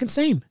probably the fucking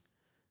same.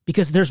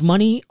 Because there's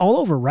money all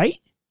over, right?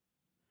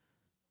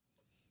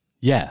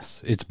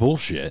 Yes, it's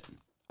bullshit.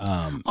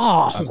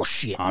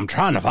 Horseshit. I'm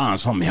trying to find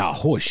something about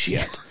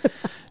horseshit.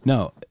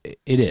 No,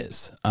 it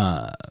is.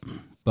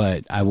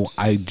 But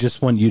I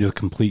just want you to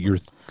complete your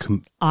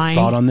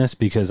thought on this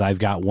because I've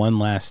got one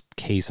last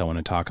case I want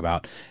to talk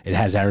about. It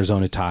has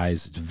Arizona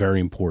ties. It's very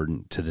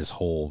important to this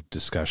whole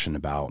discussion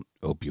about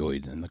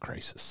opioids and the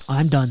crisis.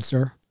 I'm done,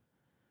 sir.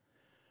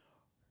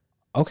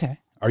 Okay.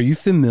 Are you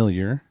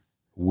familiar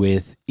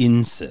with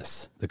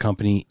Insys, the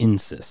company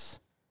Insys?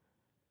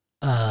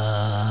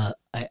 I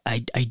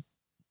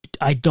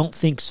don't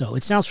think so.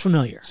 It sounds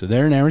familiar. So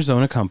they're an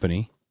Arizona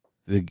company.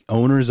 The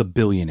owner is a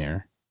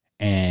billionaire,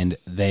 and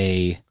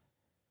they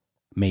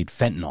made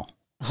fentanyl.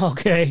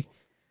 Okay.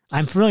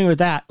 I'm familiar with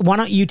that. Why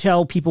don't you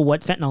tell people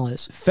what fentanyl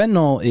is?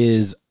 Fentanyl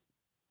is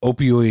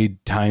opioid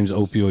times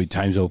opioid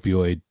times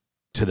opioid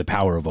to the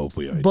power of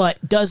opioid. But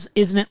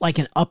isn't it like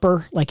an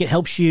upper? Like it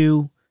helps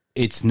you?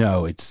 It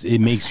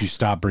makes you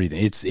stop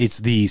breathing. It's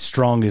the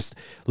strongest.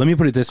 Let me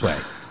put it this way.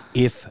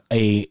 If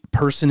a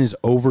person is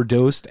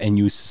overdosed and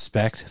you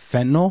suspect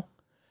fentanyl,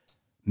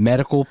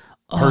 medical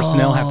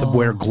personnel have to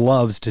wear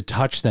gloves to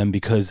touch them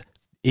because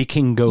it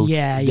can go.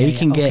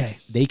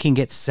 They can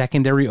get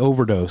secondary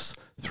overdose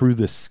through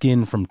the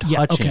skin from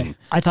touching. Yeah, okay.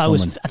 I thought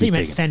someone you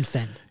meant who's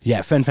fen-phen.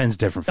 Yeah, fen-phen's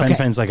different. Okay.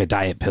 Fen-phen's like a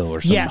diet pill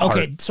or something. Yeah,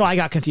 okay. So I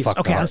got confused.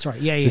 Okay, I'm sorry.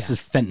 Yeah. This is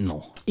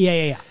fentanyl.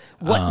 Yeah.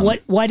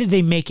 Why did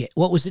they make it?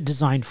 What was it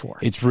designed for?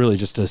 It's really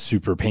just a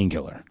super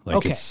painkiller. Like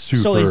Okay. it's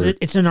super. So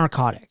it's a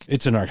narcotic.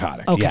 It's a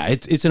narcotic. Okay. Yeah,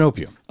 it's an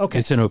opium. Okay.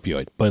 It's an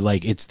opioid, but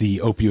like it's the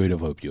opioid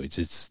of opioids.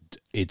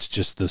 It's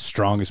just the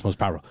strongest, most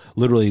powerful.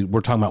 Literally,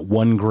 we're talking about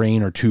 1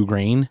 grain or 2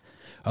 grain.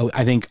 Oh,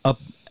 I think up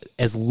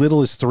as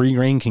little as 3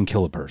 grain can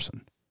kill a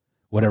person.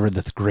 Whatever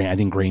the grain, I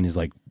think grain is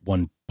like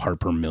 1 part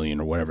per million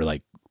or whatever.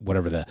 Like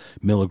whatever the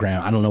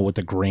milligram. I don't know what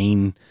the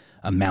grain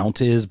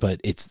amount is,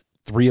 but it's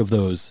 3 of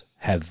those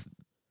have.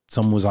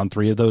 Someone was on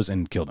 3 of those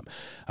and killed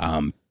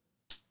him.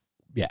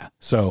 Yeah,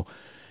 so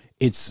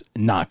it's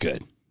not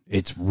good.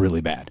 It's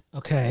really bad.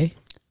 Okay.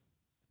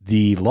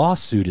 The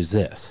lawsuit is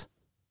this.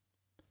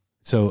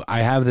 So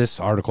I have this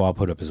article I'll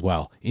put up as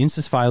well.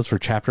 Insys files for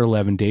Chapter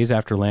 11 days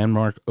after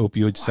landmark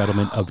opioid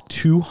settlement of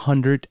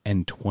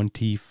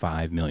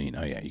 $225 million.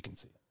 Oh, yeah, you can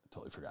see. I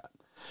totally forgot.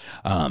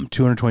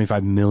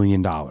 $225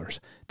 million.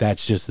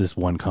 That's just this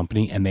one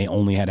company, and they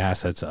only had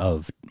assets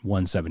of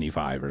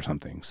 175 or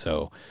something.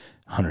 So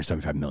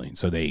 175 million.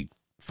 So they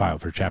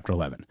filed for Chapter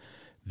 11.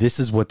 This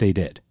is what they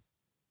did.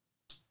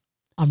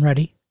 I'm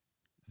ready.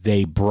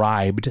 They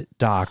bribed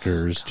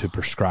doctors to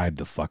prescribe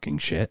the fucking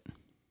shit.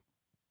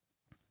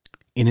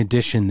 In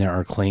addition, there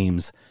are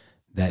claims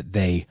that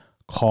they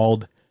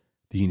called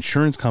the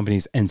insurance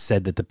companies and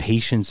said that the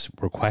patients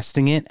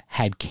requesting it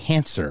had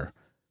cancer,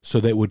 so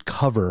that it would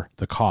cover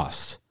the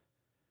cost,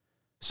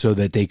 so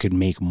that they could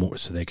make more,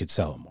 so they could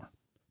sell it more,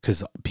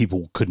 because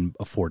people couldn't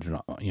afford it,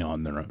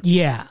 on their own.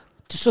 Yeah,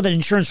 so that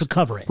insurance would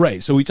cover it.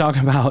 Right. So we talk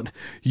about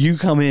you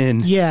come in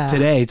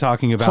today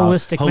talking about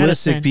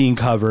holistic being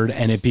covered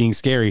and it being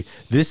scary.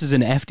 This is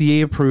an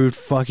FDA approved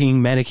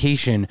fucking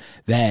medication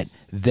that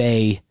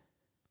they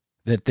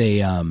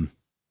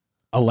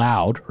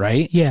allowed,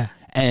 right? Yeah.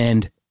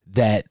 And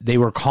that they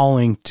were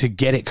calling to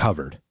get it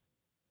covered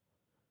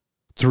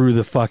through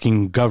the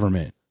fucking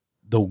government,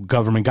 the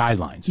government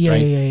guidelines, right?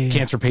 Yeah.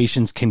 Cancer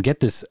patients can get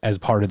this as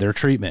part of their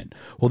treatment.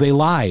 Well, they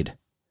lied,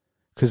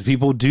 because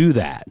people do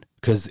that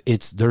because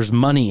there's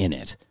money in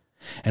it.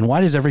 And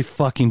why does every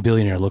fucking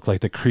billionaire look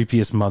like the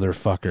creepiest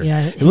motherfucker?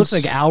 Yeah, it looks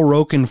like Al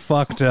Roken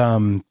fucked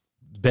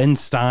Ben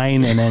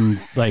Stein and then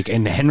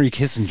and Henry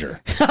Kissinger.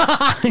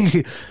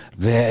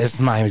 There's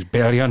my $1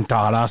 billion.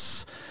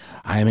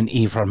 I'm an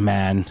evil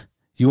man.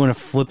 You want to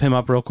flip him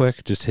up real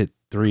quick? Just hit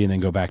 3 and then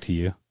go back to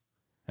you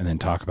and then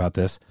talk about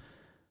this.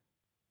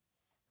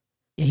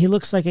 He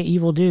looks like an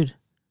evil dude.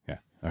 Yeah.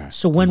 All right.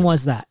 So when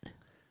was that?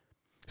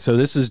 So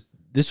this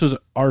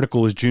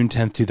article was June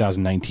 10th,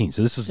 2019.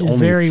 So this was only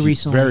very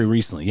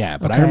recently. Yeah.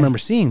 But Okay. I remember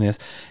seeing this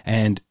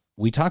and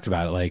we talked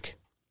about it like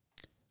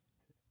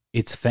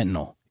it's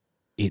fentanyl.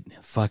 It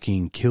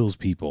fucking kills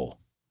people.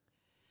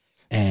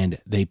 And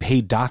they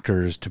paid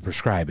doctors to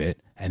prescribe it.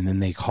 And then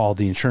they called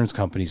the insurance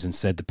companies and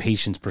said the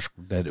patients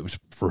that it was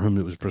for whom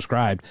it was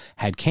prescribed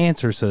had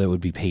cancer, so that it would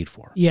be paid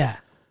for. Yeah.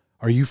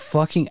 Are you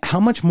fucking,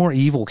 how much more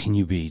evil can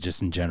you be just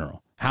in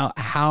general?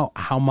 How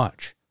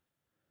much?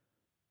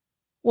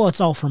 Well, it's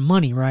all for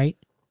money, right?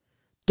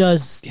 It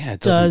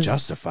doesn't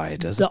justify it,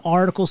 does it? The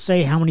article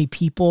say how many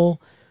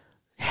people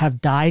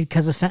have died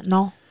because of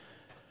fentanyl?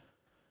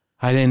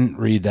 I didn't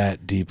read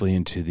that deeply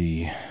into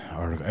the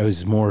article. I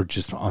was more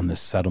just on the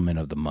settlement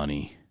of the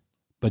money.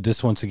 But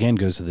this once again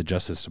goes to the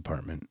Justice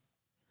Department.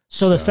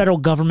 So the federal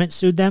government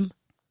sued them?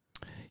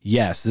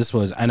 Yes, this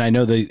was, and I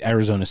know the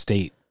Arizona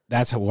State,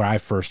 that's where I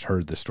first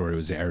heard the story,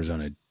 was the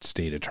Arizona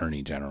State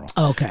Attorney General.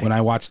 Okay. When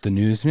I watched the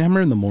news,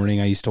 remember in the morning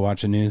I used to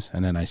watch the news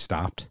and then I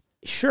stopped?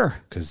 Sure.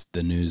 Because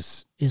the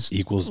news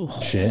equals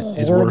horrible. shit,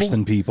 is worse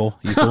than people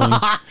equaling.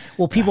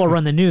 Well, people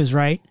run the news,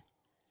 right?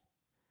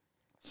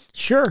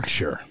 Sure.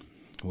 Sure.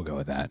 We'll go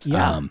with that.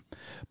 Yeah.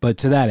 But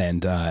to that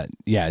end,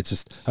 it's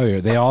just,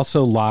 they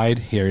also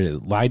lied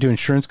to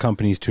insurance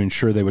companies to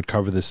ensure they would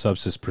cover the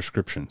substance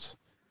prescriptions,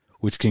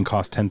 which can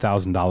cost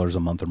 $10,000 a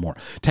month or more.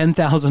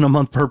 $10,000 a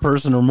month per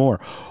person or more.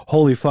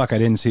 Holy fuck, I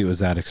didn't see it was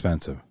that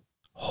expensive.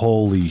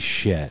 Holy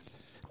shit.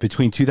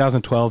 Between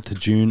 2012 to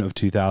June of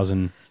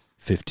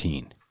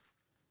 2015.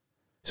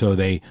 So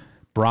they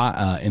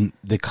brought,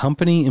 the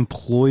company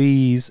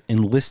employees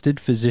enlisted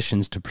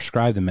physicians to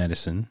prescribe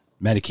the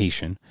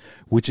medication,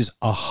 which is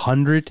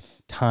 100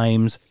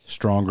 times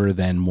stronger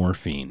than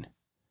morphine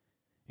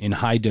in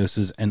high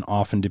doses and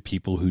often to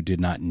people who did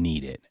not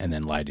need it, and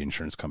then lied to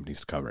insurance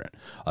companies to cover it.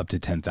 Up to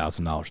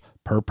 $10,000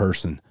 per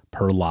person,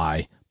 per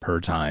lie, per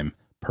time,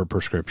 per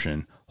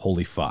prescription.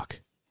 Holy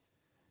fuck.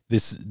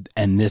 This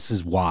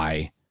is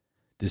why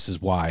the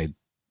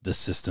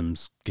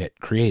systems get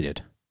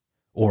created,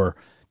 or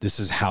this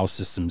is how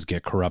systems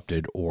get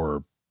corrupted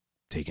or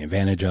taken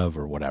advantage of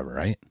or whatever,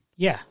 right?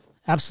 Yeah,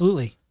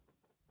 absolutely.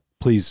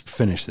 Please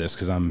finish this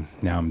because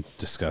I'm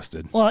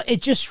disgusted. Well,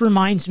 it just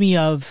reminds me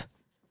of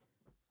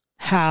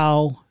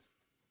how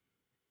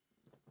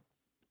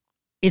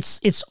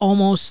it's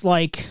almost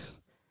like,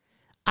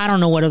 I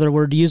don't know what other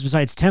word to use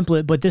besides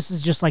template, but this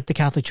is just like the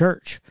Catholic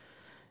Church.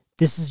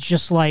 This is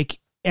just like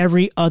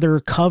every other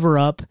cover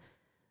up,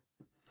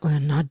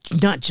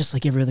 not just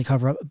like every other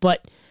cover up,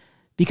 but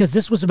because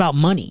this was about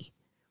money,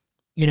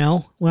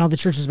 well, the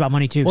church is about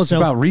money too. Well, it's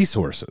about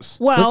resources.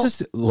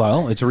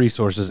 Well, it's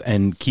resources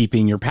and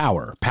keeping your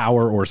power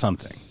or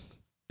something.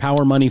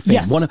 Power, money, fame.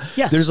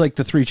 Yes. There's like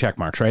the 3 check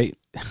marks, right?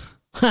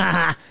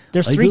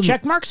 There's 3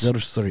 check marks.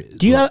 There's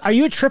 3. Are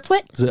you a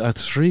triplet? There are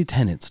 3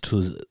 tenets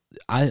to.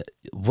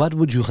 What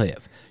would you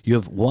have? You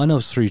have one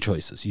of 3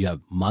 choices. You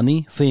have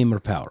money, fame, or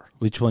power.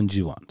 Which one do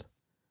you want?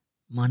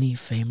 Money,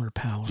 fame, or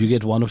power. You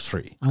get one of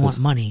 3. I want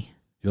money.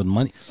 You want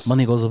money.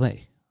 Money goes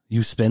away.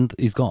 You spend,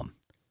 it's gone.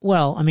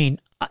 Well, I mean,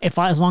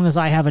 as long as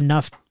I have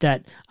enough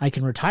that I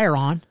can retire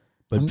on.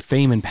 But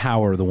fame and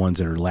power are the ones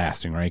that are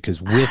lasting, right?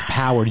 Because with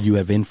power, you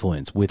have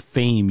influence. With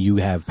fame, you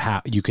have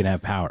you can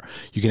have power.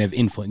 You can have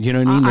influence. You know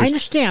what I mean? I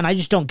understand. I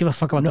just don't give a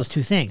fuck about those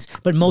 2 things.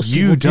 But most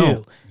people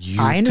do.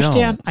 I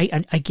understand. I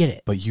get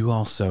it. But you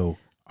also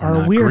are a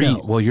not weirdo.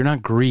 greedy. Well, you're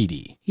not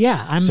greedy.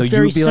 Yeah, I'm so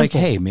very you'd be simple. like,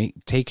 hey,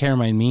 take care of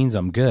my means.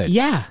 I'm good.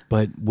 Yeah.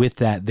 But with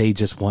that, they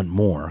just want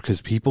more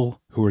because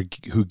people who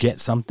get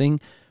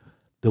something,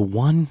 the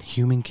one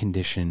human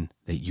condition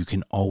that you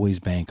can always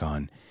bank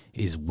on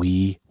is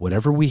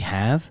whatever we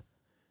have,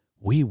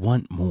 we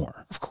want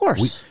more. Of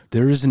course.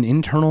 There is an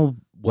internal,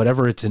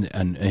 whatever it's an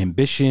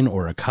ambition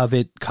or a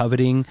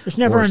coveting. There's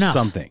never or enough.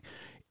 Something.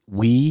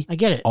 I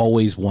get it.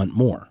 Always want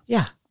more.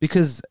 Yeah.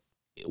 Because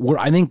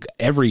I think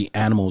every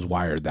animal is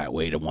wired that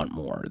way to want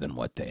more than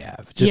what they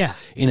have. Just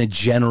in a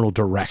general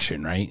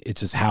direction, right? It's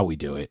just how we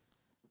do it.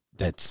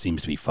 That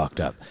seems to be fucked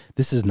up.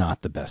 This is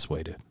not the best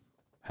way to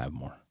have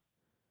more,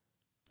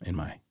 in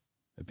my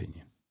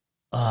opinion.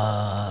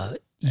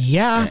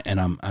 Yeah. And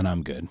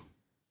I'm good.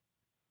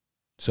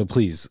 So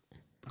please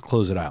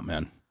close it out,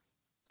 man.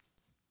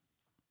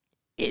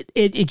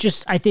 It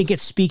just, I think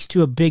it speaks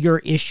to a bigger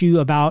issue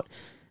about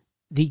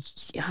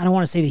I don't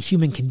want to say the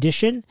human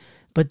condition,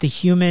 but the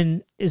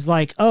human is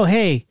like, oh,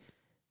 hey,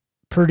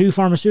 Purdue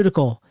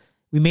Pharmaceutical,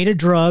 we made a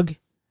drug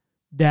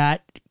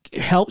that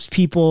helps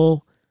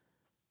people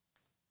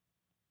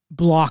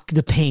block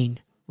the pain,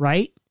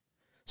 right?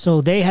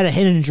 So they had a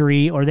head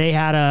injury or they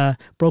had a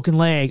broken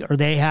leg or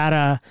they had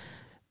a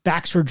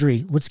back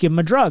surgery. Let's give them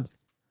a drug.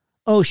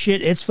 Oh,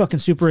 shit, it's fucking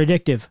super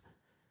addictive.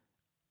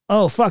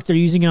 Oh, fuck, they're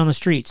using it on the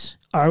streets.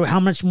 How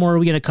much more are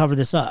we going to cover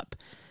this up?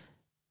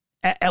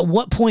 At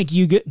what point do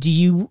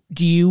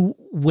you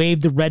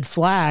wave the red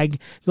flag?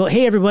 Go,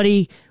 hey,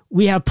 everybody,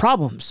 we have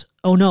problems.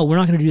 Oh, no, we're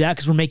not going to do that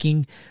because we're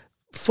making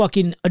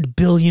fucking $1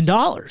 billion.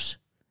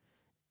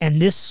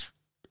 And this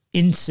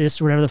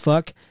insists, whatever the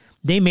fuck,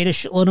 they made a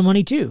shitload of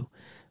money too.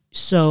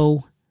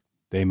 So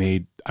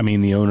the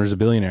owner's a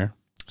billionaire.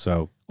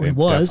 So he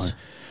was.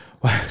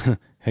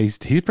 He's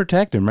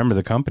protected. Remember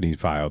the company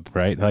filed,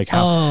 right? Like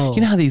how,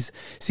 how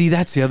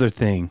that's the other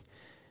thing.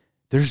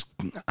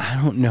 I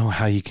don't know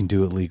how you can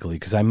do it legally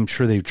because I'm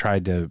sure they've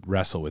tried to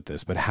wrestle with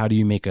this, but how do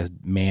you make a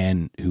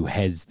man who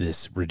heads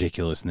this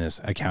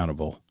ridiculousness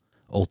accountable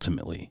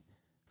ultimately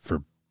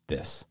for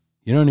this?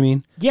 You know what I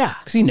mean? Yeah.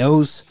 Because he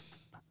knows,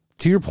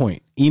 to your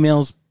point,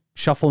 emails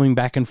shuffling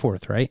back and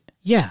forth, right?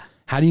 Yeah.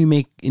 How do you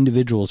make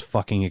individuals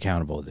fucking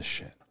accountable to this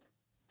shit?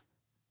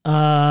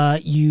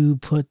 You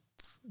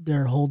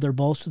hold their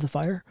balls to the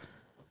fire.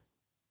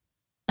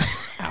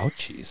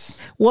 Ouchies.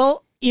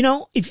 Well,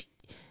 if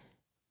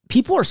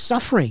people are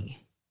suffering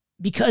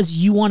because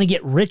you want to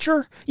get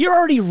richer, you're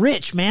already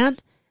rich, man.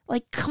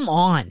 Like, come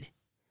on.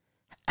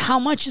 How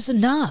much is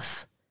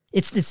enough?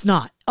 It's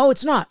not. Oh,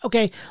 it's not.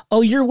 Okay.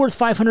 Oh, you're worth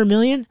 500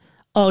 million?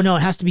 Oh, no,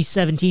 it has to be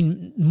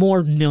 17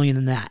 more million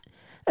than that.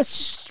 That's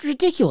just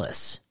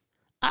ridiculous.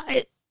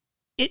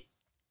 It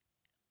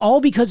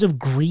all because of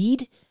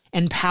greed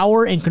and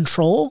power and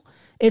control.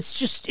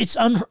 It's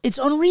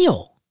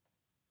unreal.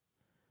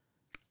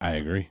 I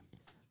agree.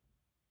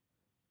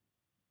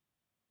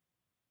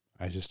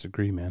 I just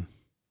agree, man.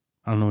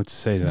 I don't know what to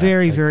say to that.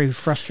 Very, very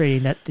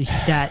frustrating that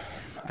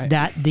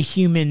the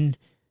human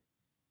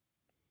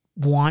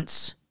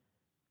wants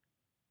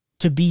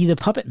to be the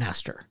puppet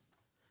master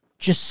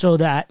just so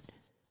that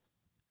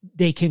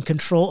they can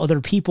control other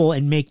people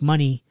and make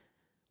money,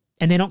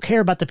 and they don't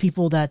care about the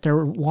people that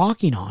they're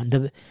walking on.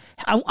 And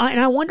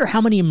I wonder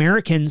how many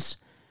Americans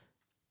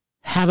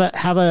have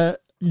a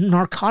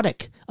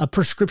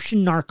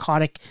prescription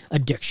narcotic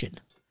addiction.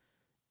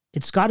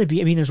 It's got to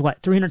be. I mean, there's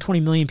 320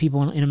 million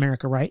people in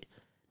America, right?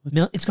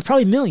 It's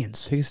probably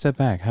millions. Take a step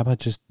back. How about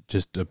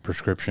just a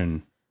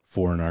prescription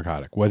for a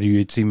narcotic, whether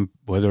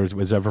it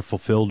was ever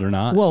fulfilled or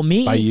not? Well,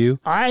 by you,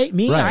 right?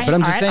 But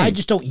I'm just saying, I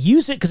just don't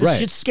use it because it's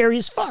just scary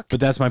as fuck.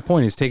 But that's my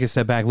point: is take a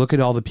step back, look at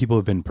all the people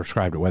who've been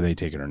prescribed it, whether they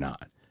take it or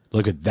not.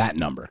 Look at that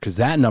number, because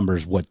that number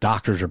is what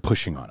doctors are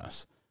pushing on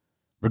us,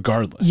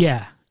 regardless.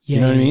 Yeah. You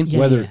know what I mean? Yeah,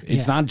 Whether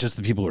it's not just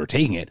the people who are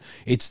taking it,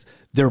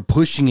 they're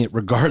pushing it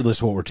regardless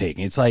of what we're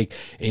taking. It's like,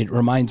 it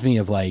reminds me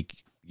of like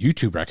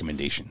YouTube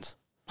recommendations.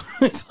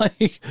 It's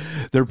like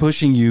they're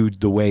pushing you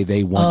the way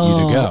they want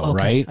you to go,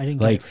 okay. right? I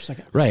didn't get it for a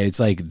second. Right. It's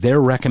like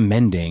they're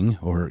recommending,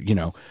 or,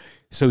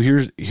 so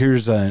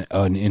here's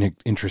an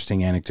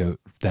interesting anecdote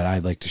that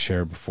I'd like to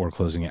share before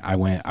closing it. I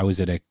was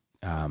at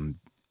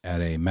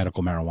a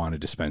medical marijuana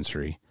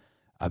dispensary,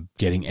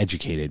 getting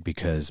educated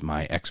because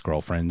my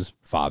ex-girlfriend's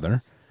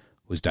father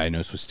was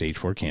diagnosed with stage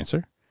 4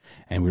 cancer.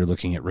 And we were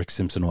looking at Rick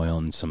Simpson oil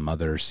and some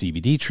other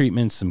CBD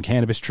treatments, some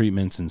cannabis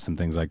treatments, and some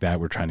things like that.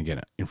 We're trying to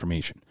get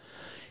information.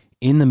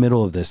 In the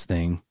middle of this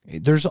thing,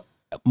 there's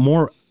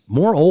more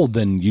old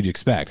than you'd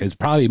expect. It's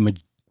probably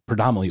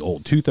predominantly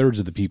old. 2/3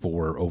 of the people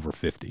were over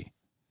 50.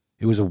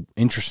 It was an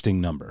interesting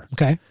number.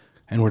 Okay.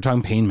 And we're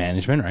talking pain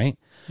management, right?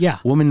 Yeah.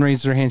 Woman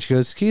raises her hand. She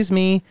goes, "Excuse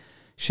me,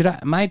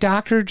 my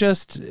doctor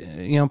just,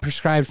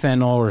 prescribed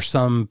fentanyl or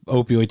some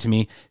opioid to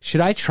me.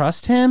 Should I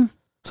trust him?"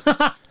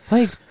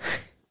 Like,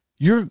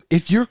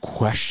 if you're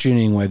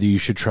questioning whether you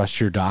should trust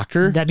your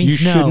doctor, that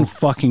means you no. shouldn't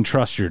fucking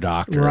trust your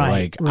doctor.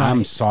 Right, right.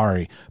 I'm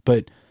sorry.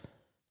 But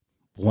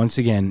once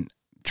again,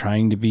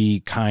 trying to be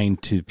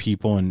kind to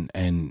people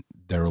and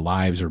their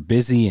lives are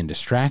busy and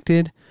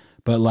distracted.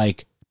 But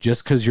like,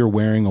 just because you're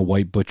wearing a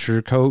white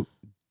butcher coat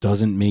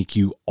doesn't make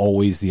you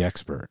always the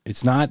expert.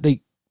 It's not,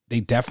 they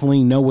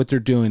definitely know what they're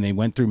doing. They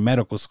went through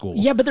medical school.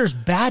 Yeah, but there's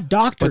bad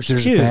doctors But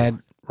there's too.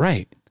 bad,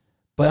 right.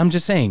 But I'm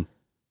just saying,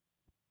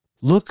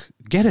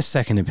 get a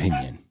second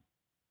opinion.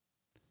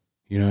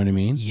 You know what I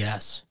mean?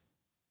 Yes.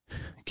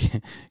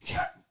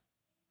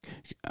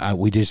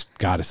 We just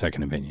got a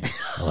second opinion,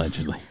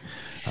 allegedly.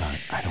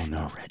 I don't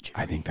know.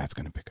 I think that's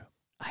going to pick up.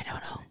 I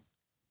don't know.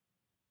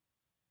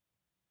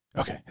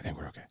 Okay, I think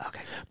we're okay.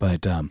 Okay.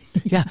 But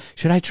yeah,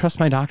 should I trust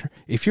my doctor?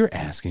 If you're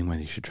asking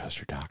whether you should trust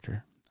your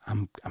doctor,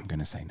 I'm going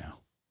to say no.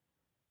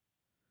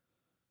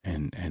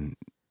 And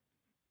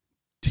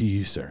to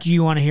you, sir. Do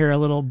you want to hear a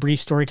little brief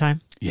story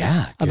time?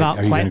 Yeah. About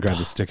are you going to grab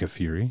the stick of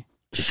fury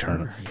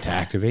to yeah.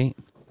 activate?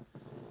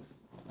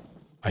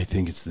 I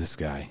think it's this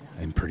guy.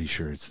 I'm pretty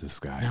sure it's this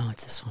guy. No,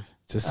 it's this one.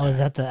 It's this Oh, guy. is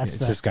that it's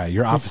this guy.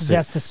 You're opposite.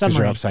 That's the 'cause you're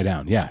summary. upside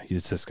down. Yeah,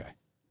 it's this guy.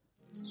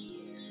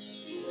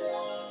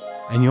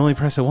 And you only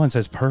press it once.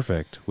 That's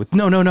perfect.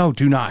 No,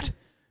 do not.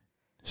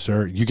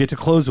 Sir, you get to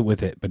close it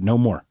with it, but no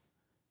more.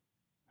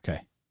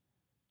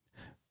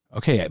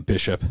 Okay,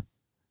 Bishop.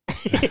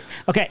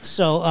 Okay,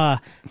 so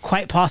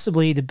quite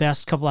possibly the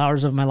best couple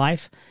hours of my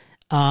life.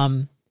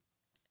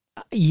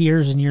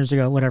 Years and years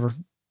ago, whatever,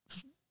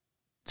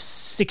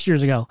 6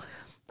 years ago,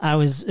 there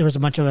was a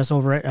bunch of us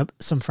over at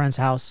some friend's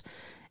house,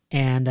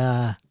 and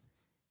a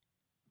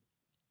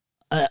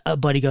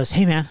buddy goes,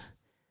 "Hey man,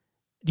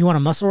 do you want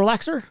a muscle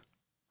relaxer?"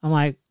 I'm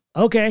like,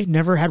 "Okay,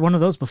 never had one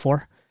of those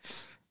before."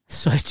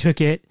 So I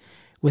took it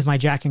with my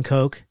Jack and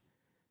Coke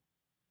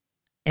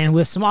and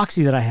with some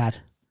Oxy that I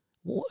had.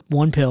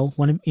 One pill,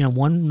 one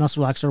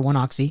muscle relaxer, one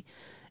Oxy,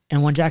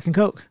 and one Jack and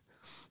Coke.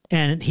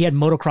 And he had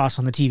motocross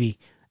on the TV.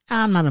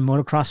 I'm not a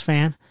motocross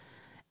fan.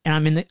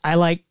 And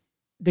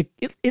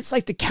it's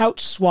like the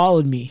couch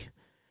swallowed me.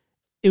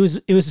 It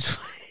was,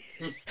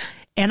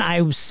 and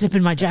I was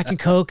sipping my Jack and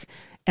Coke,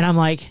 and I'm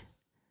like,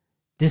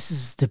 this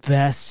is the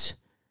best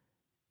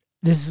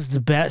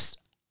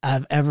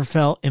I've ever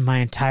felt in my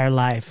entire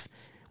life.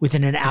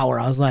 Within an hour,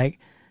 I was like,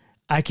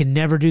 I can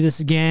never do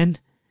this again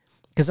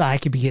because I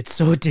could get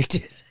so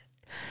addicted.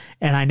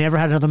 And I never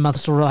had another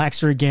muscle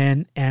relaxer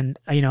again. And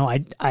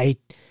I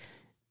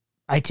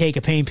take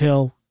a pain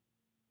pill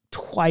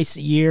twice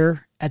a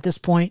year at this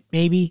point,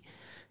 maybe,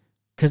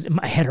 because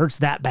my head hurts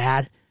that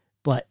bad.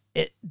 But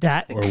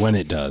or when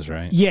it does,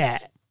 right? Yeah.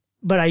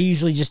 But I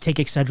usually just take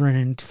Excedrin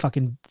and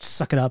fucking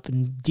suck it up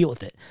and deal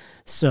with it.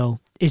 So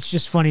it's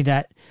just funny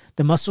that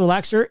the muscle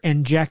relaxer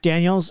and Jack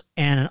Daniels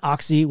and an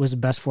Oxy was the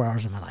best 4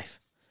 hours of my life.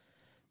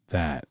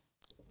 That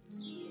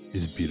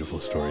is beautiful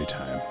story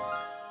time.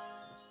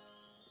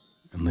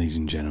 And ladies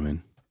and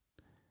gentlemen,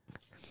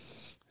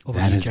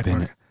 that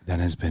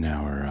has been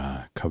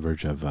our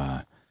coverage of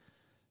the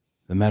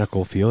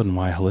medical field and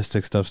why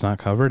holistic stuff's not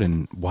covered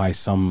and why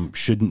some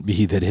shouldn't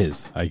be that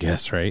is, I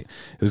guess, right?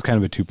 It was kind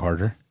of a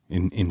two-parter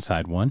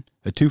inside one.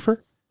 A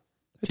twofer?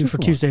 Two for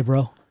Tuesday,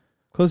 bro.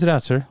 Close it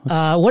out, sir.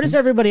 What does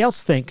everybody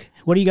else think?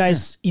 What do you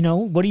guys,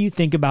 what do you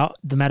think about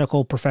the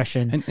medical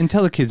profession? And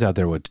tell the kids out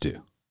there what to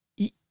do.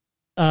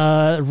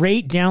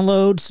 Rate,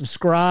 download,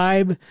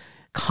 subscribe,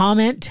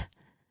 comment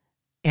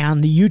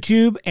on the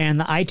YouTube and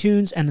the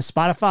iTunes and the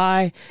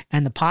Spotify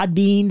and the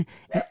Podbean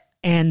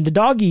and the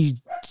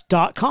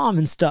doggy.com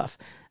and stuff.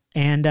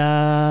 And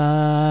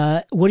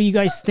what do you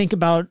guys think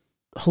about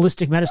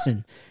holistic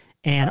medicine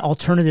and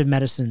alternative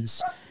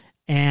medicines?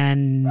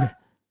 And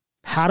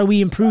how do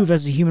we improve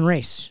as a human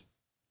race?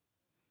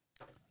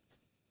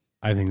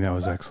 I think that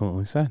was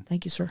excellently said.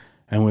 Thank you, sir.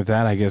 And with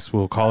that, I guess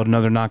we'll call it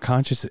another Not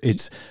Conscious.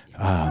 It's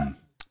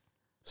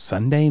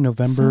Sunday,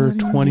 November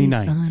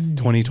 29th,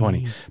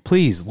 2020.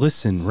 Please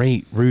listen,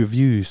 rate,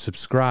 review,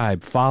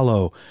 subscribe,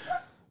 follow.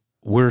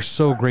 We're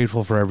so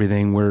grateful for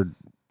everything.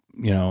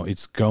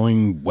 It's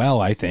going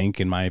well, I think,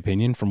 in my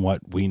opinion, from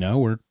what we know.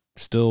 We're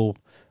still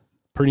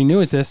pretty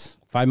new at this,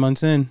 5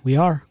 months in. We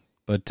are.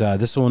 But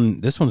this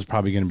one's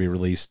probably going to be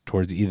released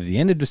towards either the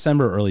end of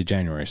December or early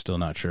January. Still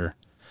not sure.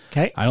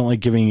 Okay. I don't like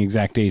giving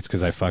exact dates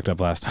because I fucked up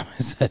last time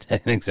I said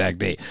an exact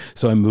date.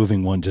 So I'm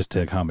moving one just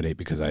to accommodate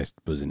because I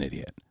was an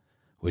idiot.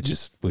 which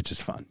is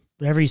fun.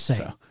 Whatever you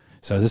say.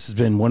 So this has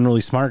been one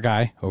really smart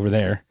guy over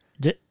there.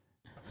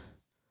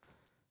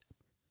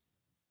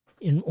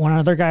 And one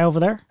other guy over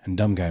there? And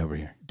dumb guy over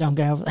here. Dumb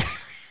guy over there.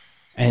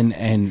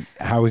 And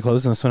how are we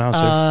closing this one out,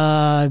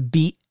 sir?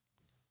 Be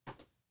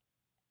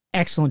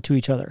excellent to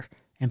each other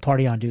and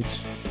party on, dudes.